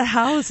all the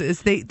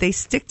houses. They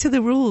stick to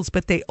the rules,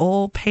 but they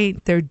all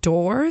paint their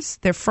doors.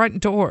 Their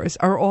front doors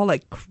are all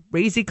like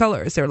crazy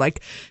colors. They're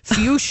like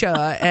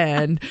fuchsia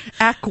and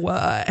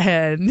aqua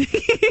and,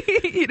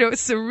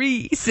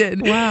 cerise.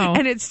 And, wow.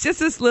 And it's just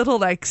this little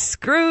like,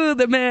 screw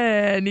the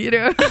men,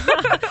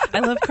 I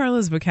love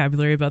Carla's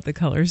vocabulary about the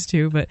colors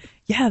too, but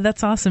yeah,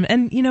 that's awesome.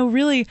 And,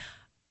 really,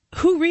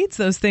 who reads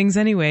those things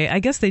anyway? I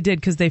guess they did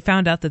because they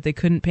found out that they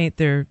couldn't paint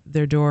their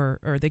door,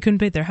 or they couldn't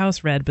paint their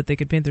house red, but they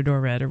could paint their door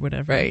red or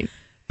whatever. Right.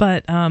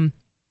 But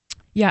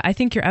yeah, I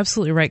think you're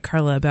absolutely right,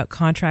 Carla, about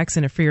contracts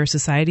in a freer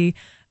society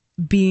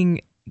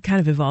being kind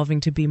of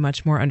evolving to be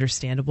much more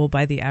understandable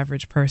by the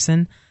average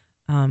person.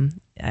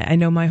 I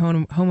know my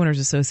homeowners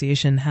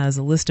association has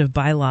a list of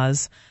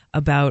bylaws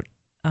about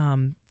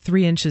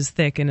 3 inches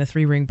thick in a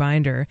 3-ring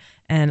binder,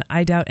 and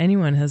I doubt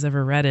anyone has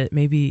ever read it,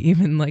 maybe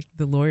even like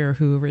the lawyer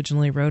who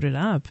originally wrote it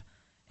up.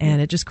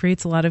 And it just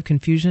creates a lot of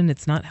confusion.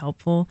 It's not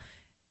helpful.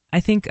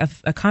 I think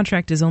a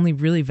contract is only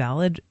really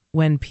valid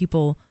when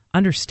people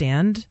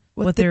understand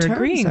what they're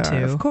agreeing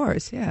to. Of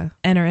course, yeah.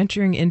 And are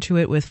entering into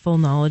it with full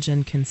knowledge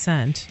and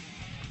consent.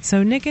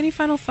 So, Nick, any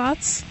final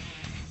thoughts?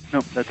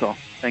 Nope, that's all.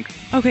 Thanks.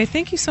 Okay,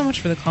 thank you so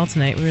much for the call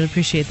tonight. We really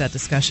appreciate that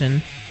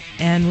discussion.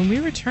 And when we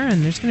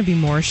return, there's going to be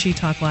more She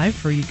Talk Live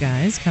for you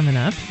guys coming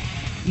up.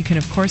 You can,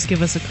 of course,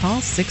 give us a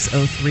call,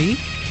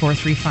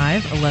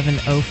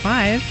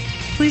 603-435-1105.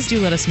 Please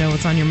do let us know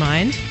what's on your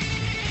mind.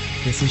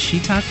 This is She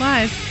Talk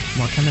Live.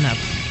 More coming up.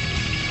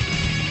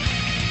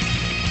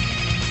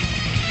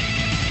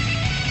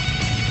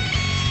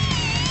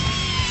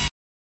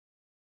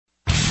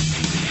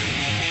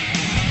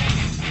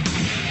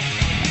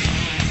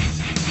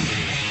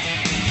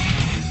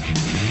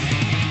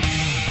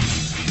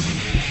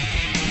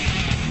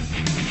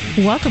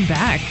 Welcome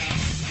back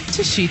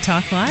to She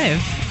Talk Live.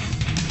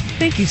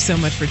 Thank you so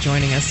much for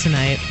joining us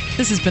tonight.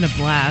 This has been a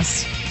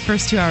blast.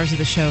 First 2 hours of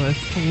the show have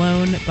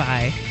flown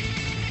by.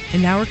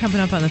 And now we're coming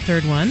up on the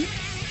third one.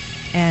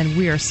 And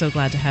we are so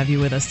glad to have you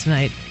with us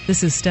tonight.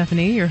 This is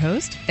Stephanie, your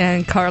host.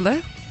 And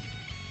Carla.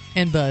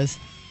 And Buzz.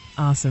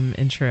 Awesome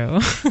intro.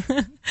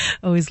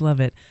 Always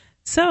love it.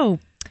 So,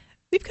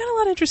 we've got a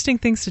lot of interesting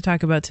things to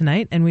talk about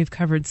tonight, and we've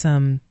covered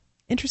some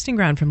interesting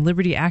ground from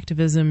liberty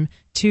activism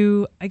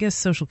to, I guess,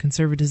 social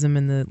conservatism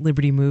and the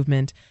liberty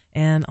movement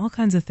and all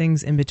kinds of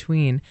things in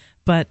between.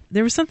 But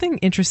there was something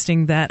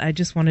interesting that I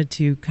just wanted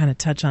to kind of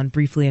touch on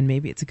briefly, and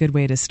maybe it's a good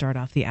way to start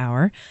off the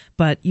hour.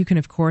 But you can,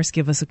 of course,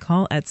 give us a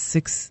call at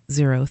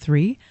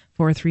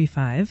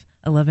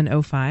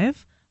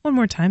 603-435-1105. One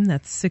more time,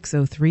 that's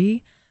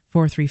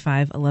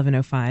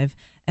 603-435-1105.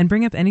 And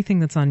bring up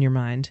anything that's on your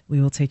mind. We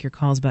will take your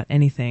calls about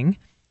anything.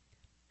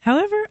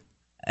 However,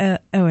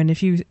 and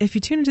if you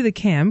tune into the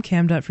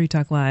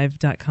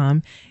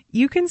cam.freetalklive.com,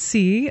 you can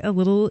see a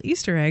little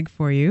Easter egg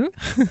for you.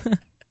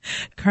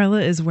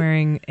 Carla is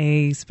wearing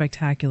a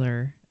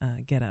spectacular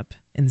getup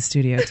in the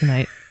studio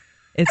tonight.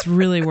 It's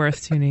really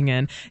worth tuning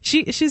in.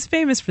 She's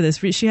famous for this.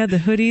 She had the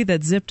hoodie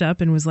that zipped up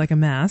and was like a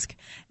mask,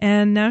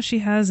 and now she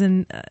has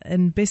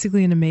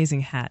basically an amazing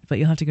hat. But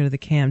you'll have to go to the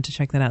cam to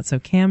check that out. So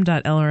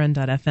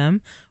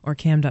cam.lrn.fm or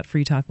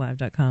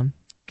cam.freetalklive.com.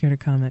 Care to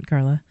comment,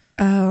 Carla?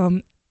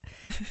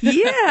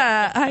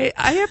 Yeah,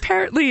 I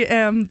apparently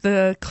am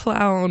the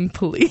clown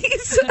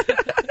police.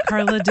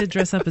 Carla did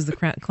dress up as the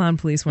clown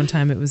police one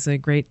time. It was a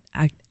great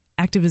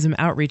activism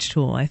outreach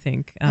tool, I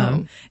think.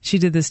 She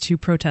did this to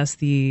protest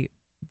the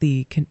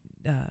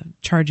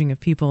charging of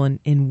people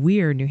in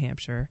Weir, New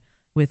Hampshire,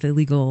 with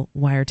illegal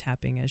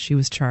wiretapping, as she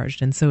was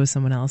charged, and so was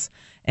someone else.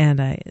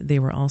 And they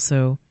were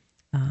also,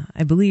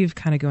 I believe,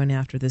 kind of going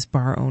after this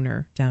bar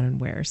owner down in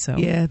Weir. So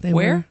yeah, they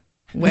Where?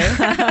 Where?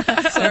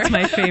 That's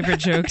my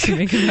favorite joke to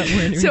make about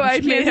Weir. So I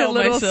made a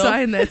little myself.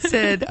 sign that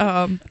said,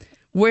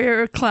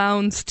 "We're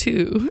clowns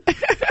too,"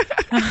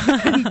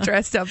 and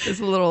dressed up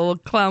as a little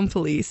clown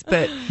police.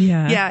 But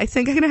yeah, I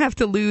think I'm gonna have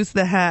to lose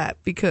the hat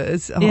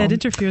because it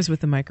interferes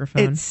with the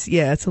microphone. It's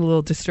a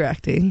little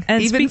distracting,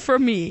 and even for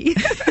me.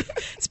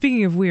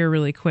 Speaking of Weir,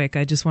 really quick,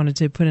 I just wanted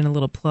to put in a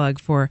little plug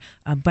for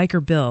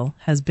Biker Bill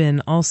has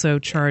been also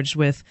charged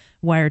with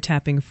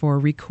wiretapping for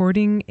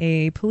recording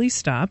a police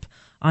stop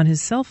on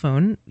his cell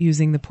phone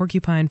using the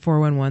Porcupine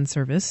 411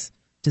 service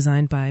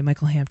designed by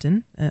Michael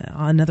Hampton,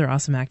 another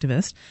awesome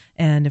activist.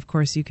 And, of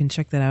course, you can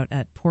check that out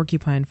at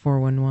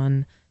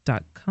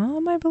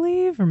porcupine411.com, I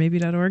believe, or maybe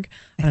 .org.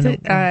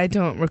 I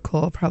don't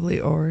recall,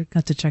 probably org.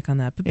 Have to check on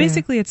that. But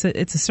basically, it's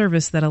a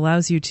service that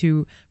allows you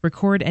to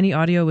record any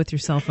audio with your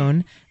cell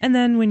phone, and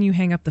then when you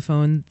hang up the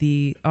phone,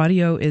 the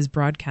audio is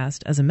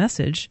broadcast as a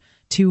message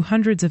to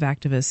hundreds of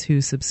activists who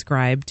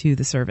subscribe to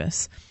the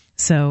service.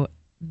 So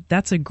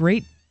that's a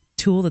great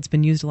tool that's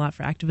been used a lot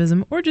for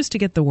activism or just to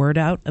get the word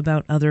out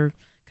about other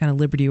kind of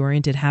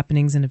liberty-oriented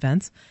happenings and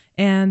events.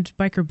 And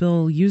Biker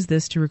Bill used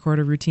this to record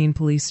a routine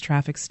police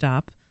traffic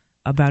stop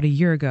about a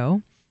year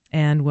ago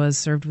and was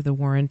served with a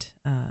warrant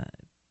ex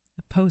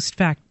post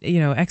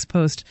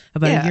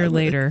about a year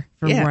later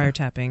for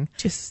wiretapping.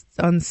 Just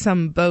on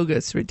some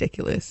bogus,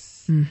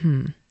 ridiculous.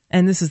 Mm-hmm.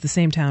 And this is the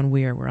same town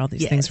where all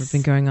these things have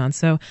been going on.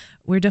 So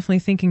we're definitely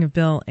thinking of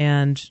Bill,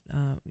 and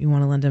you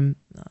want to lend him,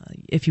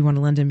 if you want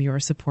to lend him your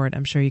support,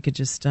 I'm sure you could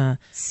just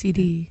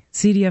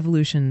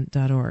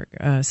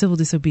CDevolution.org. Civil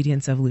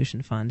Disobedience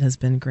Evolution Fund has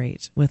been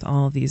great with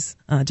all of these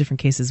different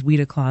cases,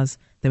 WIDA clause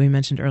that we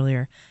mentioned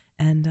earlier,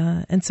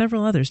 and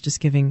several others, just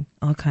giving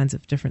all kinds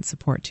of different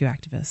support to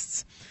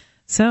activists.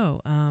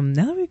 So now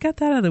that we've got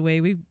that out of the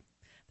way,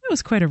 that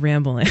was quite a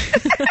rambling.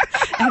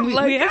 And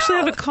we actually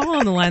have a call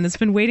on the line that's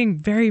been waiting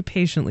very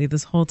patiently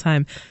this whole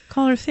time.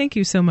 Caller, thank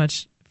you so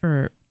much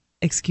for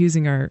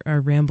excusing our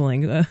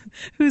rambling.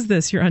 Who's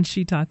this? You're on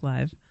She Talk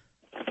Live.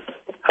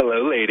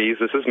 Hello, ladies.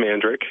 This is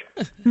Mandrick.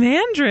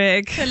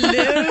 Mandrick.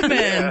 Hello,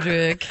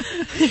 Mandrick.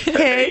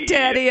 Hey,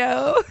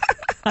 Daddy-O.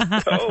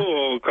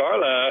 Oh,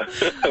 Carla.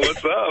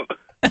 What's up?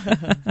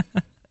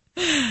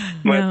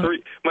 My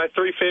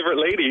three favorite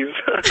ladies.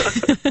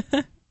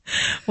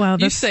 Wow,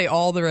 you say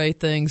all the right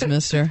things,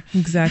 mister.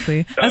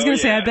 Exactly. I was going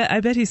to say, I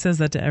bet he says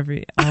that to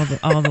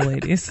all the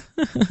ladies.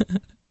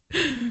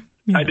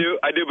 Yeah. I do,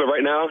 but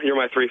right now, you're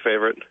my three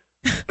favorite.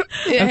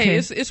 Yeah, okay. Hey,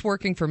 it's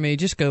working for me.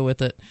 Just go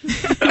with it.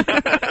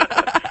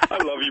 I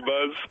love you,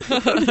 Buzz.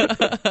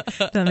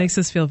 That makes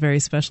us feel very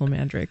special,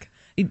 Mandrick.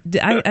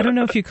 I don't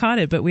know if you caught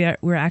it, but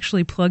we're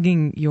actually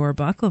plugging your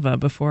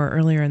baklava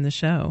earlier in the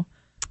show.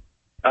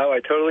 Oh, I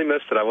totally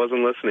missed it. I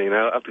wasn't listening.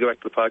 I'll have to go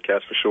back to the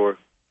podcast for sure.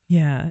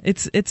 Yeah,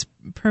 it's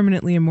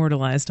permanently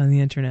immortalized on the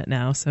internet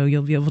now, so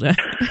you'll be able to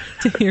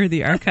hear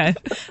the archive.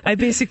 I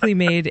basically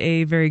made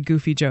a very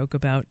goofy joke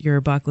about your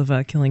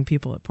baklava killing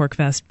people at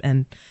PorcFest,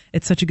 and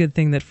it's such a good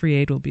thing that Free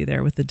Aid will be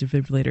there with the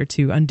defibrillator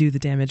to undo the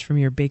damage from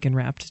your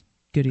bacon-wrapped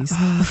goodies.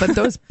 Oh, but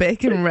those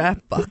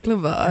bacon-wrapped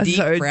baklavas deep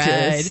are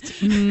fried. just...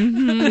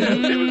 Mm-hmm. Yes,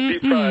 it was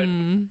deep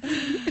fried.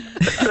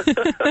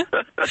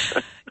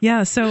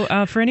 Yeah,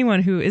 so for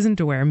anyone who isn't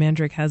aware,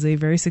 Mandrick has a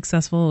very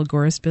successful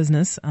agorist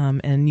business,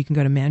 and you can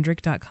go to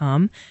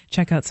mandrick.com,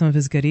 check out some of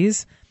his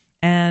goodies.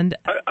 And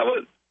I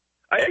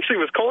actually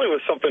was calling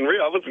with something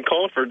real. I wasn't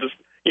calling for just,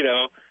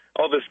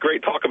 all this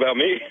great talk about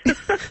me.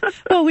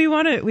 Well, we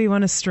want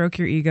to stroke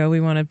your ego. We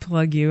want to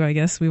plug you, I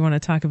guess. We want to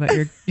talk about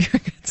your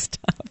good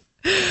stuff.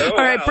 Oh, All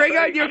right, bring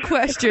on your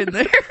question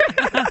there.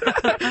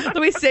 Let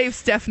me save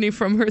Stephanie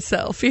from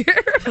herself here.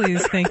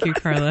 Please, thank you,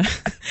 Carla.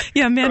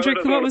 Yeah,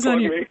 Mandrick, what was on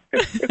your...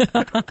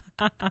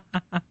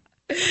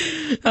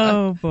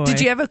 Oh, boy. Did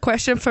you have a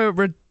question for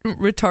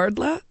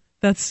Retardla?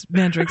 That's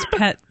Mandrick's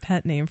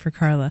pet name for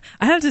Carla.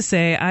 I have to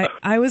say,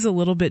 I was a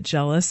little bit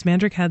jealous.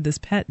 Mandrick had this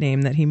pet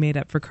name that he made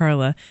up for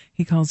Carla.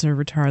 He calls her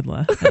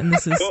Retardla. And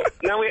this is... Well,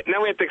 now we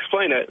have to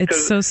explain it.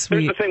 It's so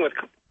sweet.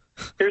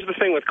 Here's the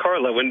thing with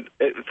Carla.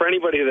 For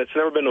anybody that's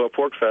never been to a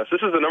pork fest,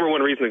 this is the number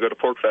one reason to go to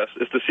pork fest,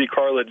 is to see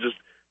Carla just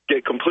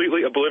get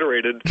completely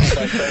obliterated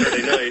by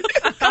Saturday night.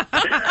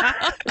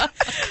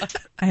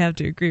 I have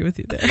to agree with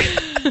you there.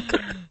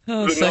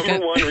 The number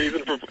one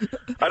reason for...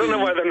 I don't know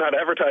why they're not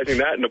advertising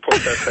that in the pork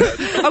fest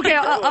ad. Okay,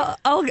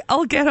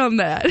 I'll get on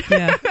that.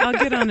 Yeah, I'll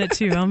get on it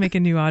too. I'll make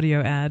a new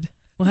audio ad.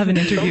 We'll have an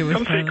interview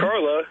with Carla. See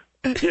Carla.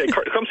 Yeah,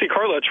 come see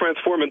Carla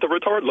transform into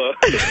Retardla.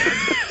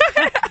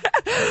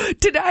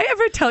 Did I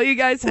ever tell you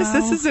guys this? Wow.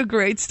 This is a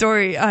great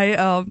story.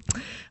 I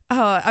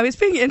was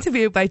being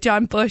interviewed by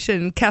John Bush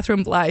and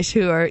Catherine Bleish,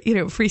 who are,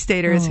 free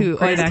staters who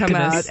always come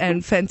out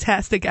and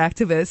fantastic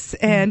activists.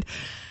 And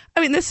I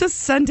mean, this was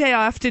Sunday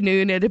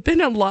afternoon. It had been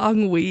a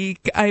long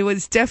week. I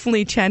was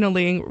definitely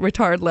channeling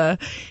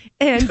Retardla.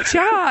 And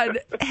John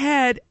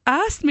had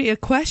asked me a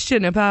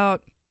question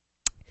about...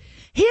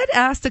 He had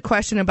asked a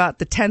question about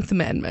the 10th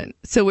Amendment.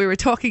 So we were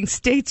talking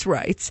states'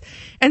 rights.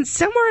 And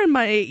somewhere in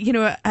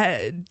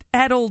my,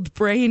 addled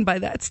brain by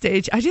that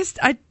stage, I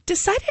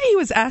decided he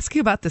was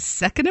asking about the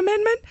Second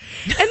Amendment.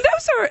 And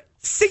those are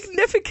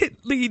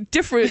significantly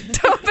different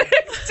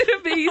topics to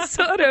be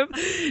sort of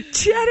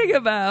chatting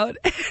about.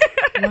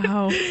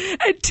 Wow.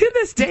 And to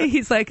this day,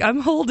 he's like,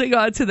 I'm holding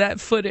on to that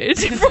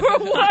footage for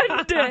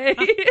one day.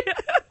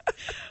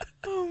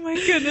 Oh my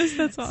goodness,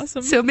 that's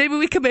awesome. So maybe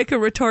we can make a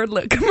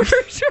Retardlet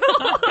commercial.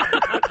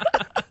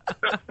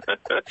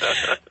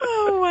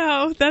 Oh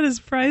wow, that is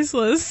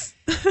priceless.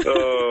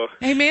 Oh,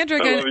 hey Mandrick,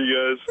 I love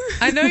you guys.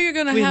 I know you're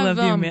gonna we have.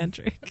 We love you,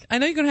 Mandrick. I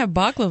know you're gonna have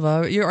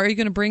baklava. Are you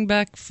gonna bring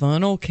back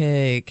funnel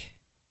cake?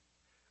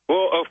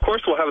 Well, of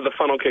course we'll have the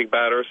funnel cake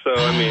batter. So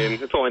I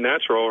mean, it's only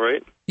natural,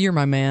 right? You're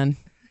my man.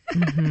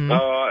 Mm-hmm.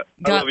 I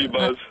love you,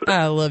 Buzz.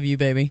 I love you,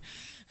 baby.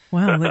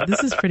 Wow,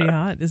 this is pretty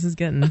hot. This is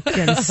getting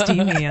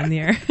steamy on the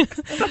air.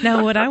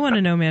 Now, what I want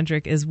to know,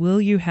 Mandrick, is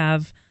will you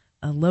have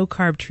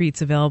low-carb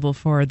treats available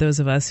for those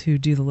of us who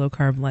do the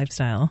low-carb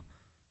lifestyle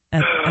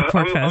at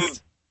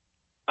PorkFest?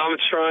 I'm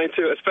trying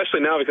to, especially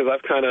now because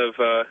I've kind of,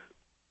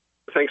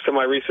 thanks to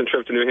my recent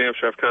trip to New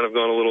Hampshire, I've kind of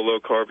gone a little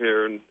low-carb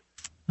here and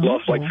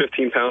lost like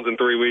 15 pounds in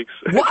 3 weeks.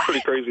 It's pretty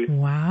crazy.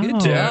 Wow.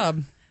 Good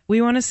job.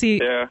 We want to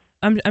see... Yeah.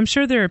 I'm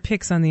sure there are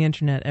pics on the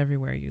internet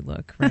everywhere you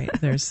look, right?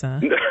 There's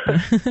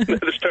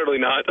There's totally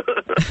not.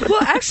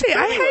 Well, actually,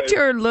 I had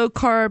your low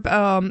carb,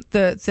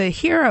 the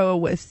hero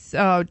with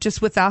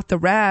just without the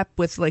wrap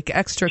with like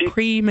extra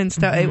cream and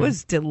stuff. Mm-hmm. It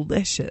was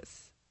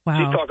delicious. Wow.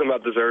 She's talking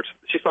about desserts.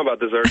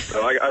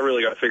 So I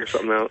really got to figure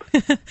something out.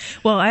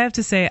 Well, I have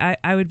to say,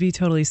 I would be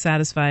totally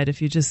satisfied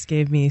if you just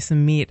gave me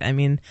some meat. I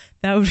mean,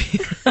 that would be...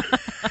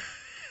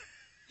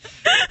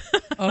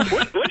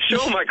 What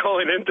show am I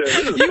calling into?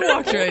 You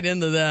walked right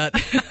into that.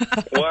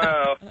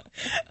 Wow.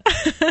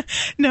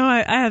 No,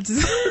 I have to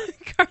say,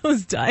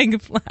 Carla's dying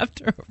of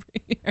laughter over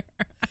here.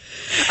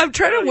 I'm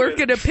trying to work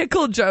in a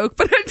pickle joke,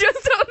 but I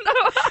just don't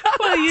know how.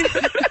 Well,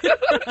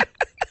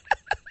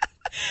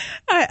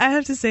 I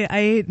have to say, I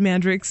ate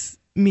Mandrick's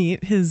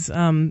meat, his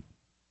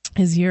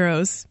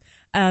heroes,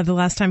 the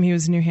last time he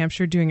was in New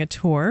Hampshire doing a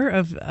tour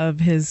of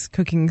his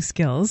cooking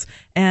skills,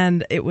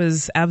 and it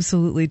was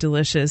absolutely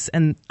delicious.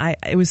 And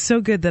it was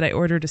so good that I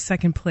ordered a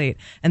second plate.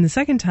 And the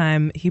second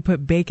time he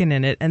put bacon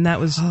in it, and that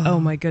was oh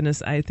my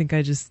goodness! I think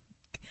I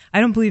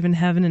don't believe in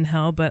heaven and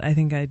hell, but I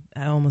think I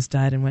almost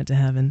died and went to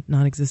heaven,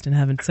 non-existent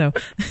heaven. So,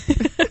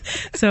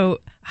 so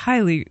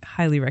highly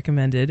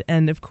recommended.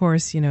 And of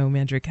course,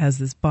 Mandrick has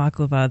this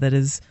baklava that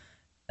is,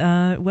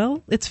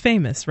 it's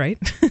famous, right?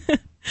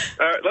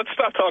 All right, let's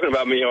stop talking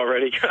about me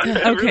already.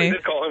 I really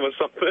did call in with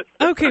something.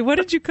 Okay, what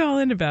did you call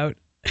in about?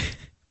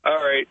 All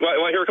right,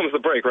 well, here comes the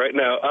break right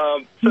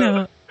now.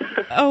 No.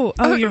 Oh,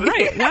 you're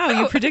right. Wow,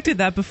 you predicted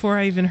that before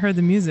I even heard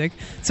the music.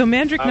 So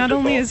Mandrick, not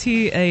only is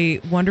he a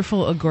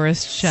wonderful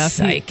agorist chef,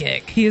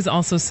 he is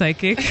also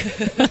psychic.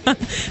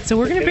 So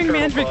we're going to bring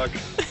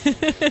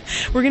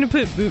Mandrick. We're going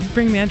to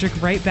bring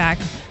Mandrick right back.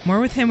 More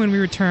with him when we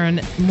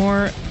return.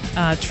 More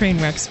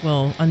train wrecks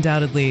will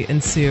undoubtedly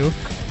ensue.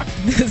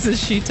 This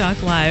is She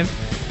Talk Live.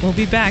 We'll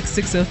be back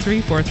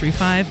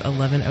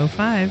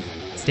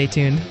 603-435-1105. Stay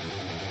tuned.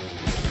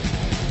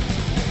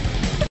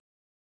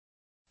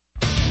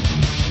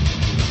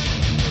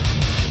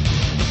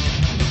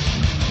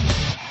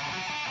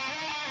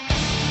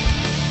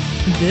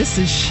 This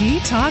is She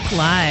Talk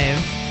Live,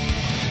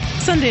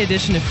 Sunday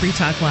edition of Free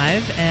Talk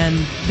Live, and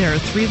there are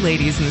three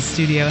ladies in the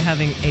studio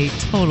having a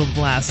total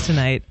blast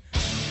tonight.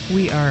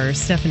 We are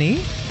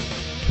Stephanie.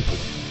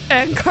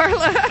 And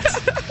Carla.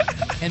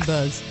 And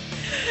Buzz.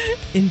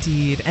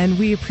 Indeed, and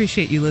we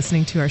appreciate you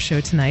listening to our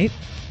show tonight.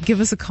 Give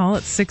us a call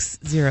at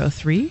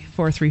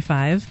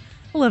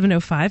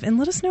 603-435-1105 and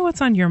let us know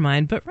what's on your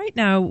mind. But right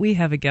now, we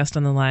have a guest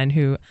on the line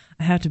who,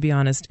 I have to be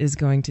honest, is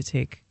going to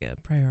take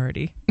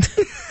priority.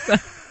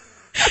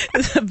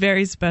 It's a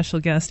very special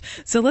guest.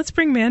 So let's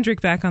bring Mandrick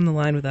back on the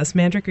line with us.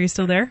 Mandrick, are you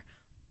still there?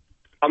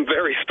 I'm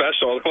very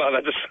special. Wow,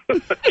 that just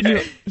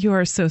okay. You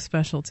are so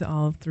special to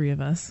all three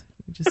of us.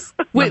 Just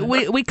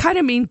we kind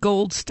of mean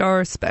gold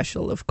star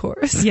special, of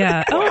course.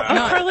 Yeah. Oh,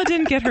 Carla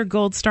didn't get her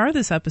gold star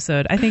this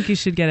episode. I think you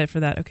should get it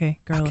for that. Okay,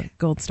 Carla, okay.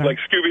 Gold star. Like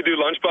Scooby-Doo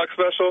lunchbox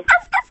special?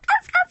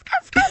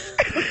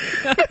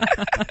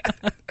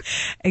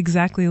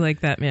 Exactly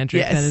like that, Mandrick.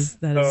 Yes.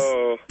 That is.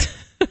 Oh.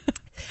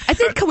 I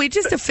think, can we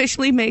just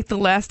officially make the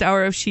last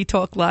hour of She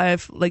Talk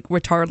Live like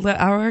retardla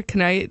hour?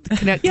 Can I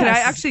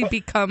actually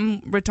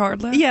become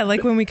retardla? Yeah,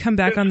 like when we come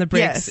back on the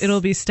breaks,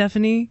 it'll be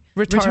Stephanie,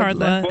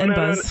 retardla, and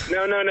Buzz.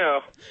 No.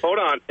 Hold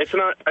on. It's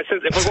not. I said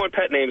if we're going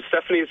pet names,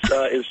 Stephanie's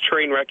is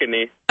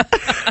Trainwreckany.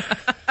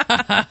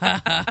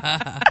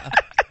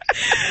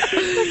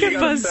 Look at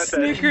Buzz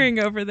snickering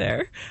over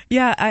there.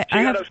 Yeah,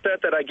 she got upset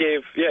that I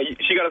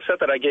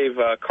gave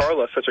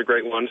Carla such a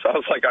great one. So I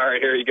was like, all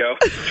right, here you go.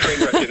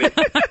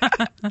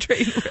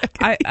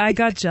 Trainwreck. I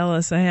got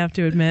jealous. I have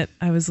to admit,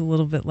 I was a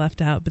little bit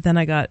left out. But then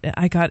I got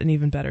an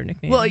even better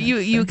nickname. Well,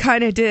 you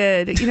kind of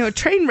did.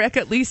 Trainwreck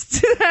at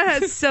least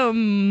has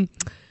some.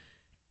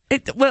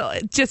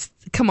 Just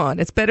come on.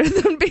 It's better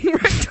than being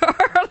retarded.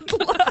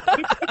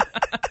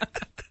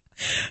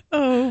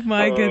 Oh,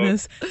 my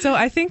goodness. So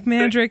I think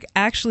Mandrick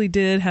actually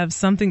did have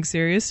something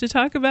serious to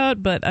talk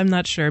about, but I'm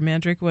not sure.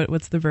 Mandrick,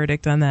 what's the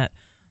verdict on that?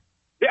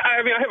 Yeah,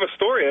 I mean, I have a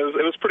story.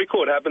 It was pretty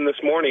cool. It happened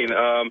this morning. So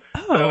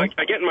I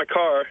get in my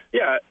car.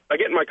 Yeah, I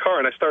get in my car,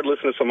 and I started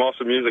listening to some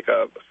awesome music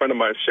a friend of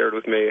mine shared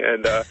with me.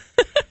 And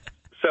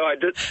so I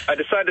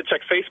decided to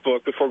check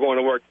Facebook before going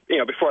to work.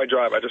 Before I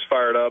drive, I just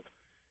fire it up.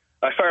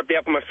 I fire up the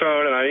app on my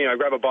phone, and I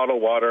grab a bottle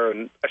of water,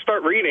 and I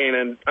start reading,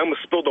 and I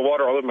almost spilled the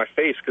water all over my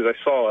face because I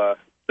saw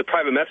the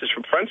private message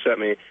from a friend sent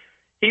me.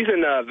 He's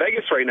in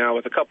Vegas right now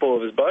with a couple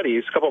of our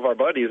buddies,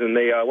 and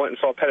they went and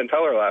saw Penn and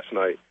Teller last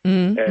night.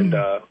 Mm-hmm. And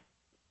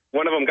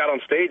one of them got on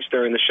stage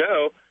during the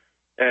show,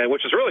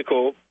 which is really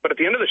cool. But at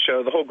the end of the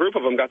show, the whole group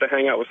of them got to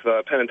hang out with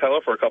Penn and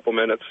Teller for a couple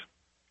minutes.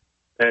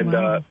 And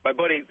my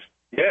buddy,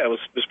 it was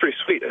pretty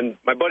sweet. And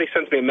my buddy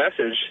sends me a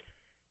message,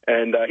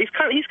 and he's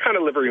kind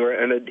of livery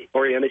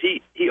oriented.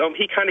 He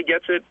kind of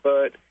gets it,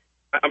 but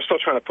I'm still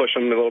trying to push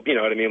him a little, you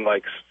know what I mean,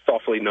 like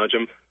softly nudge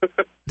him.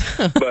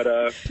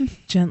 But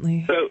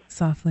gently,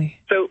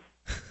 softly. So,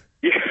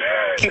 yeah,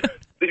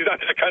 he's not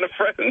that kind of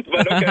friend,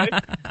 but okay.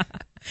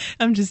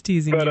 I'm just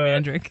teasing you,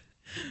 Mandrick.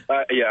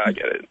 Yeah, I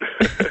get it.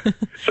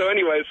 So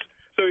anyways,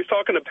 he's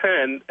talking to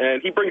Penn,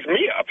 and he brings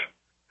me up.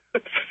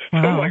 So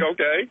I'm like,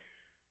 okay.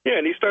 Yeah,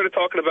 and he started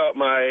talking about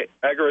my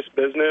agorist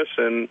business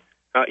and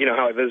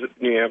how I visit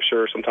New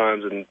Hampshire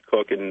sometimes and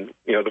cook and,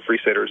 the Free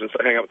Staters and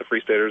hang out with the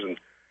Free Staters. And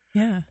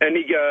yeah. And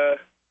he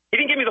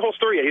didn't give me the whole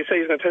story yet. He said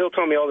he'll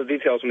tell me all the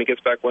details when he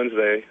gets back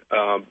Wednesday.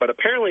 But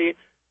apparently,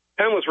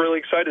 Penn was really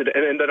excited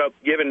and ended up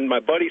giving my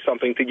buddy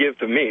something to give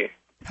to me.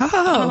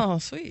 Oh,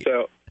 sweet.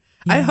 So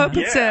I hope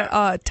it's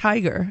a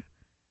tiger.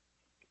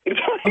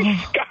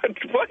 God,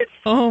 what?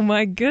 Oh,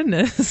 my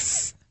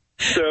goodness.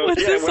 So,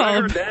 what's this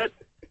all about?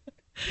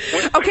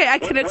 Okay, I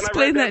can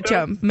explain that,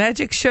 Jump.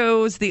 Magic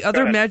shows, the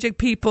other magic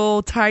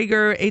people,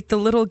 Tiger ate the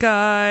little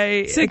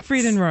guy.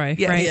 Siegfried and Roy,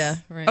 yes. right? Yeah,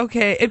 right.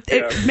 Okay,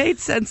 it made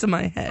sense in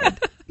my head.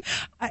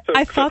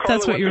 I thought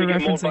that's what you were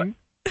referencing.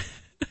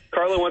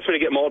 Carla wants me to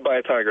get mauled by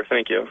a tiger.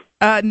 Thank you.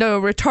 No,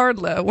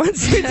 Retardla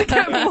wants me to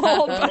get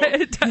mauled by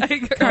a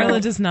tiger. Carla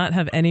does not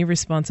have any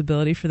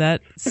responsibility for that.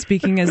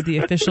 Speaking as the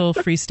official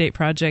Free State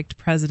Project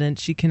president,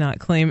 she cannot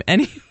claim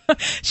any.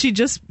 She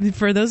just,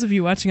 for those of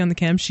you watching on the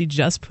cam, she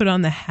just put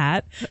on the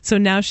hat. So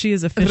now she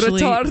is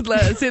officially.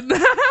 Retardla is in the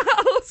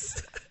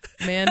house.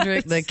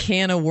 Mandrick, the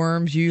can of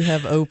worms you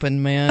have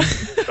opened, man.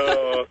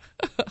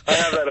 I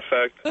have that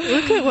effect.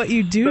 Look at what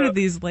you do to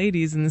these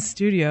ladies in the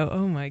studio.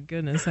 Oh my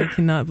goodness, I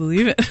cannot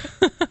believe it.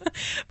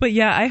 But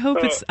yeah, I hope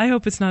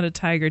it's not a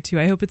tiger too.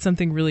 I hope it's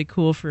something really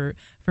cool for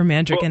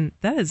Mandrick, and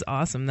that is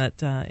awesome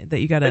that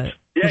you got a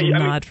little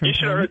nod from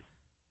him.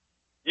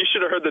 You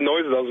should have heard the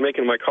noises I was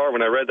making in my car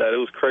when I read that. It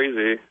was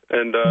crazy.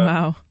 And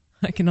wow,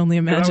 I can only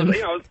imagine.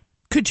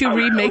 Could you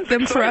remake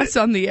them for us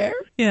on the air?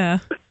 Yeah.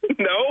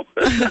 No.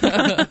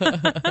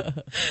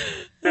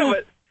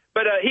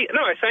 But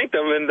I thanked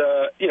him and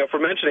for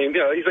mentioning.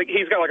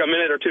 He's got like a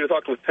minute or two to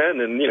talk with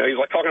Penn, and he's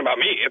like talking about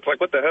me. It's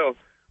like, what the hell?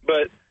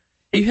 But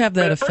you have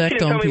that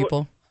effect on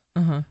people.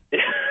 Yeah.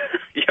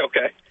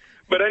 Okay.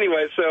 But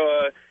anyway,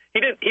 so he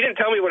didn't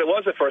tell me what it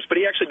was at first, but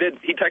he actually did.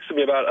 He texted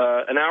me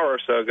about an hour or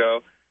so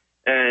ago,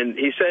 and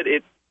he said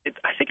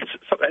I think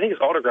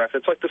it's autographed.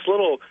 It's like this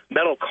little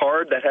metal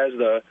card that has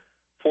the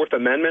Fourth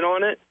Amendment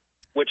on it,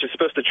 which is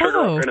supposed to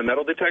trigger in a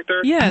metal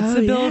detector. Yeah, it's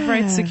the Bill of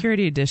Rights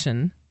Security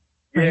Edition.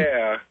 Right?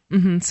 Yeah.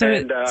 Mm-hmm.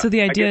 So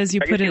the idea is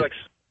you put it...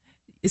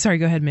 Sorry,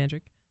 go ahead,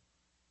 Mandrick.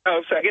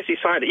 Oh, so I guess he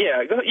signed it.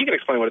 Yeah, you can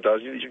explain what it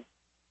does.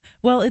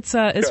 Well, it's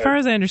as far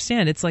as I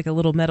understand, it's like a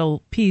little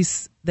metal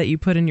piece that you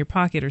put in your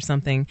pocket or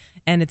something,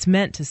 and it's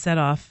meant to set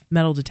off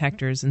metal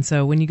detectors. And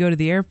so when you go to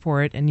the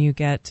airport and you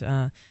get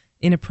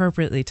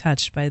inappropriately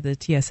touched by the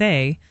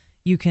TSA,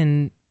 you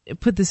can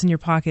put this in your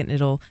pocket,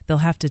 and they'll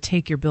have to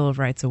take your Bill of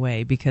Rights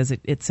away because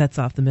it sets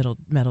off the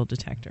metal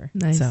detector.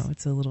 Nice. So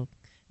it's a little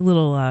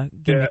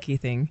gimmicky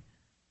thing.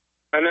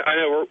 I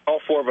know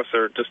all four of us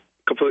are just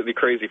completely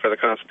crazy for the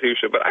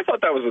Constitution, but I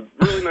thought that was a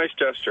really nice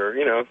gesture,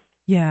 you know.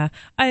 Yeah,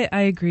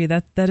 I agree.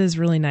 That is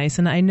really nice.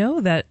 And I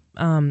know that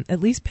at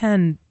least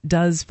Penn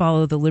does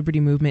follow the liberty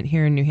movement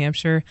here in New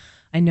Hampshire.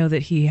 I know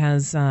that he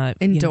has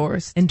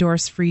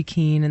endorsed Free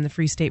Keene and the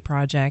Free State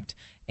Project,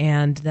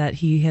 and that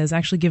he has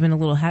actually given a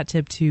little hat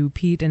tip to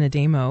Pete and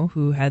Ademo,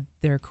 who had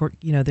their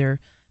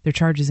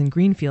charges in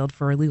Greenfield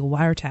for illegal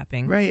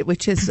wiretapping. Right,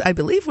 which is, I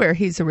believe, where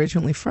he's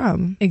originally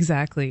from.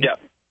 Exactly. Yeah.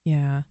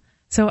 Yeah.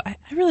 So I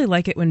really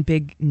like it when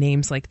big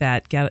names like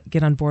that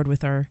get on board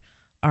with our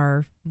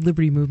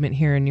liberty movement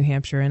here in New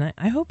Hampshire, and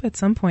I hope at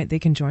some point they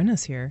can join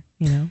us here,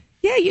 you know?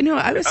 Yeah,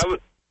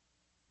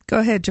 Go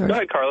ahead, George. Go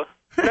ahead, Carla.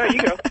 No,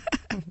 you go.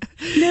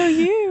 No,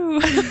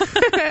 you.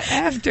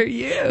 After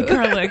you.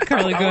 Carla, go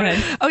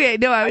ahead. Okay,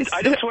 no, I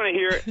just want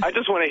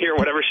to hear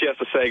whatever she has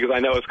to say, because I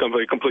know it's going to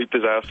be a complete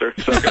disaster.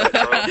 So go ahead,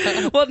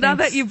 Carla. Well, now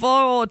that you've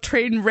all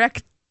train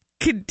wrecked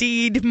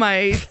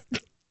my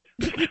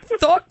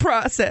thought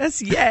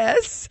process,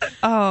 yes.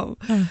 Oh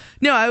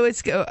no,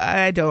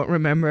 I don't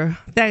remember.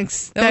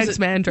 Thanks,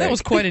 Mandrick. That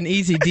was quite an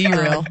easy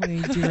derail.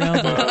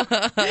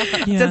 Yeah.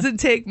 Doesn't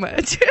take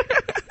much.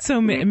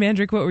 So,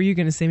 Mandrick, what were you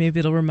going to say?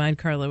 Maybe it'll remind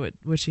Carla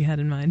what she had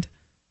in mind.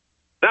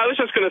 I was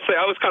just going to say,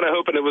 I was kind of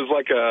hoping it was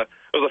a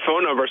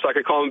phone number so I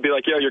could call him and be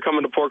like, "Yo, you're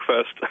coming to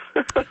PorcFest."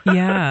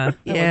 Yeah,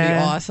 that would be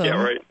awesome.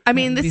 Yeah, right. I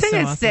mean, the thing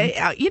is, awesome.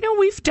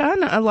 we've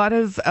done a lot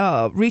of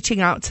reaching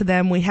out to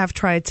them. We have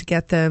tried to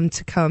get them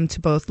to come to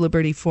both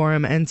Liberty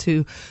Forum and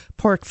to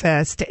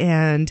PorcFest.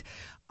 And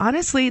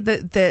honestly,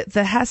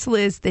 the hassle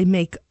is they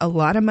make a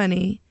lot of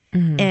money.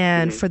 Mm-hmm.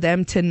 And for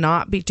them to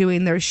not be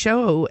doing their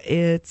show,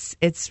 it's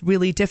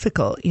really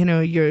difficult. You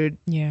know,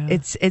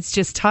 it's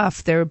just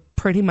tough. They're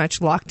pretty much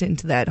locked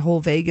into that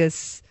whole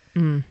Vegas.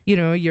 You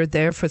know, you're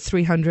there for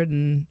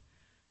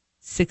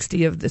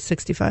 360 of the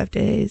 65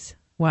 days.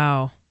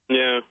 Wow.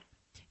 Yeah,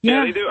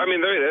 they do. I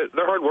mean,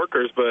 they're hard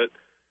workers, but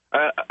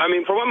I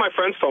mean, from what my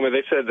friends told me,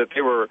 they said that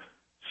they were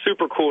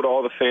super cool to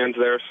all the fans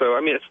there. So, I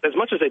mean, as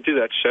much as they do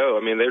that show,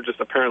 I mean, they're just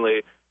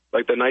apparently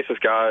like the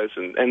nicest guys,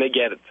 and they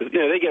get it.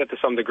 They get it to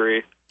some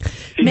degree.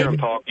 You hear them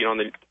talk,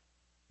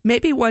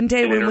 Maybe one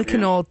day when we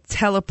can all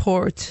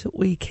teleport,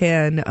 we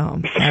can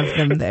have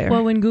them there.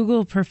 Well, when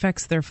Google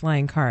perfects their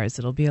flying cars,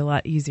 it'll be a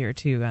lot easier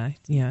to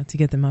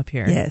get them up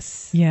here.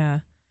 Yes. Yeah.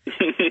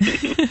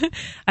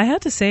 I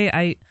had to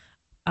say,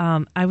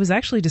 I was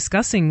actually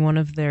discussing one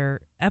of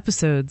their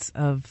episodes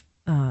of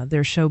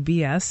their show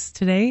BS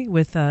today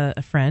with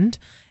a friend,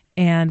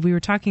 and we were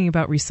talking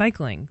about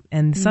recycling,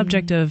 and the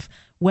subject of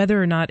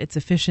whether or not it's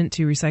efficient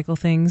to recycle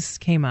things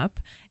came up.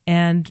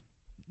 And,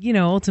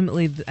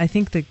 ultimately, I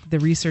think the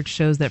research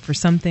shows that for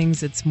some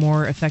things it's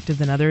more effective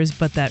than others,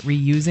 but that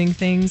reusing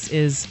things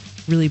is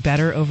really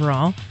better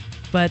overall.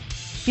 But,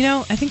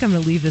 I think I'm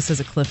going to leave this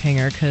as a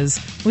cliffhanger because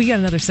we got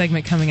another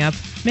segment coming up.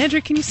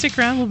 Mandrick, can you stick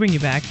around? We'll bring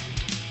you back.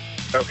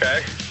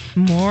 Okay.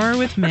 More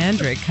with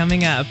Mandrick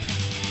coming up.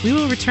 We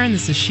will return.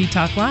 This is She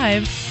Talk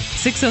Live,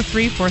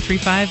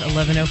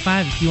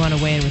 603-435-1105 if you want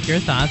to weigh in with your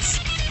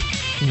thoughts.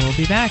 We'll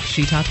be back.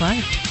 She Talk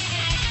Live.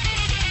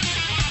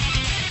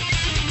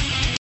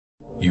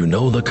 You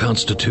know the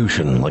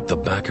Constitution like the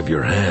back of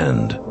your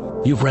hand.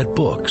 You've read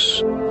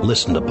books,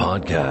 listened to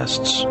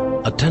podcasts,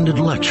 attended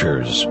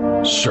lectures,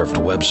 surfed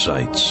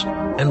websites,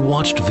 and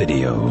watched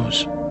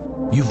videos.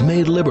 You've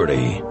made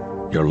liberty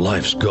your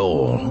life's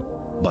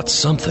goal, but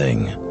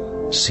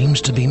something seems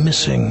to be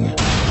missing.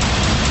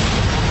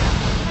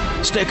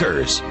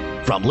 Stickers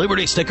from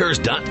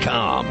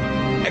LibertyStickers.com.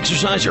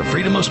 Exercise your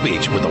freedom of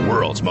speech with the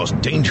world's most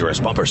dangerous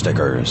bumper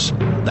stickers.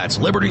 That's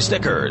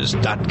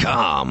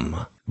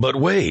LibertyStickers.com. But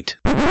wait,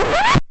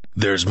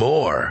 there's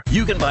more.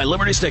 You can buy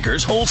Liberty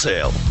Stickers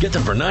wholesale. Get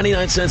them for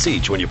 99 cents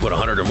each when you put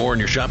 100 or more in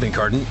your shopping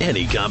cart in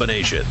any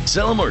combination.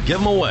 Sell them or give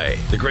them away.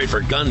 They're great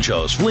for gun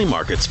shows, flea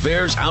markets,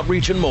 fairs,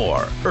 outreach, and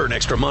more. Earn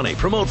extra money,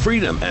 promote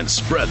freedom, and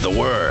spread the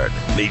word.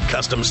 Need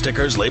custom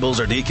stickers, labels,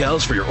 or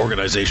decals for your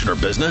organization or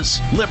business?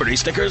 Liberty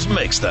Stickers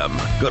makes them.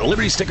 Go to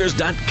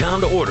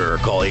LibertyStickers.com to order or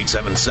call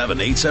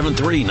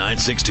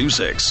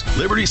 877-873-9626.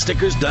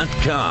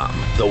 LibertyStickers.com.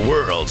 The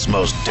world's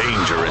most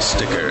dangerous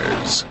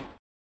stickers.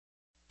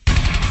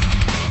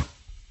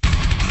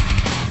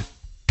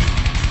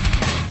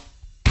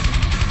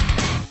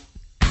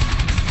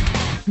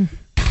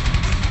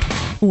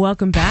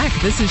 Welcome back.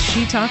 This is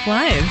She Talk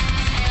Live.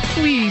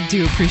 We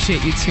do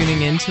appreciate you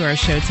tuning in to our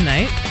show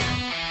tonight.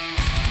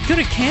 go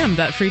to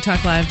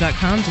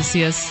cam.freetalklive.com to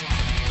see us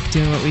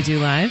doing what we do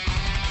live.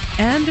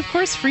 And, of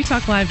course,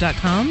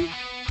 freetalklive.com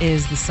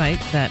is the site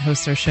that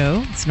hosts our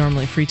show. It's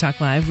normally Free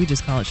Talk Live. We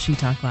just call it She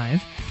Talk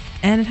Live.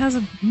 And it has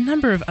a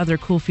number of other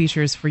cool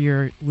features for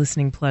your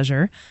listening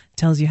pleasure. It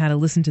tells you how to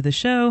listen to the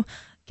show,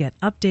 get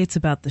updates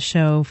about the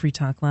show, Free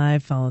Talk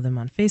Live, follow them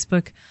on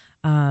Facebook,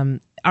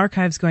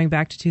 archives going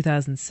back to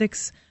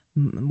 2006,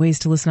 ways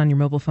to listen on your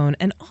mobile phone,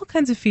 and all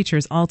kinds of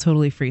features, all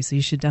totally free. So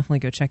you should definitely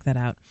go check that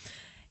out.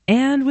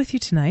 And with you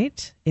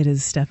tonight, it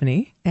is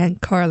Stephanie.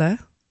 And Carla.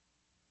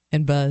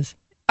 And Buzz.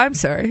 I'm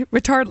sorry,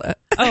 Retardla.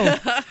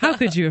 Oh, how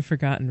could you have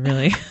forgotten,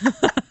 really?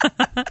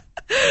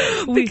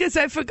 Because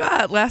I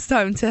forgot last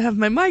time to have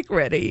my mic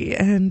ready,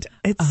 and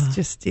it's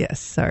just,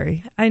 yes,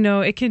 sorry. I know,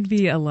 it can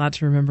be a lot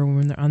to remember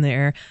when they're on the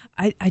air.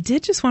 I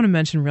did just want to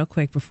mention real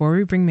quick, before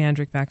we bring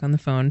Mandrick back on the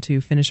phone to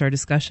finish our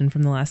discussion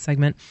from the last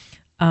segment,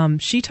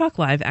 She Talk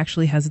Live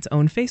actually has its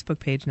own Facebook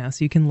page now,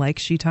 so you can like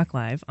She Talk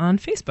Live on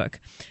Facebook.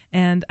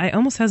 And I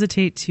almost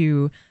hesitate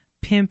to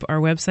pimp our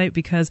website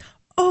because,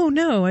 oh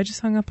no, I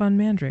just hung up on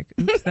Mandrick.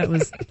 Oops, that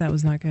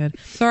was not good.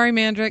 Sorry,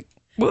 Mandrick.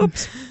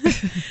 Whoops.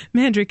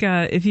 Mandrick,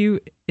 if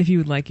you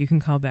would like, you can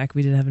call back.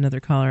 We did have another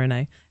caller, and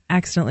I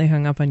accidentally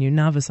hung up on you.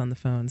 Novice on the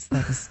phones.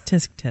 That was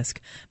tisk.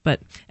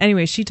 But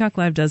anyway, She Talk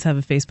Live does have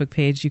a Facebook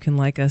page. You can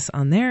like us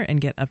on there and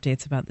get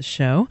updates about the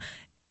show.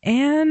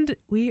 And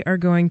we are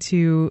going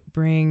to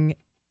bring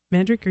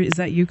Mandrick. Is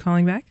that you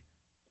calling back?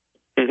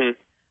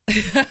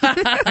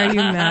 Mm-hmm. Are you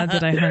mad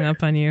that I hung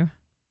up on you?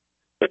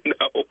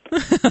 No.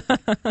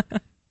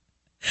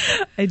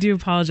 I do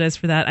apologize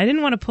for that. I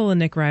didn't want to pull a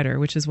Nick Ryder,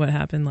 which is what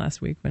happened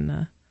last week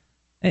when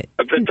it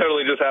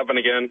totally just happened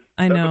again.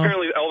 I know.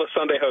 Apparently all the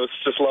Sunday hosts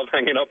just love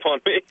hanging up on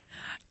me.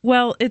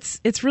 Well,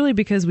 it's really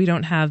because we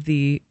don't have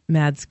the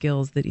mad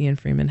skills that Ian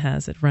Freeman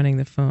has at running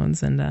the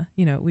phones. And,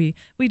 we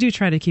do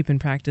try to keep in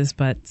practice,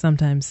 but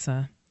sometimes,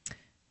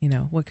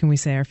 what can we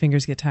say? Our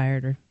fingers get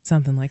tired or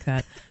something like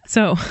that.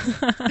 So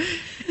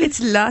it's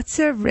lots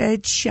of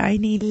red,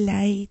 shiny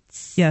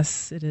lights.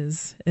 Yes, it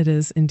is. It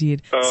is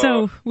indeed.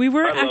 So we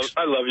were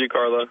I love you,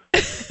 Carla.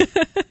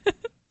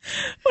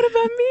 What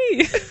about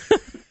me?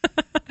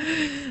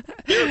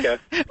 You're okay.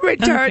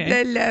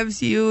 Retardla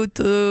loves you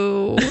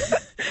too.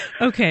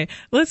 Okay,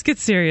 let's get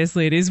serious,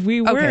 ladies.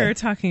 We were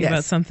talking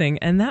about something,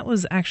 and that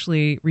was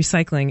actually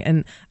recycling.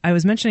 And I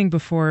was mentioning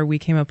before we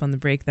came up on the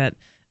break that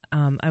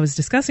I was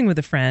discussing with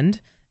a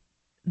friend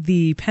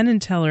the Penn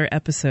and Teller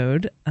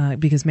episode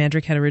because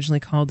Mandrick had originally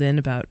called in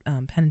about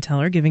Penn and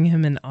Teller giving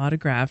him an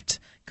autographed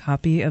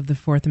copy of the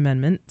Fourth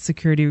Amendment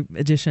Security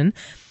Edition.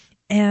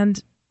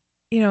 And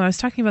I was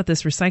talking about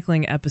this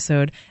recycling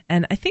episode,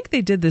 and I think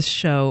they did this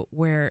show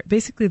where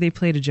basically they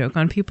played a joke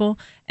on people,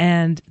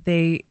 and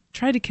they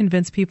tried to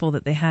convince people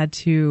that they had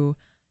to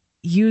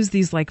use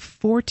these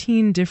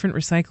 14 different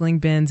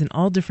recycling bins in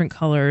all different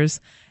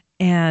colors,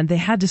 and they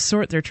had to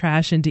sort their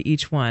trash into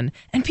each one.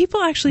 And people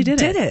actually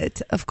did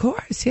it. Of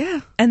course,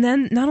 yeah. And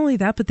then not only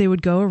that, but they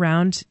would go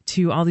around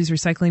to all these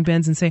recycling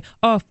bins and say,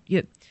 oh,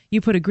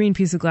 you put a green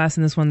piece of glass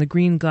in this one, the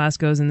green glass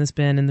goes in this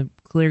bin, and the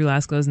clear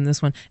glass goes in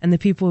this one. And the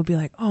people would be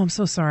like, oh, I'm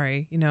so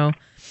sorry,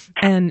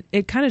 And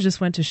it kind of just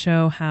went to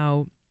show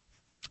how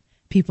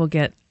people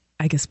get,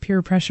 I guess,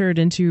 peer pressured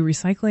into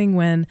recycling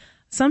when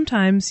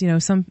sometimes,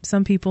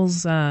 some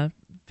people's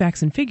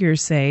facts and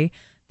figures say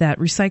that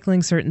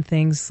recycling certain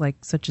things,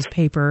 such as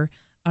paper,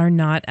 are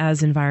not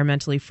as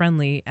environmentally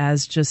friendly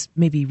as just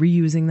maybe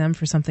reusing them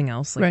for something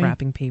else, like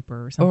wrapping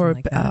paper or something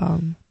like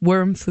that.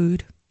 Worm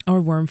food. Or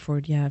worm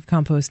food, yeah.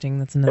 Composting,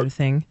 that's another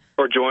thing.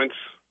 Or joints.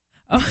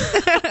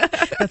 Oh,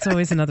 that's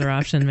always another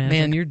option, man.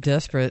 Man, you're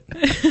desperate.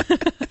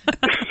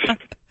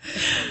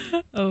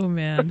 Oh,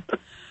 man.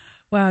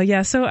 Wow,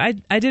 yeah, so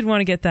I did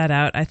want to get that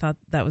out. I thought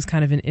that was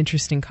kind of an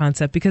interesting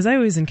concept because I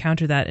always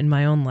encounter that in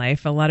my own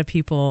life. A lot of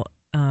people,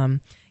 I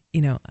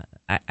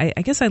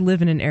guess I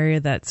live in an area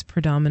that's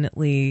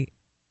predominantly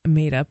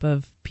made up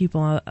of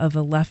people of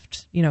a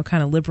left,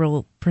 kind of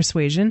liberal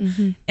persuasion.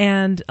 Mm-hmm.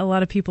 And a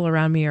lot of people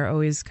around me are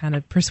always kind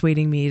of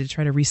persuading me to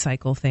try to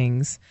recycle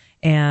things.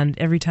 And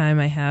every time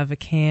I have a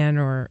can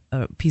or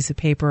a piece of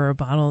paper or a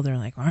bottle, they're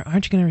like,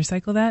 aren't you going to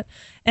recycle that?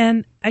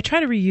 And I try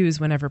to reuse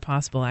whenever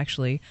possible,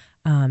 actually.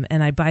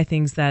 And I buy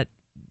things that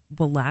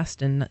will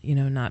last and,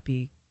 not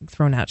be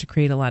thrown out to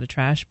create a lot of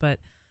trash. But,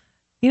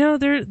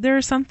 there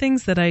are some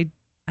things that I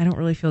don't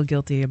really feel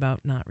guilty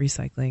about not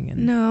recycling.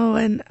 And no,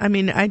 and I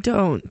mean, I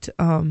don't.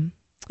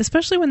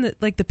 Especially when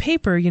the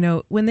paper,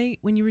 when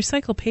you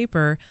recycle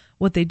paper,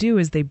 what they do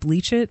is they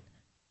bleach it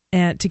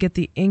and to get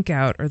the ink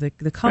out or the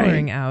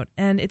coloring out,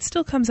 and it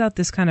still comes out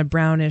this kind of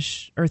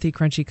brownish, earthy,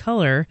 crunchy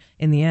color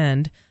in the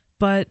end.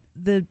 But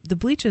the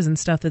bleaches and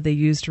stuff that they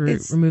use to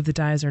remove the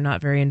dyes are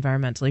not very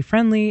environmentally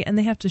friendly, and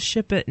they have to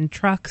ship it in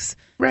trucks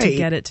to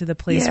get it to the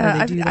place where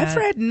they do that. I've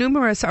read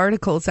numerous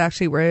articles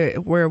actually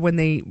where when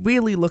they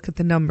really look at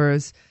the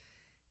numbers,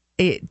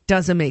 it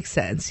doesn't make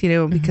sense,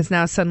 because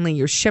now suddenly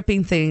you're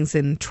shipping things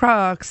in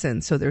trucks,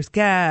 and so there's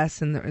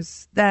gas and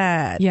there's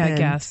that. Yeah,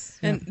 gas.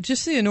 And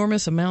just the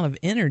enormous amount of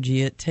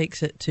energy it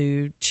takes it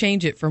to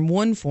change it from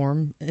one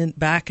form and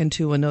back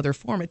into another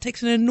form. It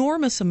takes an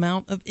enormous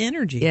amount of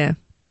energy. Yeah.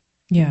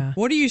 Yeah.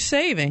 What are you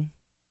saving?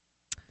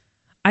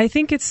 I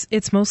think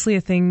it's mostly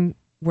a thing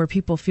where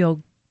people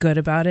feel good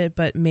about it,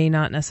 but may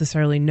not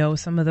necessarily know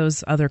some of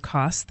those other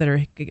costs that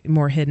are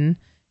more hidden.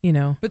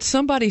 But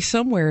somebody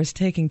somewhere is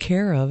taking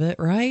care of it,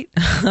 right?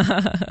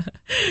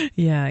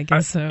 Yeah, I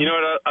guess so. You know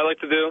what I like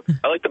to do?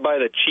 I like to buy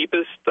the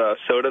cheapest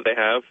soda they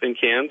have in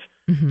cans,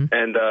 and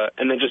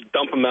then just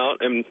dump them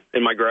out in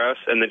my grass,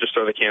 and then just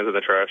throw the cans in the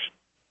trash.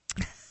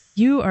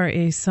 You are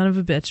a son of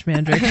a bitch,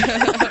 Mandrick.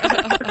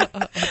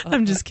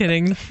 I'm just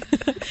kidding.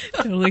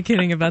 Totally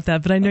kidding about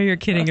that, but I know you're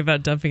kidding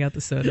about dumping out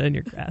the soda in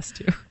your grass,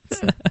 too.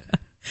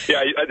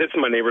 Yeah, it's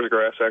my neighbor's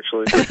grass,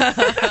 actually.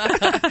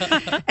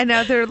 And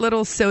now there are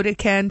little soda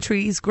can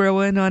trees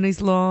growing on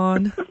his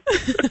lawn.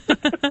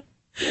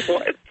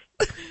 What?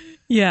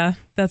 Yeah,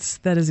 that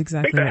is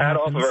exactly Take the what hat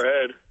happens. off of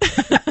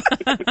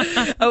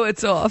her head. Oh,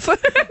 it's off.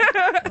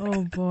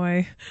 Oh,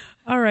 boy.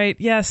 All right,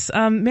 yes.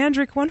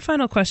 Mandrick, one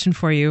final question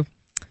for you.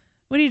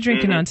 What are you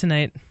drinking on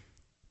tonight?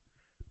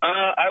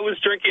 I was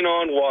drinking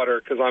on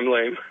water because I'm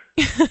lame.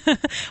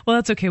 Well,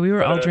 that's okay. We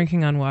were all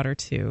drinking on water,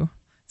 too.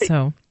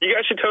 So you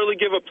guys should totally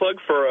give a plug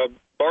for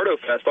Bardo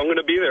Fest. I'm going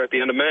to be there at the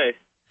end of May.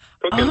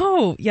 Cooking.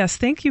 Oh, yes.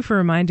 Thank you for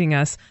reminding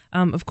us.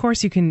 Of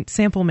course, you can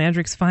sample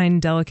Mandrick's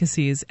fine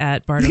delicacies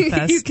at Bardo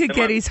Fest. You could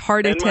get his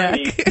heart attack.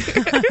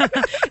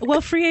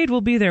 Well, Free Aid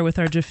will be there with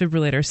our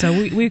defibrillator, so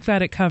we've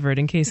got it covered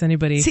in case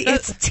anybody... See,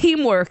 it's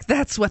teamwork.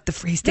 That's what the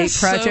Free State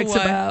Project's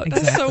about.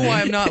 That's so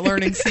why I'm not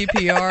learning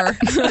CPR.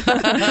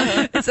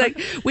 It's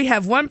like, we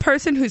have one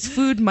person whose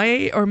food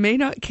may or may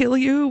not kill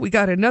you. We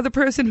got another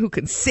person who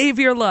can save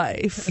your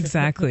life.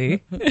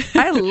 Exactly.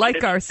 I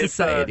like our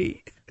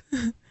society.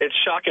 It's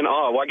shock and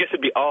awe. Well, I guess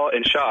it'd be awe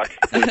and shock.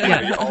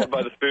 You're awed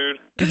by the food.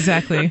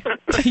 Exactly.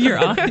 You're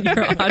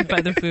awed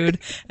by the food,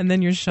 and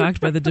then you're shocked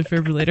by the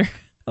defibrillator.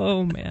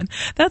 Oh, man.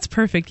 That's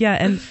perfect. Yeah,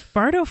 and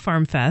Bardo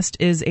Farm Fest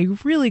is a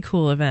really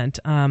cool event.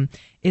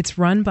 It's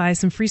run by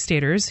some Free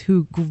Staters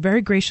who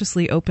very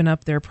graciously open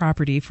up their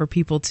property for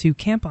people to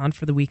camp on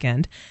for the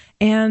weekend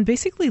and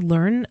basically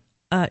learn.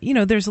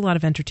 There's a lot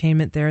of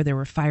entertainment there. There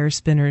were fire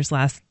spinners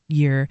last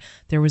year.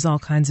 There was all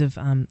kinds of...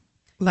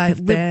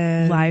 Live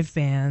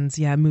bands,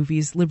 yeah,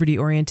 movies,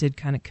 liberty-oriented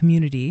kind of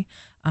community,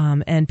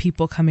 and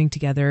people coming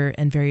together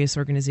and various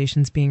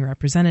organizations being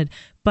represented.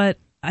 But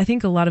I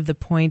think a lot of the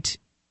point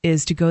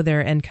is to go there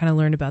and kind of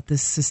learn about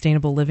this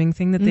sustainable living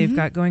thing that they've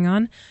got going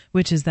on,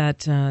 which is that,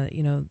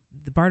 the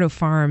Bardo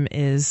Farm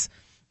is...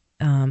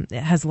 it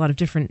has a lot of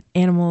different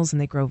animals,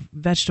 and they grow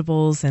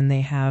vegetables, and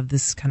they have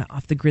this kind of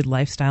off-the-grid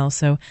lifestyle.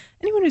 So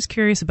anyone who's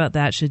curious about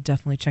that should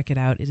definitely check it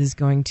out. It is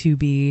going to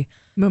be...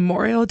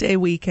 Memorial Day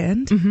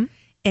weekend. Mm-hmm.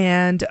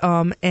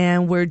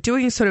 And we're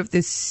doing sort of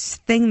this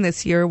thing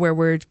this year where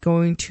we're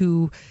going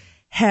to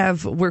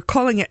we're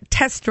calling it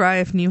Test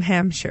Drive New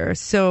Hampshire.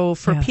 So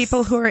for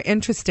people who are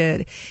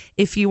interested,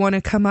 if you want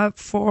to come up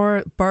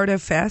for Bardo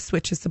Fest,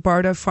 which is the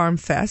Bardo Farm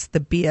Fest, the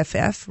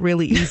BFF,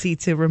 really easy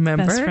to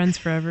remember. Best Friends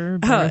Forever,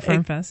 Bardo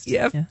Farm Fest.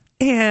 Yep. Yeah.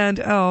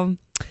 And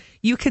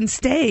you can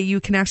stay. You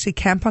can actually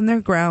camp on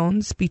their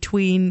grounds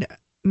between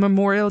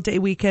Memorial Day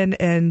weekend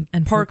and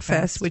Park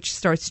Fest, which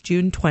starts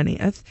June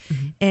 20th.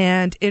 Mm-hmm.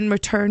 And in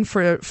return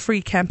for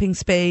free camping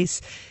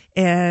space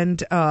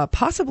and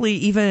possibly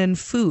even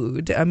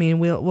food. I mean,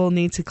 we'll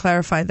need to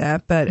clarify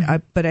that,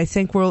 but I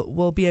think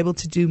we'll be able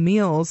to do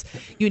meals.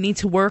 You need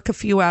to work a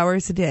few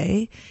hours a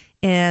day,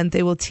 and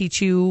they will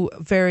teach you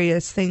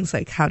various things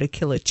like how to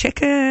kill a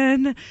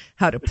chicken,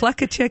 how to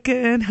pluck a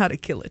chicken, how to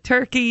kill a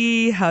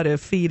turkey, how to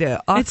feed an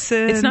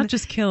oxen. It's not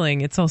just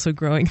killing; it's also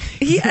growing.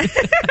 Yeah,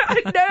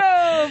 I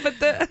know,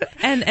 but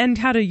and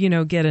how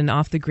to get an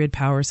off the grid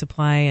power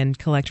supply and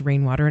collect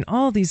rainwater and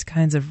all these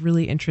kinds of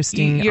really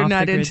interesting. You're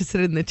not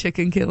interested in the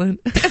chicken killing.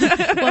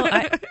 Well,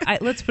 I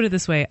let's put it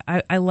this way: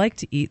 I like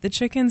to eat the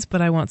chickens,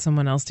 but I want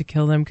someone else to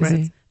kill them because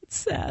it's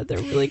sad. They're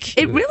really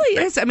cute. It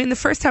really is. I mean, the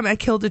first time I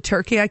killed a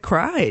turkey, I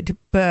cried,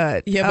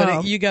 but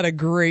you got a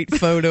great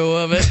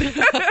photo of it.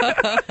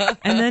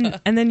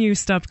 and then you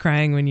stopped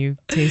crying when you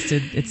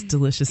tasted its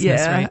deliciousness.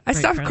 Yeah, right? I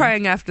stopped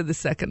crying after the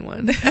second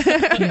one.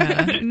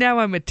 Yeah. Now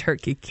I'm a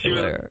turkey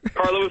killer.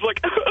 Carla was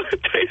like, oh,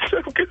 it tastes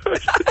so good.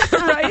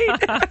 Right?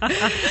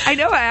 I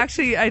know.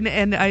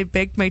 I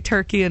baked my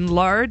turkey in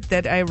lard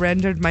that I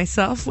rendered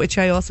myself, which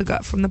I also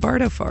got from the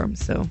Bardo Farm.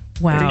 So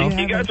wow,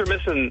 you guys are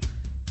missing.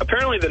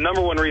 Apparently, the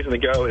number one reason to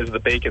go is the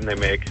bacon they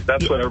make.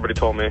 That's what everybody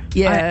told me.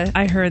 Yeah.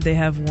 I heard they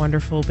have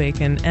wonderful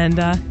bacon. And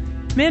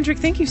Mandrick,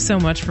 thank you so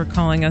much for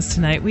calling us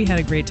tonight. We had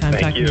a great time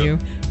talking to you.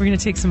 We're going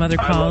to take some other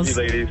calls.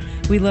 I love you,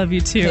 ladies. We love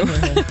you, too.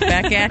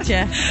 Back at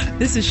ya.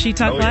 This is She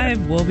Talk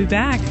Live. We'll be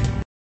back.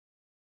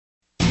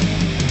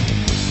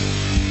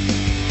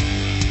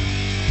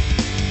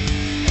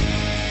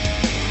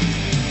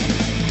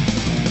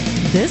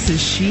 This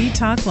is She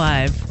Talk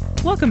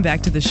Live. Welcome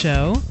back to the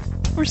show.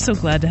 We're so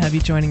glad to have you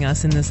joining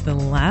us in the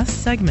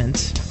last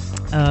segment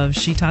of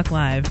She Talk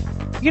Live.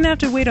 You're going to have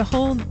to wait a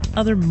whole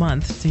other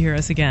month to hear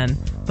us again,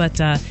 but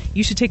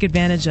you should take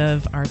advantage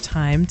of our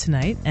time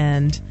tonight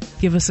and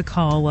give us a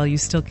call while you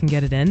still can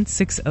get it in.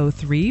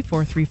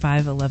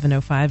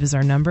 603-435-1105 is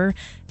our number,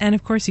 and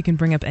of course you can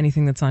bring up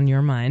anything that's on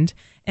your mind.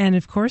 And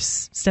of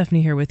course,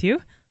 Stephanie here with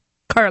you.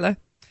 Carla.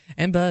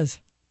 And Buzz.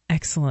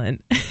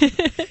 Excellent.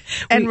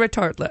 And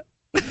retardlet.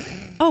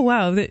 Oh,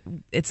 wow.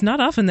 It's not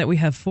often that we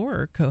have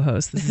 4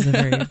 co-hosts. This is a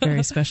very,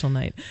 very special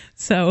night.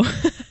 So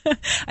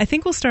I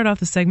think we'll start off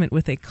the segment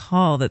with a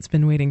call that's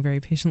been waiting very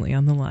patiently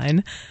on the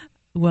line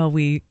while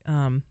we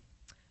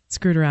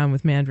screwed around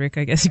with Mandrick,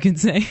 I guess you could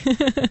say.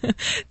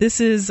 This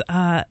is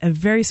a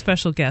very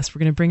special guest. We're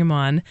going to bring him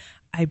on.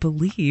 I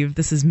believe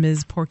this is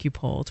Ms.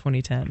 Porcupole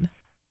 2010.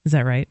 Is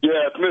that right?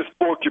 Yeah, it's Ms.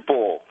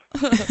 Porcupole.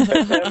 Yes,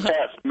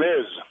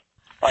 Ms.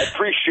 I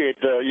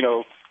appreciate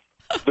the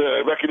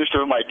recognition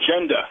of my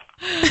gender.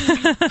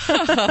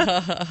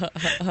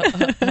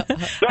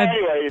 So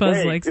anyway,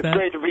 it's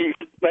great to be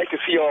nice to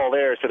see you all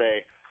there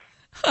today.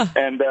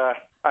 And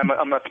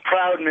I'm a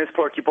proud Miss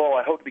Porcupole.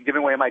 I hope to be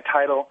giving away my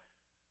title.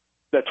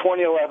 The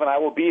 2011, I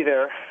will be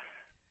there.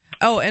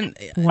 Oh, and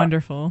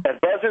wonderful. At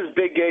Buzz's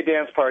Big Gay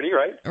Dance Party,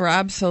 right?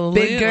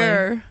 Absolutely.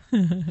 Bigger.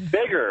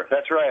 Bigger,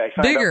 that's right. I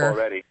signed up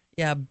already.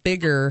 Yeah,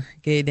 bigger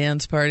gay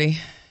dance party.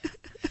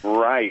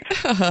 Right.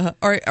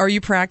 Are you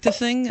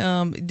practicing?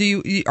 Do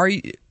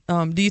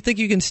you think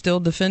you can still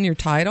defend your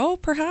title,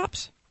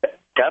 perhaps?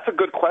 That's a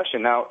good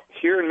question. Now,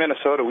 here in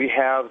Minnesota, we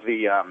have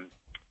the,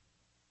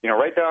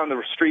 right down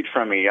the street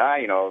from me,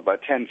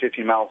 about 10,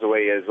 15 miles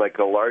away, is like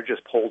the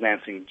largest pole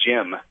dancing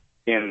gym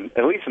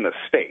at least in the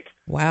state.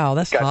 Wow,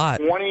 that's hot.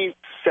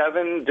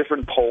 27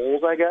 different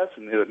poles, I guess,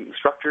 and the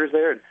instructors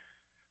there.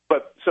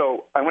 But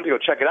so I went to go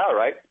check it out.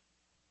 Right?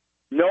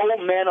 No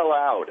men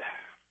allowed.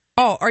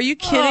 Oh, are you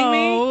kidding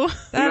me?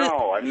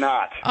 No, I'm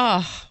not.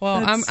 Oh,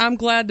 well, I'm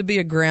glad to be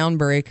a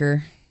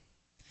groundbreaker.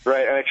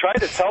 Right, and I tried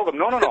to tell them,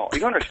 no, you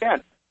don't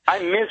understand.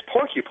 I'm Ms.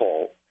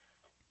 Porcupole.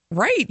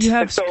 Right. You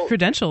have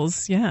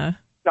credentials, yeah.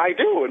 I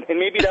do, and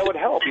maybe that would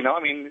help,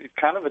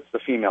 it's the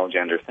female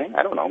gender thing.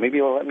 I don't know. Maybe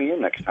they'll let me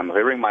in next time. If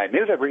I bring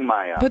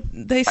my... But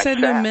they said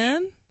no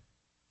men?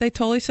 They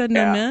totally said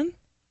no men?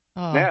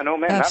 Oh, yeah, no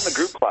men, not in the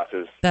group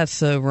classes. That's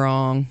so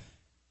wrong.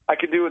 I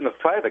could do it in the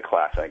private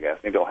class, I guess.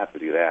 Maybe I'll have to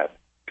do that.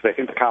 Because I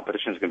think the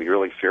competition is going to be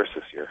really fierce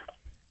this year.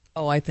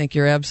 Oh, I think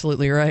you're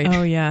absolutely right.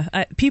 Oh,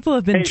 yeah. People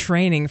have been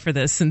training for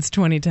this since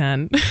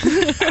 2010.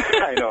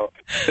 I know.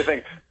 They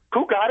think,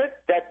 who got it?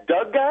 That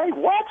Doug guy?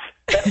 What?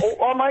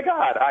 Oh my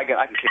God. I can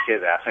kick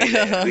his ass.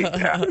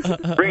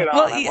 Bring it on.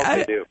 Well,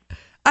 I do.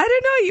 I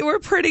don't know. You were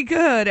pretty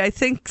good. I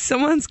think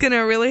someone's going to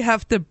really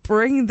have to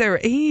bring their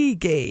A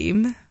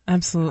game.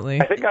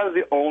 Absolutely. I think I was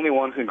the only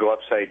one who can go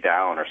upside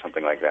down or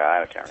something like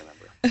that. I can't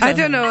remember. I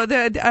don't know.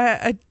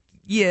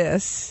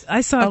 Yes.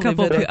 I saw a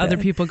couple of other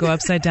people go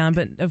upside down,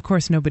 but of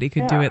course nobody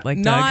could do it like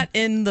Doug. Not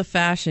in the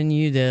fashion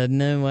you did.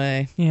 No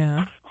way.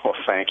 Yeah. Oh,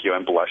 thank you.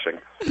 I'm blushing.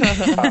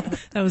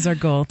 That was our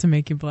goal, to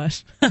make you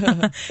blush.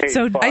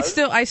 So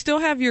I still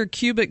have your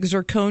cubic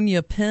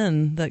zirconia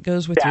pen that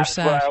goes with your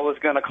sash. That's what I was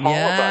going to call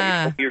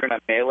about. You were going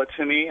to mail it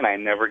to me, and I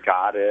never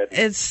got it.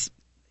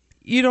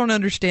 You don't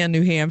understand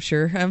New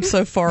Hampshire. I'm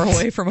so far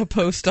away from a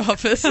post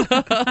office. Okay.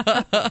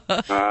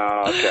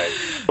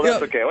 Well,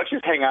 that's okay. Let's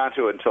just hang on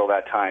to it until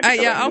that time.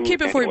 I'll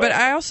keep it for you. But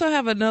I also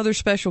have another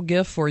special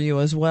gift for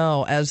you as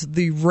well as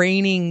the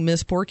reigning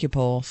Miss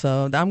Porcupole.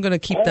 So I'm going to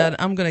keep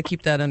that. I'm going to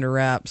keep that under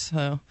wraps.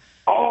 So.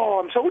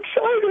 Oh, I'm so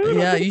excited!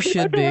 Yeah, you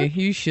should be.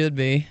 You should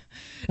be.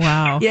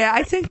 Wow. Yeah,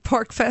 I think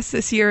Porkfest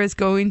this year is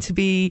going to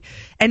be,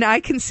 and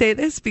I can say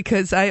this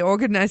because I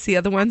organized the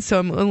other one, so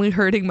I'm only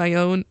hurting my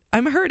own.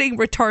 I'm hurting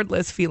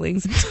retardless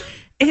feelings.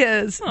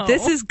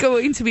 This is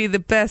going to be the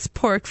best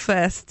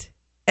Porkfest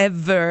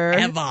ever.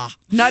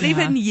 Not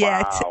even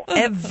yet. Wow.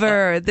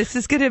 Ever. This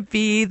is going to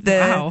be the.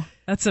 Wow,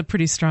 that's a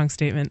pretty strong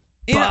statement.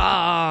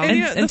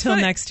 Until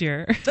next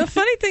year. The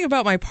funny thing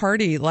about my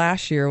party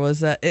last year was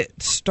that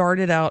it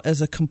started out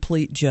as a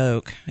complete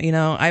joke.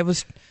 I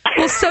was.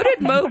 Well, so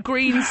did Mo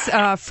Green's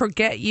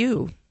Forget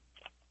You.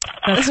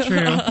 That's true.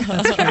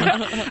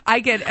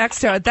 I get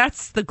extra.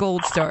 That's the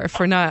gold star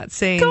for not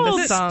saying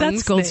the song's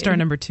That's gold star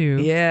number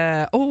 2.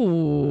 Yeah.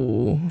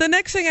 Oh. The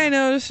next thing I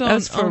noticed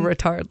that's for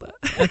retardlet.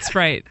 That's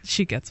right.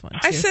 She gets one, too.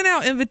 I sent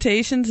out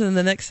invitations, and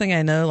the next thing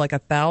I know,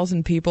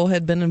 1,000 people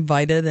had been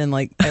invited, and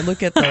I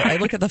look at the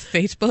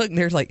Facebook, and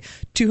there's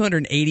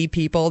 280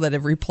 people that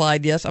have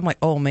replied yes. I'm like,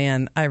 oh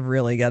man, I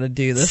really got to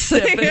do this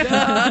thing.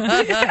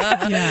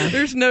 Yeah.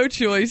 There's no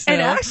choice now.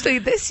 And actually,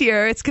 this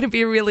year it's going to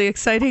be really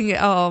exciting.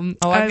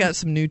 I've got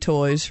some new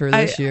toys for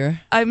this year.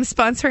 I'm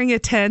sponsoring a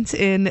tent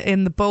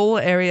in the Bowl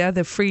area,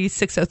 the free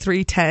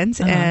 603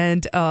 tent,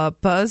 and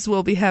Buzz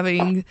will be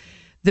having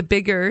the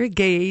bigger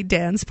gay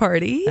dance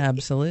party.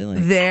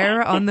 Absolutely.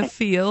 There on the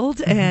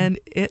field, and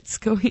it's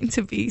going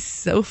to be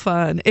so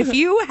fun. If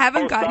you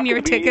haven't gotten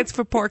your tickets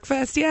for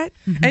PorkFest yet,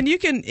 and you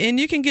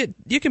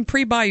can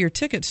pre-buy your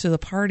tickets to the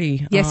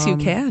party. Yes, you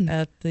can.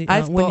 At the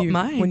I've bought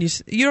mine. When you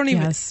don't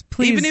even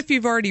please. Even if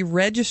you've already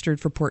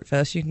registered for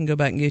PorkFest, you can go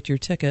back and get your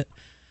ticket.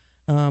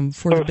 For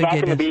the big it's not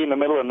going to be in the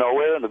middle of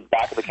nowhere in the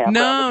back of the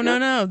campground.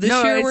 No. This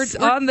year we're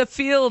on the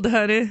field,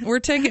 honey. We're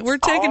taking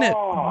it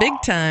big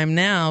time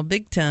now,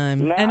 big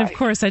time. Nice. And of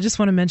course, I just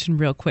want to mention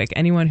real quick,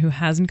 anyone who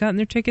hasn't gotten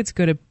their tickets,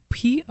 go to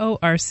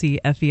porkfest.com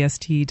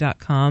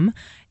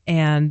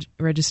and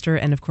register,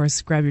 and of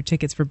course grab your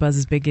tickets for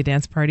Buzz's Big Gay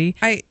Dance Party.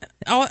 I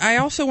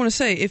also want to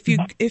say, if you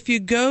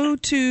go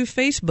to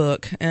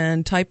Facebook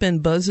and type in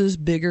Buzz's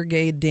Bigger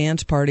Gay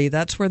Dance Party,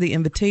 that's where the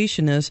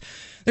invitation is.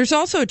 There's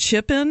also a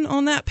chip-in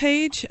on that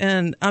page,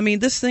 and I mean,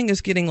 this thing is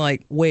getting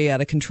like way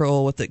out of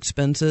control with the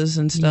expenses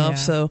and stuff. Yeah.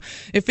 So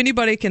if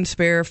anybody can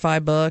spare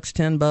 $5,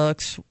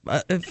 $10,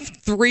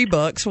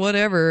 $3,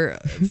 whatever,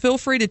 feel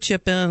free to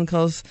chip in,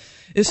 because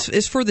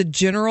it's for the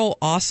General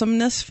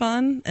Awesomeness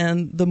Fund,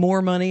 and the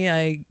more money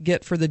I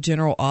get for the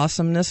General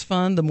Awesomeness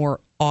Fund, the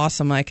more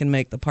awesome I can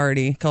make the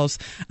party, because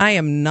I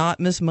am not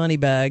Miss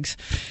Moneybags.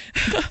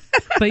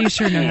 But you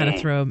sure know how to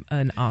throw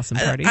an awesome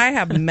party. I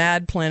have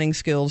mad planning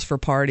skills for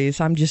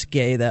parties. I'm just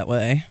gay that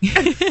way.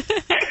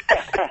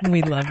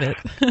 We love it.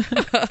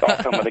 It's all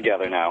coming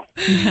together now.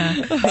 Yeah.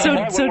 I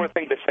have one more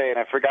thing to say, and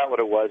I forgot what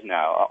it was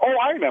now.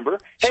 I remember.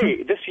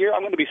 Hey, this year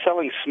I'm going to be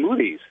selling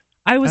smoothies.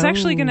 I was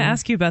actually going to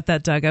ask you about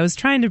that, Doug. I was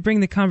trying to bring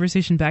the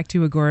conversation back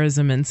to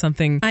agorism and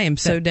something. I am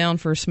so down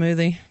for a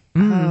smoothie.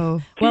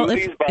 Well,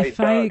 if I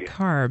Doug. eat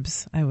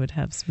carbs, I would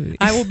have smoothies.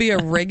 I will be a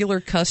regular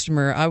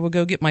customer. I will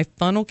go get my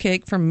funnel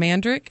cake from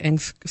Mandrick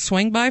and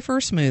swing by for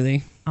a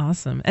smoothie.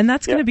 Awesome. And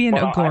that's going to be in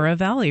Agora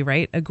Valley,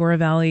 right? Agora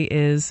Valley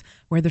is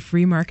where the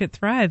free market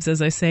thrives,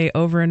 as I say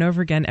over and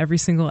over again every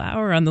single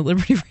hour on the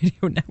Liberty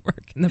Radio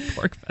Network in the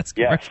PorkFest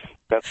Yes, commercial.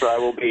 that's where I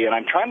will be. And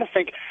I'm trying to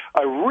think,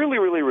 I really,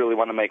 really, really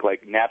want to make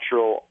like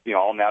natural,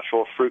 all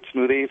natural fruit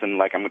smoothies. And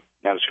like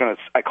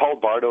I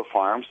called Bardo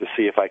Farms to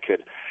see if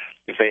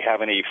they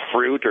have any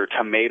fruit or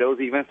tomatoes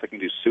even, so I can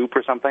do soup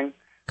or something.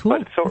 Cool.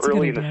 But it's so That's a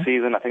early good in the idea.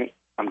 season, I think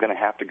I'm going to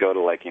have to go to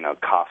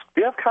Costco.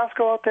 Do you have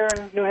Costco out there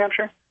in New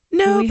Hampshire?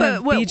 No, we but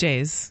have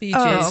BJ's.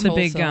 BJ's the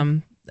big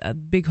wholesale.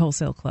 big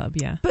wholesale club,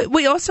 yeah. But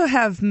we also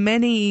have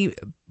many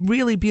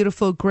really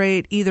beautiful,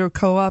 great either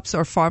co-ops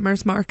or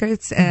farmers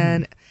markets,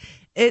 and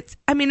it's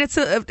June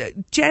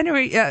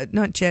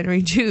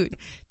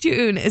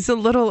is a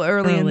little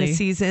early in the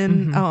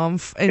season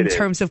in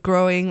terms of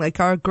growing. Like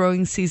our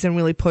growing season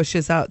really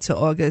pushes out to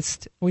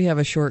August. We have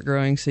a short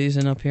growing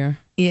season up here.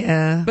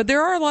 Yeah, But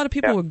there are a lot of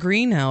people with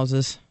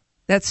greenhouses.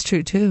 that's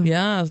true too.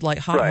 Yeah, like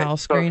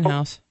hothouse,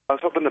 greenhouse. I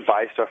was hoping to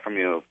buy stuff from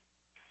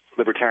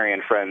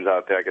libertarian friends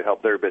out there. I could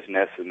help their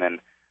business,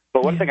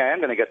 but one thing I am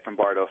going to get from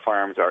Bardo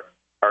Farms are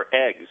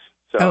eggs.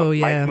 So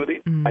my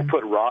smoothie, I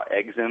put raw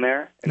eggs in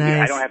there. And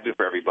Nice. I don't have to do it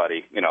for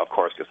everybody, of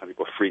course, because some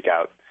people freak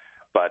out.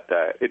 But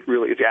it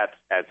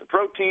adds the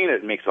protein.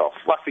 It makes it all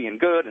fluffy and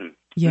good, and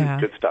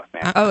good stuff,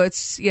 man.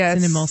 It's an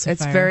emulsifier.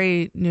 It's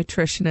very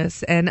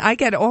nutritious, and I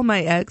get all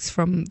my eggs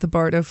from the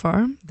Bardo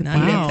farm, the Nice.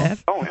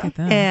 BFF. Oh, yeah. Look at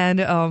that.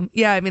 And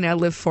I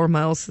live 4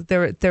 miles.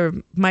 They're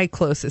my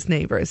closest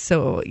neighbors,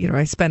 so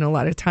I spend a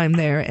lot of time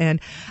there,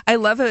 and I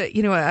love it.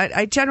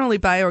 I generally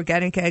buy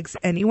organic eggs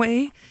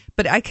anyway,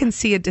 but I can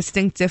see a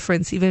distinct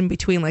difference even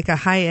between like a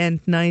high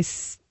end,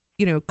 nice,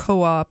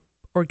 co-op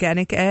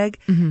organic egg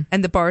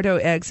and the Bardo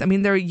eggs. I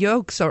mean, their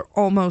yolks are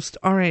almost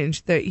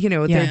orange. They're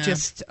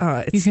just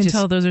it's you can just,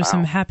 tell those are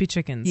some happy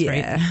chickens,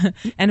 right?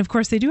 And of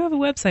course, they do have a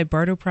website,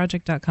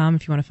 bardoproject.com,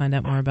 if you want to find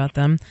out more about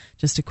them.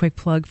 Just a quick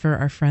plug for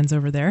our friends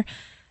over there.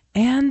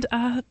 And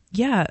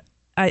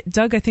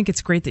Doug, I think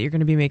it's great that you're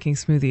going to be making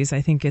smoothies. I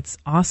think it's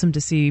awesome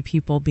to see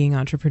people being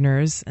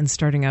entrepreneurs and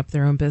starting up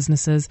their own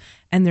businesses.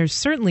 And there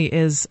certainly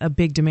is a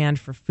big demand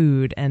for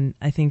food. And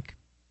I think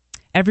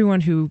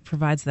everyone who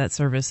provides that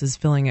service is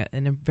filling a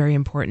very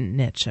important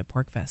niche at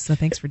PorkFest. So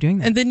thanks for doing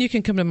that. And then you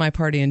can come to my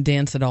party and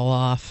dance it all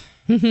off.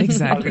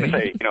 Exactly. I was going to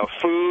say,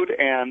 food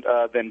and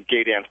then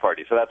gay dance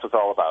party. So that's what it's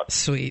all about.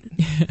 Sweet.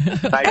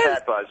 Nice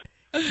hat, Buzz.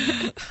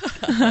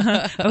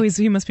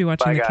 He must be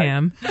watching Bye, the guys.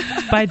 cam.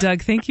 Bye,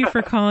 Doug. Thank you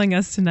for calling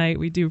us tonight.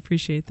 We do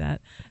appreciate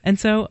that. And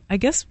so I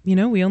guess, we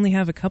only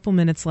have a couple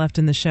minutes left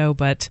in the show,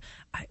 but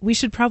we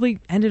should probably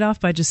end it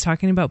off by just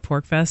talking about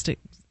PorkFest,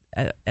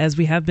 as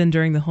we have been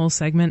during the whole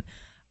segment.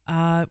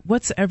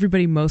 What's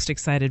everybody most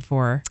excited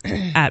for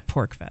at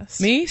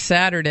PorkFest? Me,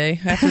 Saturday,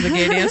 after the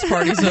gay dance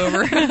party's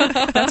over.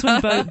 That's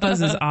when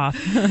Buzz is off.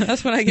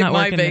 That's when I get Not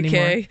my working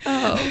vacay.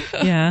 Oh.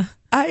 Yeah.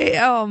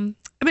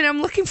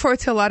 I'm looking forward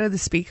to a lot of the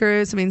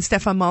speakers. I mean,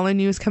 Stefan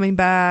Molyneux is coming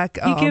back.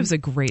 He gives a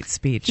great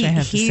speech, I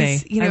have to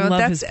say. I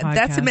love his podcast.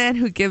 That's a man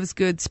who gives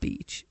good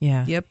speech.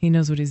 Yeah. Yep. He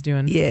knows what he's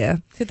doing. Yeah.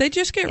 Did they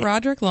just get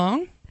Roderick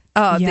Long?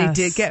 Yes. Yes.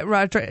 They did get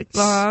Roderick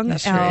Long.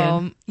 That's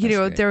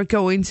great. They're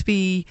going to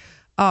be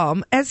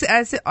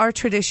As our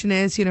tradition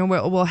is,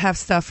 we'll have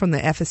stuff from the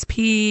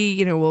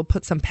FSP, we'll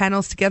put some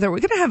panels together. We're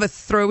going to have a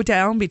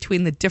throwdown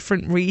between the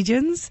different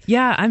regions.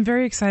 Yeah, I'm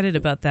very excited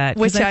about that.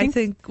 Which I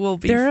think will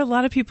be... There are a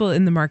lot of people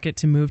in the market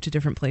to move to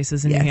different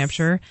places in New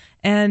Hampshire.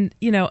 And,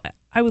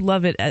 I would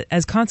love it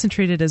as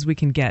concentrated as we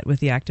can get with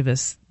the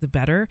activists, the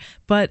better.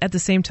 But at the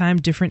same time,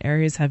 different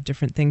areas have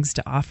different things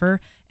to offer.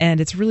 And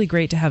it's really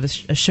great to have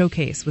a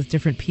showcase with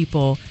different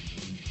people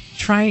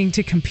trying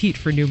to compete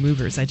for new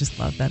movers. I just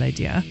love that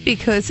idea.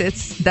 Because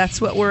that's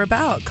what we're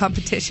about,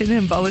 competition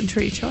and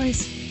voluntary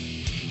choice.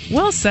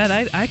 Well said.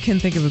 I can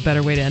think of a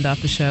better way to end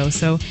off the show.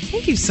 So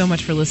thank you so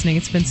much for listening.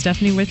 It's been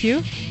Stephanie with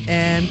you.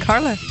 And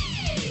Carla.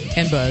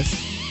 And Buzz.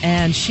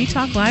 And She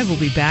Talk Live will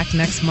be back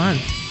next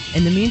month.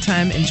 In the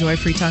meantime, enjoy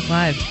Free Talk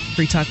Live,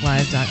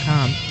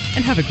 freetalklive.com,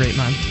 and have a great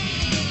month.